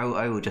 I mean,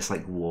 I will just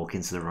like walk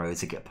into the road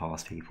to get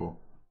past people.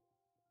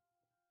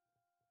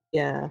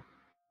 Yeah.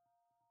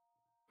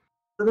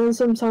 But then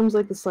sometimes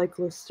like the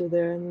cyclists are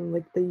there and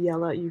like they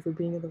yell at you for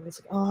being in the way.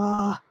 It's like,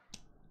 ah.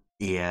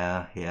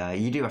 Yeah, yeah,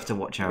 you do have to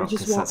watch out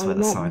because I that's where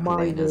the want cycle my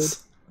lane road.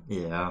 is.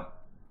 Yeah.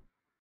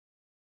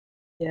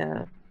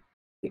 Yeah.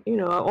 You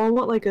know, I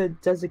want like a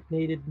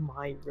designated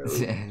my road.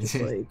 Just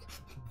like,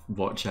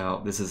 watch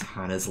out, this is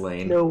Hannah's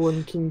lane. no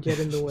one can get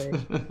in the way.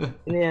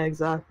 Yeah,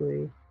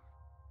 exactly.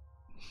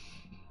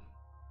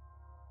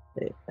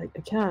 I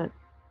can't.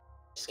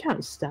 Just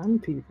can't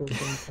stand people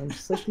sometimes.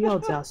 It's like the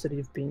audacity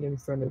of being in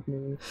front of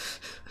me.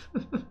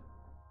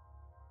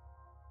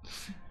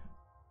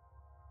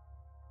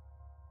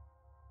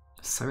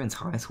 So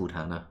entitled,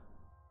 Hannah.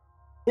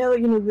 Yeah, like,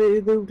 you know,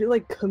 they'll be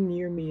like, come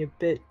near me a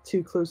bit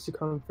too close to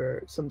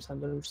comfort.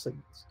 Sometimes I'm just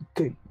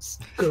like,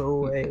 go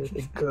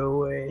away,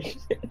 go away.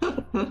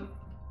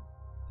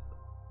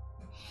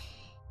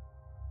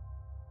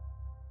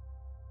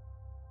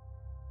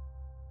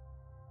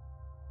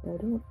 I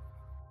don't.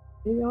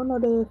 Maybe I'm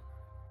not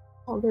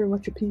very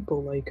much a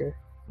people liker.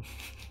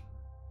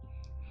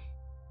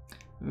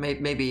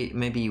 Maybe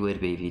you would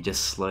be if you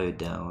just slowed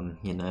down,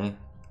 you know?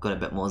 Got a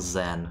bit more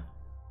zen.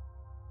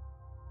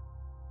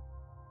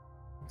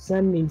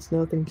 Zen means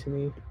nothing to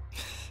me.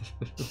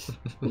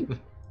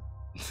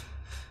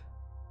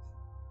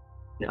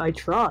 I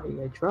try,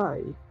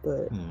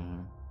 but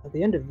at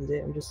the end of the day,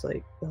 I'm just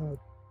like, oh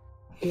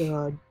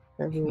god,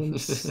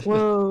 everyone's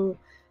slow,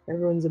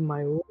 everyone's in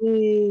my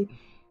way,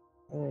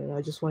 and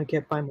I just want to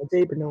get by my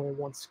day, but no one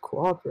wants to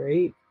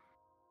cooperate.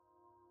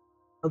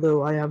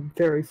 Although I am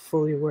very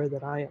fully aware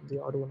that I am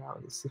the odd one out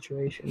in this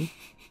situation.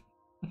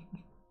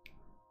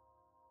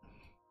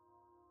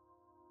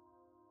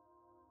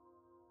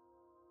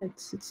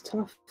 It's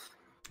tough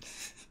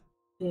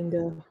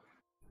being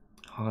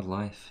hard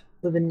life.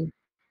 Living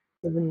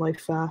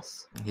life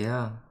fast.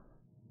 Yeah.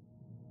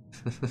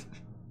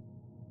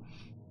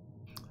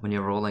 When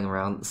you're rolling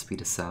around at the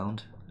speed of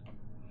sound.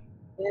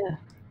 Yeah,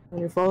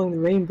 when you're following the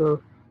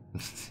rainbow.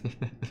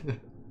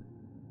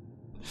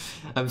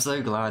 I'm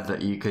so glad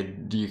that you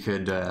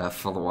could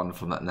follow on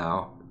from that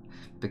now,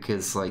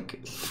 because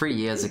like 3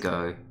 years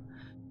ago,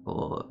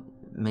 or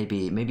maybe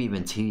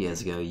even 2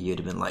 years ago, you'd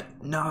have been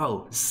like,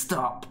 no,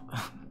 stop.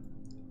 I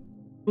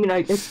mean,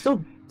 I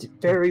still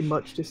very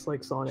much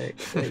dislike Sonic.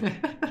 Like,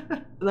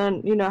 and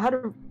then, you know, I had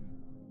an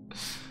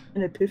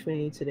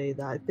epiphany today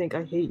that I think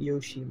I hate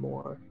Yoshi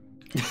more.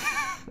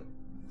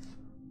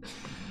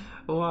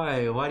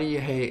 Why? Why do you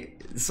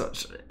hate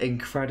such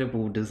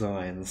incredible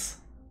designs?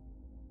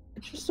 I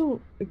just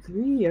don't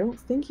agree. I don't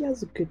think he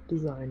has a good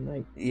design.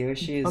 Like,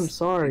 Yoshi is I'm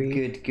sorry.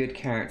 Good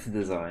character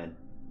design.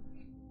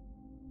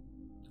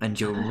 And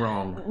you're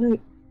wrong.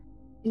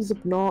 He's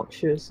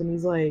obnoxious and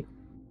he's like,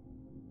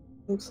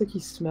 looks like he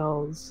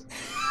smells.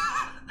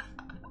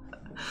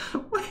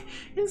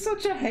 You're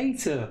such a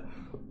hater.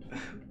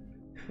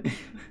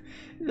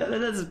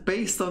 That's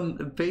based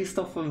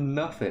off of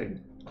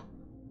nothing.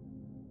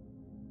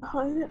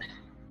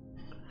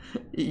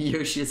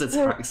 Yoshi is a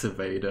tax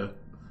evader.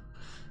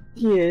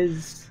 He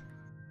is.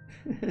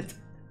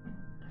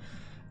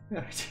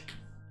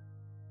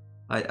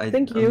 I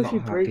think I'm Yoshi not happy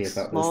breaks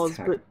about laws,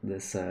 but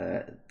this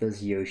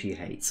Yoshi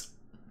hates.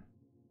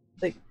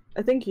 Like,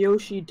 I think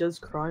Yoshi does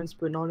crimes,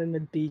 but not in a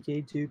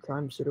BK2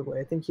 crime sort of way.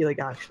 I think he like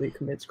actually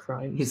commits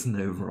crimes. He's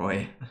no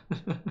Roy.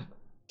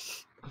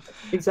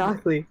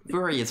 Exactly.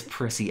 Roy is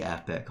pretty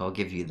epic, I'll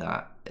give you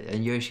that.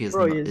 And Yoshi is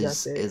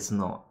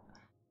not.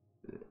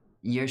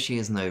 Yoshi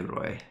is no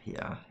Roy.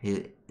 Yeah,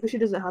 Yoshi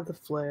doesn't have the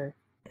flair.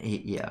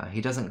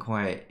 He doesn't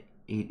quite.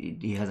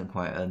 He hasn't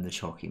quite earned the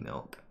chalky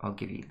milk. I'll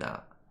give you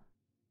that.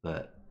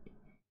 But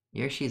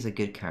Yoshi is a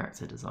good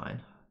character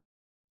design.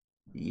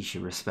 You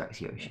should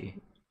respect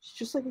Yoshi. It's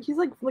just like he's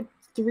like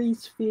 3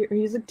 spheres.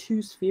 He's like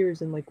 2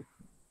 spheres and like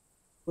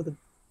with a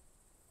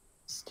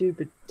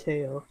stupid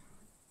tail.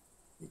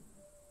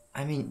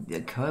 I mean,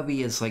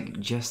 Kirby is like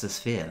just a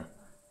sphere,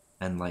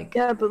 and like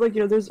yeah, but like,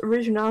 you know, there's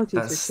originality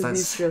to it because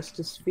he's just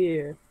a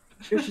sphere.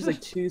 Yoshi's like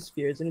 2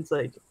 spheres, and it's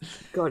like,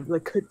 God,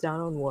 like cut down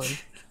on one.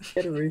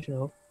 Get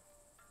original.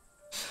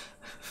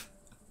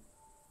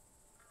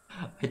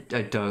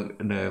 I don't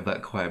know if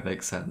that quite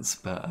makes sense,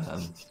 but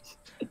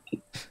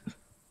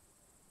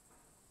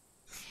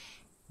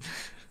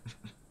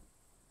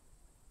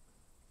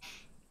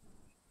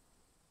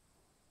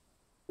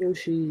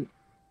Yoshi,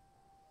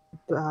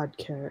 bad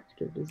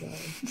character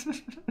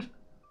design.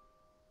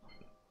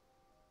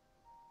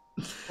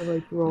 I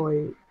like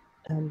Roy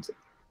and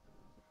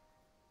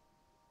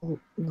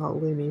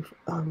not Lemmy.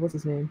 What's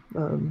his name?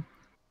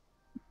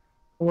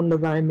 one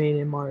that I made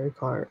in Mario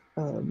Kart.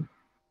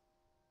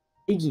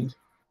 Iggy.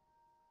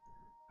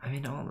 I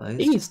mean, aren't those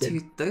Iggy's just good.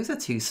 two? Those are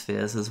two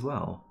spheres as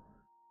well.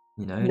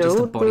 You know, No, just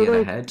a body they're and a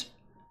like head.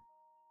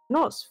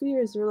 not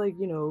spheres. They're like,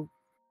 you know,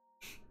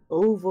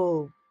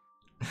 oval,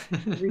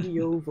 3D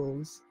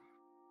ovals.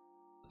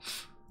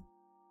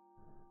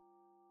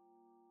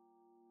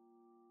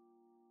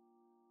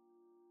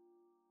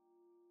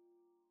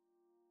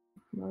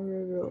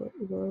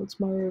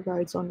 Mario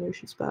rides on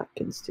Yoshi's back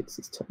and sticks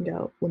his tongue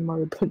out when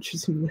Mario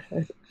punches him in the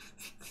head.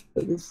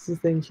 But this is the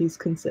thing he's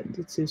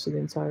consented to, so the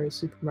entire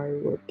Super Mario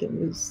World game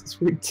is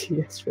this weird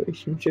TS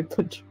relationship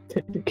punch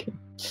again.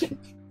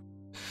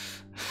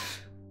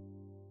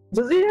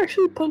 Does he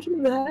actually punch him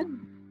in the head?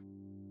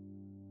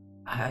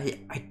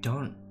 I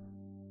don't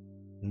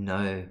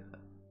know.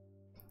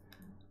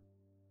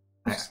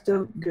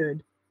 Still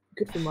good.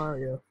 Good for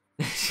Mario.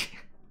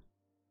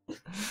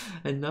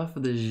 Enough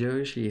of the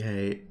Yoshi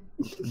hate.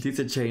 I need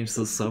to change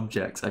the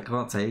subject. I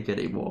can't take it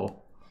anymore.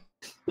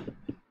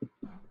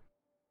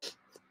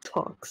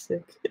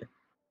 Toxic.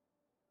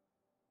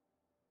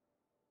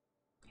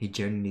 He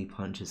genuinely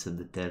punches and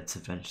the devs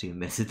eventually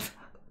admitted that.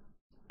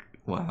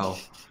 Wow.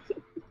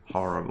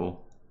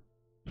 Horrible.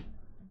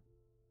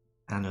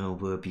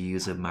 Animal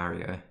abuse of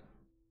Mario.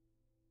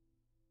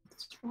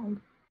 That's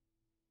wrong.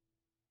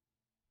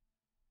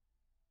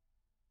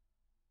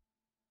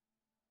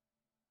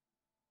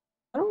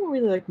 I don't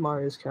really like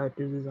Mario's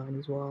character design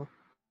as well.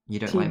 You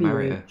don't like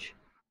Mario?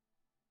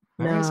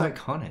 Mario's Nah.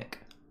 iconic.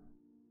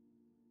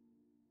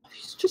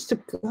 He's just a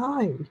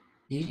guy.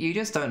 You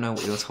just don't know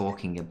what you're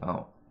talking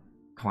about.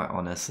 Quite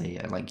honestly,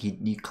 like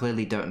you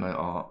clearly don't know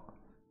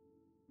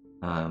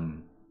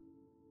art.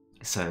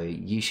 So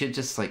you should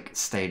just like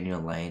stay in your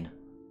lane.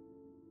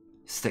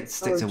 Stick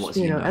to what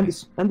you know. End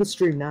the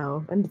stream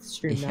now. End the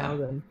stream now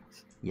then.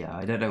 Yeah,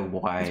 I don't know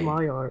why. It's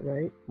my art,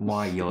 right?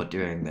 Why you're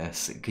doing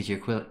this? Because you're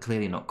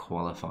clearly not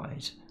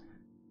qualified.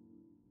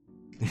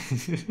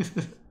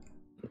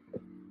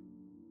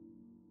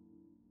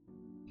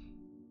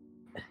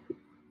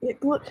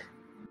 Look,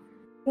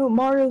 no,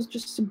 Mario's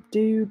just some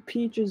dude.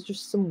 Peach is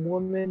just some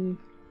woman.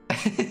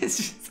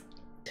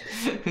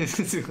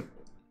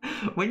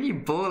 When you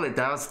boil it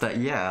down to that,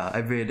 yeah,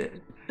 I mean,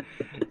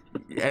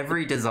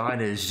 every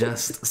designer is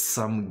just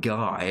some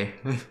guy.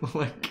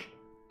 Like,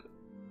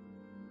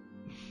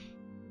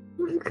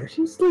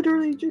 he's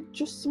literally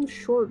just some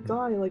short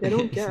guy. Like, I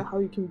don't get how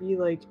you can be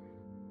like,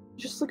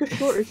 just like a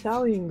short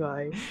Italian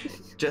guy.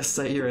 Just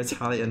say you're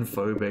Italian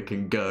phobic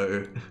and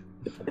go.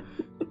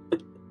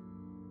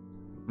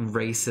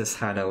 Racist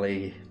Hana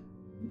Lee.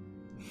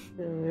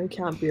 I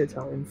can't be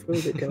Italian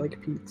phobic. I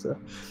like pizza.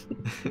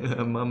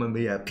 Mamma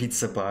mia,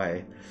 pizza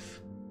pie.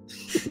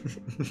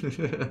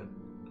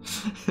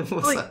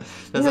 What's like, that?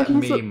 There's that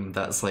meme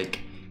that's like,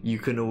 you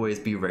can always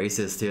be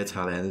racist to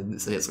Italian,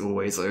 it's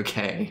always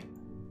okay.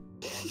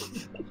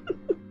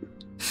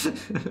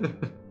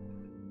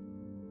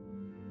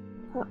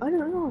 I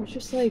don't know, it's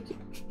just like,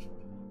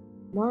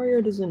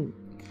 Mario doesn't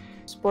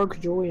spark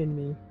joy in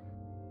me.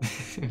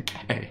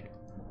 Okay.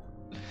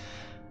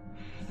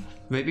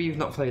 Maybe you've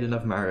not played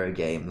enough Mario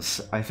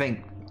games. I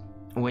think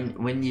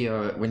when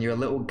you're a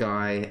little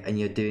guy and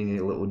you're doing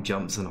your little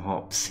jumps and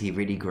hops, he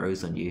really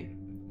grows on you.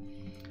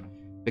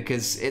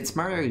 Because it's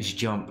Mario's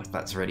jump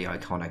that's really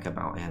iconic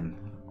about him.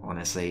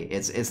 Honestly,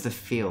 it's the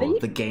feel,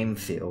 the game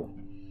feel.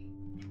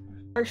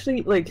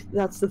 Actually, like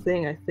that's the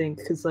thing I think,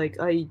 because like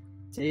I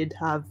did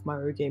have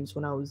Mario games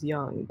when I was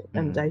young,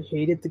 and I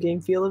hated the game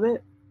feel of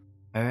it.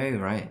 Oh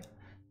right.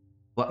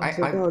 Well, I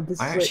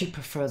actually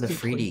prefer the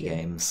 3D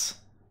games.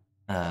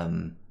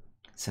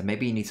 So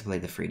maybe you need to play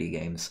the 3D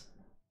games.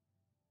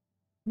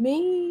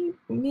 Maybe,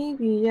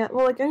 yeah.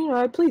 Well, like,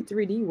 I played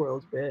 3D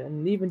World a bit,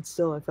 and even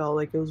still, I felt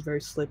like it was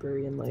very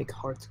slippery and like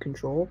hard to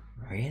control.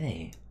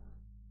 Really?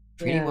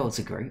 3D World's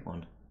a great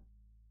one.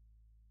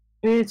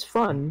 I mean, it's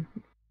fun,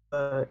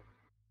 but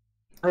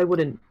I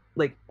wouldn't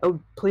I would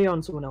play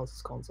on someone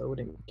else's console. I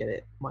wouldn't get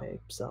it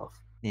myself.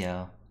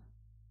 Yeah.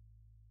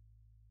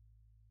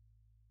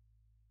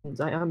 And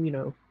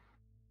I'm,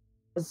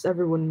 as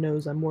everyone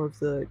knows, I'm more of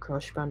the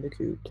Crash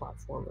Bandicoot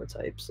platformer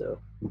type, so.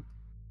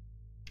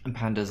 And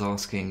Panda's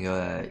asking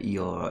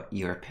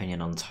your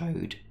opinion on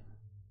Toad.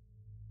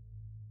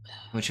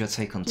 What's your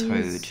take on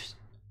Toad?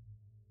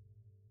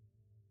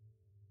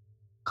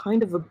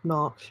 Kind of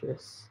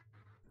obnoxious.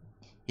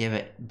 Yeah,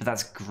 but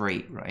that's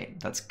great, right?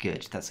 That's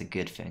good. That's a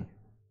good thing.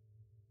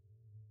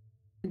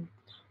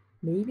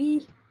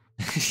 Maybe?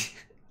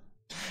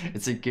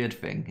 It's a good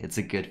thing. It's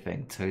a good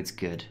thing. Toad's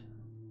good.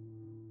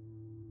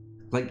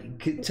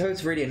 Like,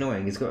 Toad's really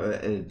annoying. He's got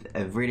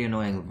a really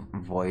annoying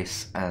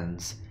voice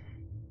and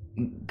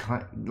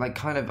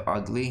kind of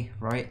ugly,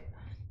 right?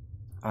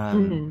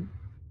 But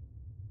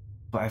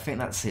I think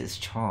that's his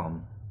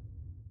charm.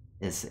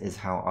 Is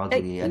how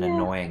ugly and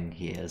annoying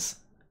he is.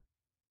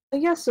 I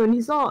guess so, and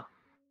he's not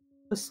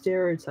a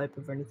stereotype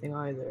of anything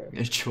either.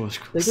 It's George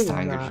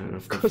Costanza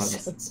of the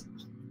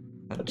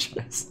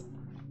franchise.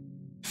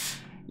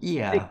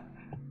 Yeah.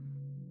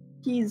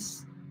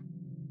 He's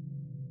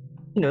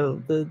you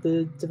know,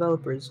 the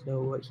developers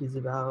know what he's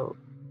about.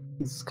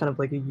 He's kind of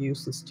like a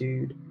useless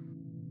dude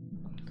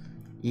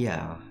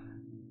Yeah.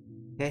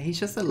 Yeah, he's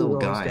just a who little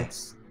always guy.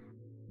 gets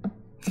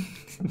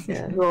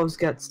yeah, who always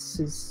gets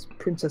his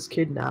princess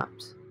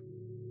kidnapped.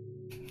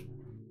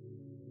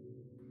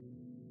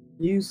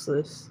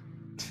 Useless.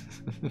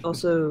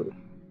 Also,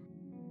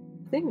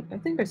 I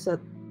think I said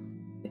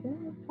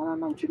I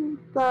mentioned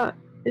that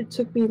it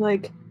took me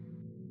like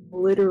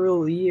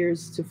literal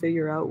years to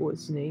figure out what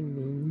his name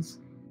means.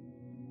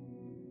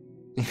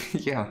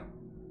 Yeah.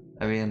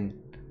 I mean,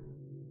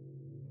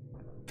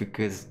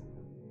 because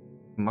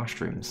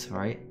mushrooms,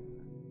 right?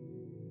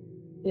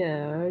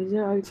 Yeah,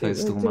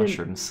 Toadstool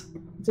mushrooms.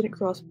 didn't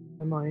cross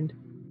my mind.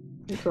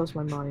 Didn't cross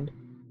my mind.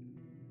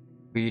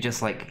 But you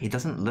just like, he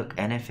doesn't look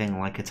anything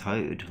like a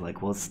toad.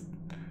 Like, why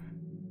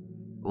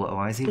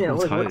is he Yeah,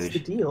 called like Toad? what's the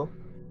deal?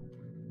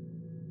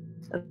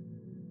 And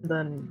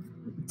then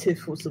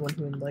Tiff was the one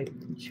who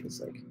enlightened me. She was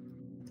like,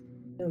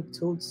 "No,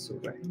 Toadstool,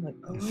 right?" I'm like,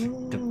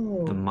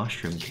 "Oh." The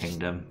Mushroom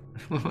Kingdom.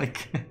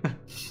 Like,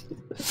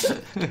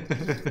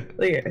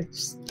 Like, I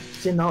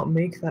just did not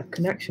make that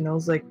connection. I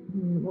was like,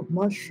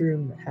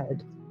 mushroom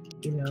head,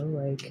 you know,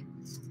 like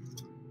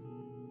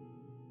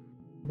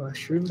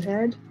mushroom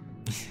head.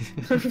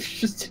 I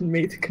just didn't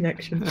make the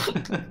connection.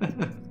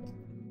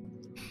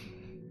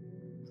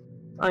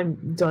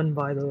 I'm done,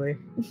 by the way.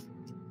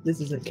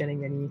 This isn't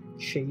getting any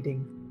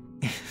shading.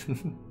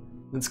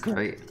 That's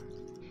great.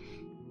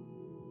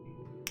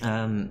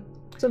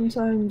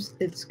 Sometimes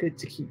it's good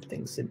to keep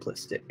things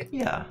simplistic.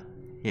 Yeah,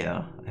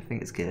 I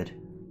think it's good.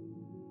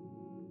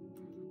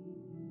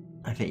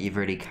 I think you've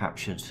really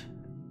captured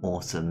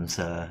Autumn's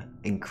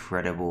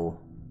incredible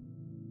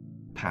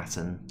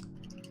pattern.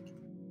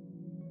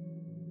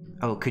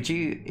 Oh, could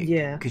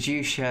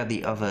you share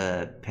the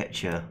other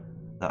picture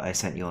that I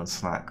sent you on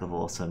Slack of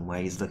Autumn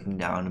where he's looking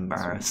down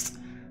embarrassed?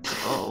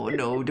 Oh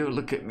no, don't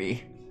look at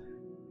me.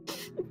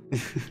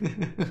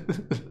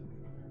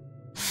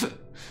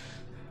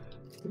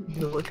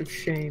 The look of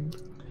shame.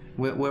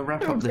 We'll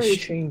wrap up the very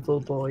shameful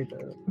boy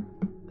though.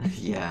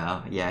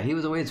 Yeah, he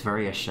was always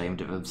very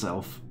ashamed of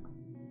himself.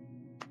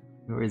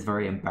 Always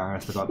very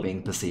embarrassed about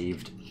being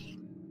perceived.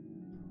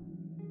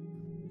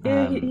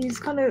 Yeah, he's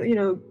kind of, you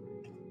know.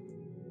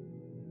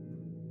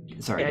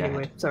 Sorry. Yeah,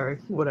 anyway, sorry,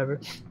 whatever.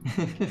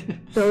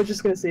 So I was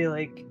just gonna say,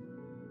 like,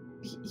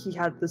 he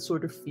had this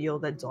sort of feel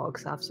that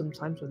dogs have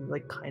sometimes when they,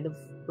 like, kind of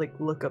like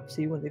look up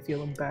to you when they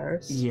feel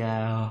embarrassed.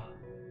 Yeah.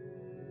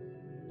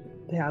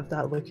 They have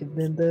that look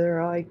in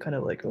their eye, kind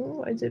of like,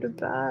 oh, I did a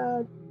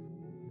bad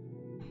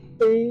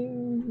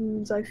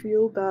thing. I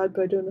feel bad,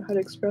 but I don't know how to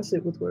express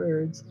it with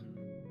words.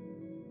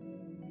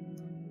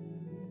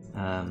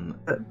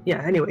 But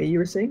yeah, anyway, you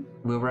were saying?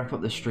 We'll wrap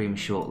up the stream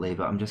shortly,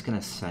 but I'm just going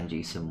to send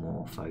you some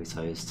more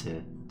photos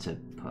to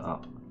put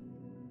up.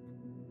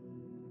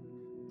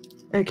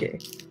 Okay.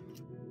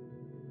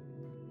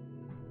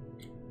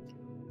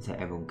 So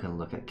everyone can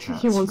look at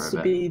cats. He wants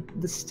to be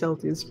the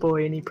stealthiest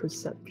boy, any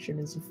perception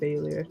is a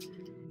failure.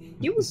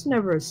 He was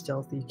never a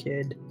stealthy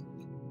kid.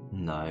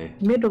 No.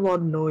 He made a lot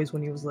of noise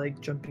when he was like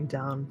jumping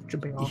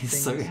off He's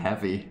things. so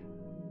heavy.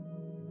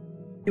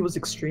 He was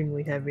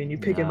extremely heavy, and you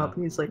pick him up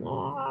and he's like,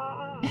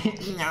 "Aw."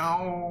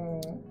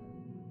 No.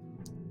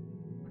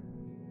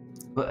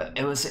 But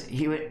it was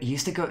he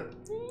used to go.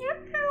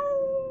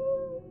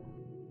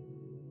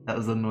 That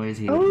was the noise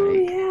he would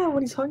make. Oh yeah,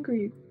 when he's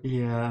hungry.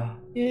 Yeah.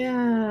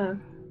 Yeah.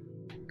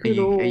 Are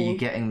you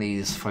getting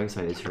these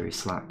photos through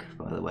Slack,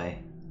 by the way?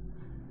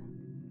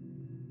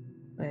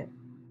 Wait.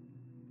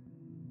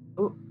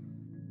 Oh.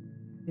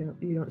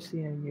 You don't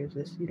see any of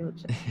this. You don't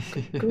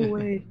see. Go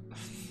away.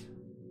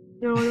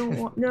 No, I don't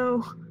want.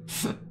 No.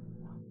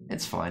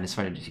 It's fine. It's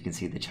fine if you can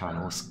see the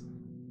channels.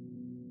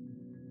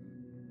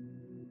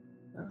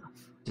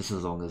 Just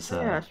as long as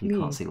you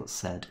can't see what's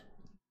said.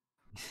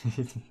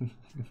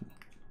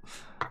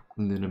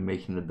 And then I'm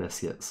making the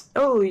biscuits.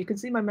 Oh, you can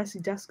see my messy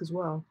desk as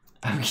well.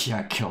 Oh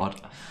yeah,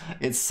 God.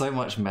 It's so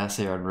much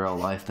messier in real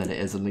life than it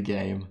is in the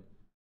game.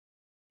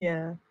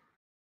 Yeah.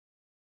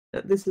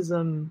 This is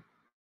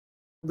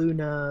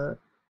Luna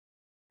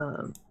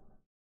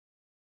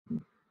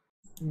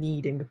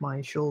kneading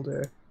my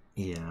shoulder.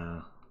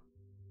 Yeah.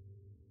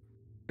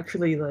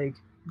 Actually, like,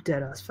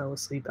 deadass fell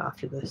asleep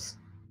after this.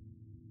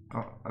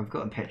 Oh, I've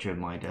got a picture of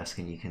my desk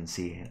and you can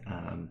see,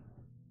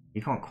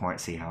 you can't quite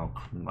see how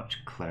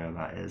much clearer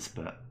that is,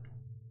 but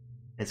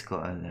it's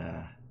got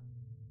a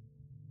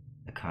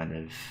kind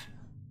of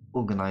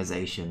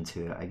organization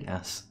to it, I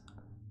guess.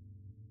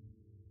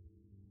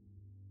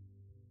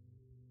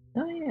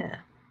 Oh yeah.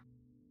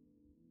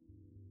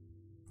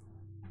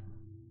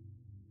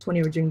 It's when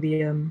you were doing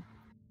the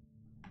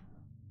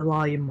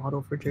volume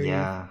model for Dirty.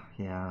 Yeah.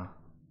 You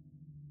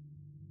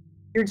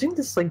were doing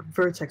this like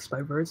vertex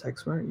by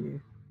vertex, weren't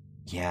you?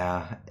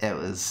 Yeah, it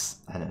was.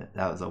 I don't know,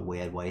 that was a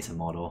weird way to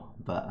model,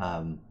 but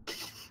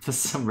for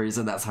some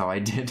reason that's how I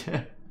did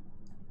it.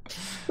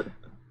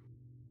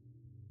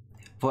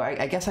 Well,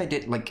 I guess I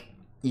did, like,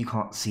 you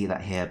can't see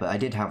that here, but I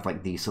did have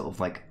like these sort of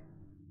like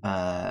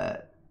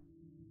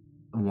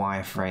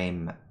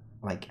wireframe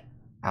like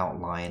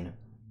outline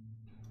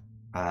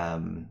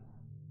of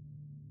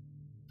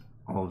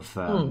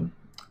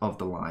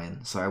the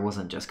lion, so I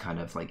wasn't just kind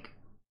of like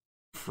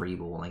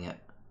freeballing it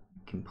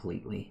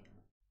completely.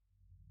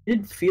 It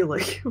didn't feel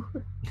like you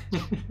were.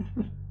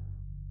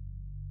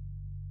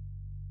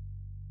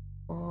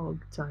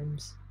 Fog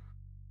times.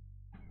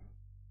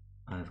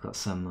 I've got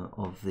some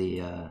of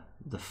the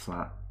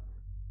flat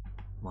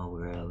while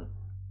we're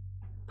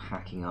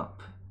packing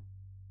up,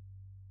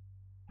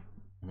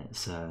 and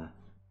it's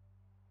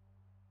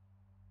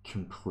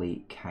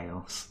complete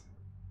chaos.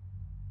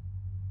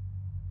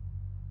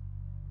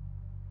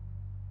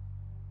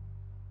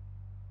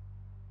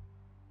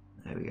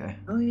 There we go.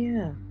 Oh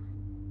yeah.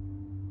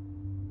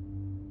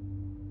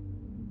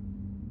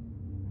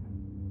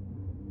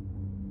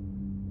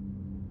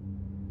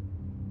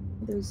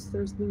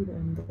 There's Luna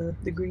and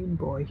the green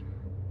boy.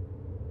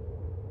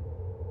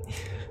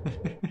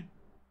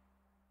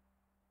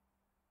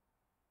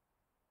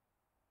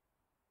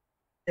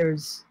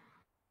 There's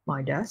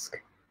my desk.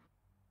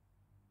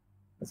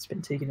 That's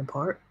been taken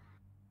apart.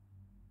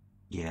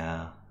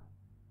 Yeah.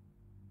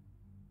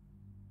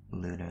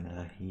 Luna in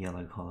a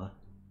yellow collar.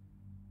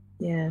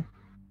 Yeah.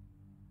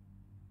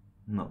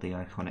 Not the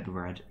iconic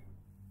red.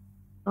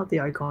 Not the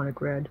iconic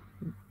red.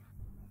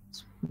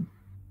 It's,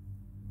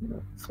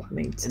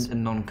 flatmates. A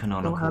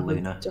non-canonical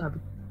Luna.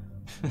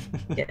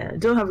 Yeah,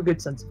 don't have a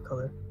good sense of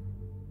color.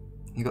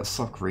 You got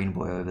sock green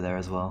boy over there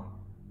as well.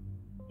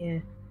 Yeah.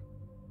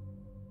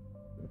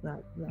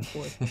 That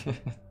boy.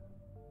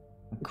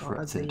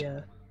 As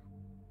a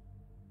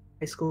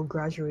high school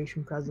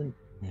graduation present.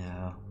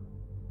 Yeah.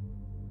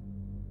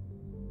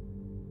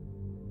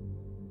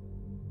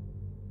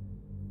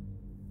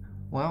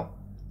 Well,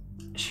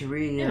 should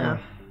we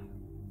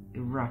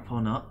wrap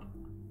on up?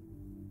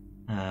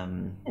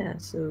 Yeah,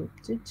 so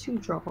did 2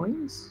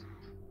 drawings.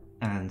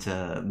 And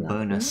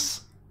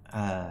bonus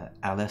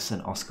Alice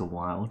and Oscar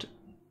Wilde.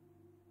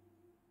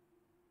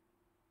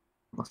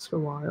 Oscar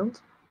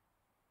Wilde.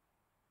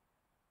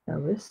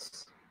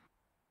 Alice.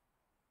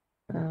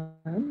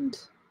 And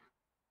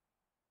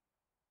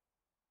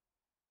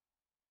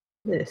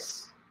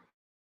this.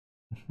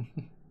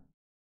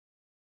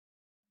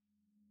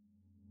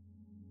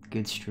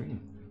 Good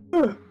stream.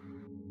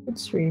 Good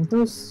stream.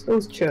 That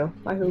was chill.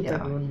 I hope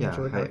everyone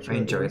enjoyed that. I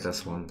enjoyed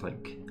this one.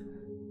 Like,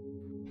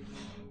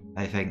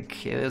 I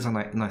think it was a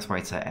nice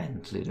way to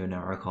end Ludo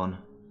Narracon.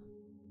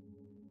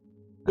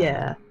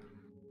 Yeah.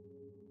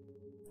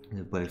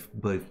 We're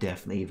both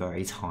definitely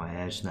very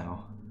tired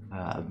now.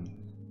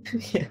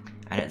 Yeah.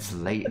 And it's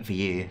late for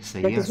you, so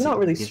yeah, you have we're not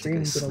really to streamed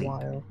go sleep. in a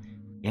while.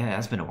 Yeah, it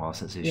has been a while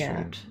since we've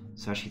streamed,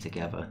 especially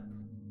together.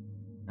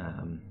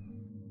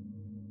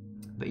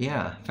 But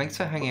yeah, thanks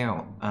for hanging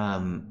out.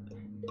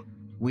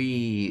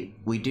 We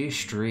do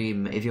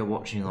stream. If you're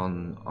watching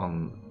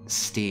on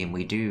Steam,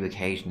 we do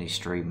occasionally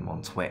stream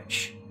on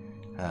Twitch.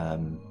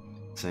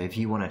 So if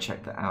you want to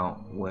check that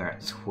out, we're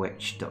at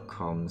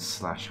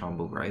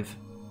twitch.com/humblegrave.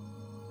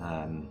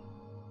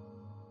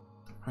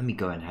 Let me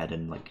go ahead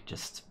and like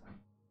just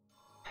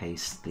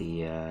paste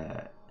the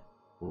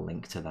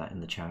link to that in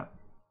the chat.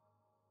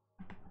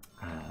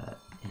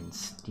 In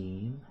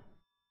Steam.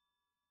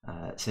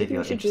 So if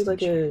you're interested in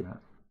checking that.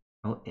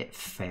 Oh, it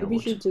failed. Maybe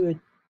we should do a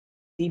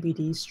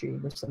DBD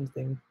stream or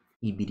something.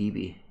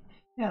 EBDB.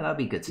 Yeah, that'd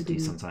be good to do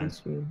sometime.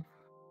 Stream.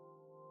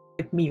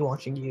 Like me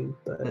watching you,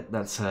 but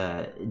that's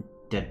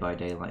Dead by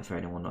Daylight for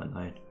anyone not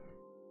known.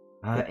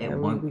 It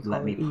won't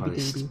let me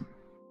post.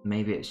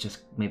 Maybe it's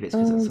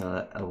because it's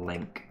a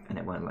link and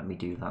it won't let me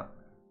do that.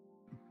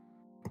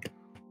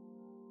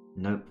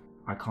 Nope,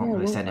 I can't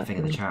post anything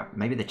in the chat.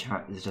 Maybe the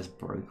chat is just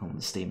broke on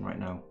the Steam right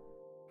now.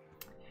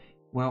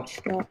 Well,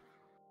 chat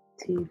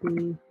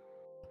TV.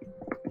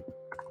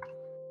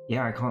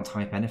 Yeah, I can't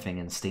type anything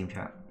in Steam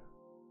chat.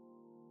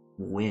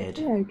 Weird.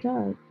 Yeah, I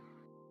can't.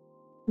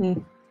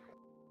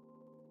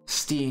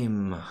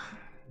 Steam.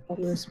 Thought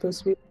we were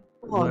supposed to be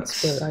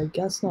lots, but I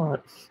guess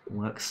not.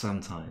 Works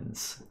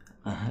sometimes.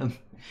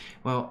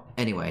 Well,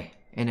 anyway,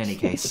 in any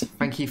case,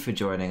 thank you for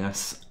joining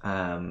us.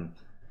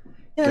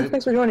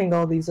 Thanks for joining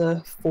all these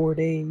 4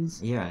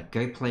 days. Yeah,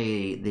 go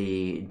play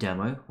the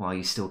demo while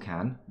you still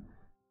can.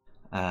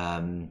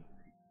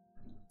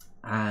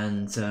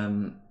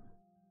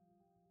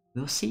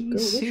 We'll see you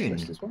soon.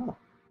 Wishlist as well.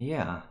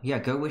 Yeah,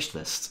 go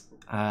Wishlist.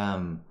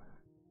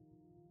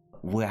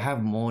 We'll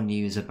have more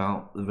news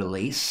about the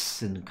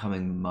release in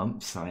coming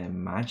months, I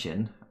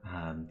imagine.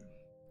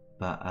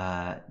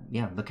 But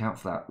yeah, look out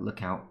for that.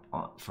 Look out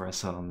for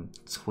us on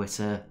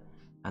Twitter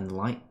and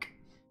like.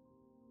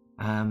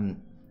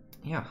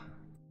 Yeah.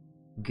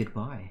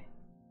 Goodbye.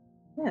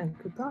 Yeah,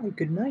 goodbye.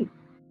 Good night.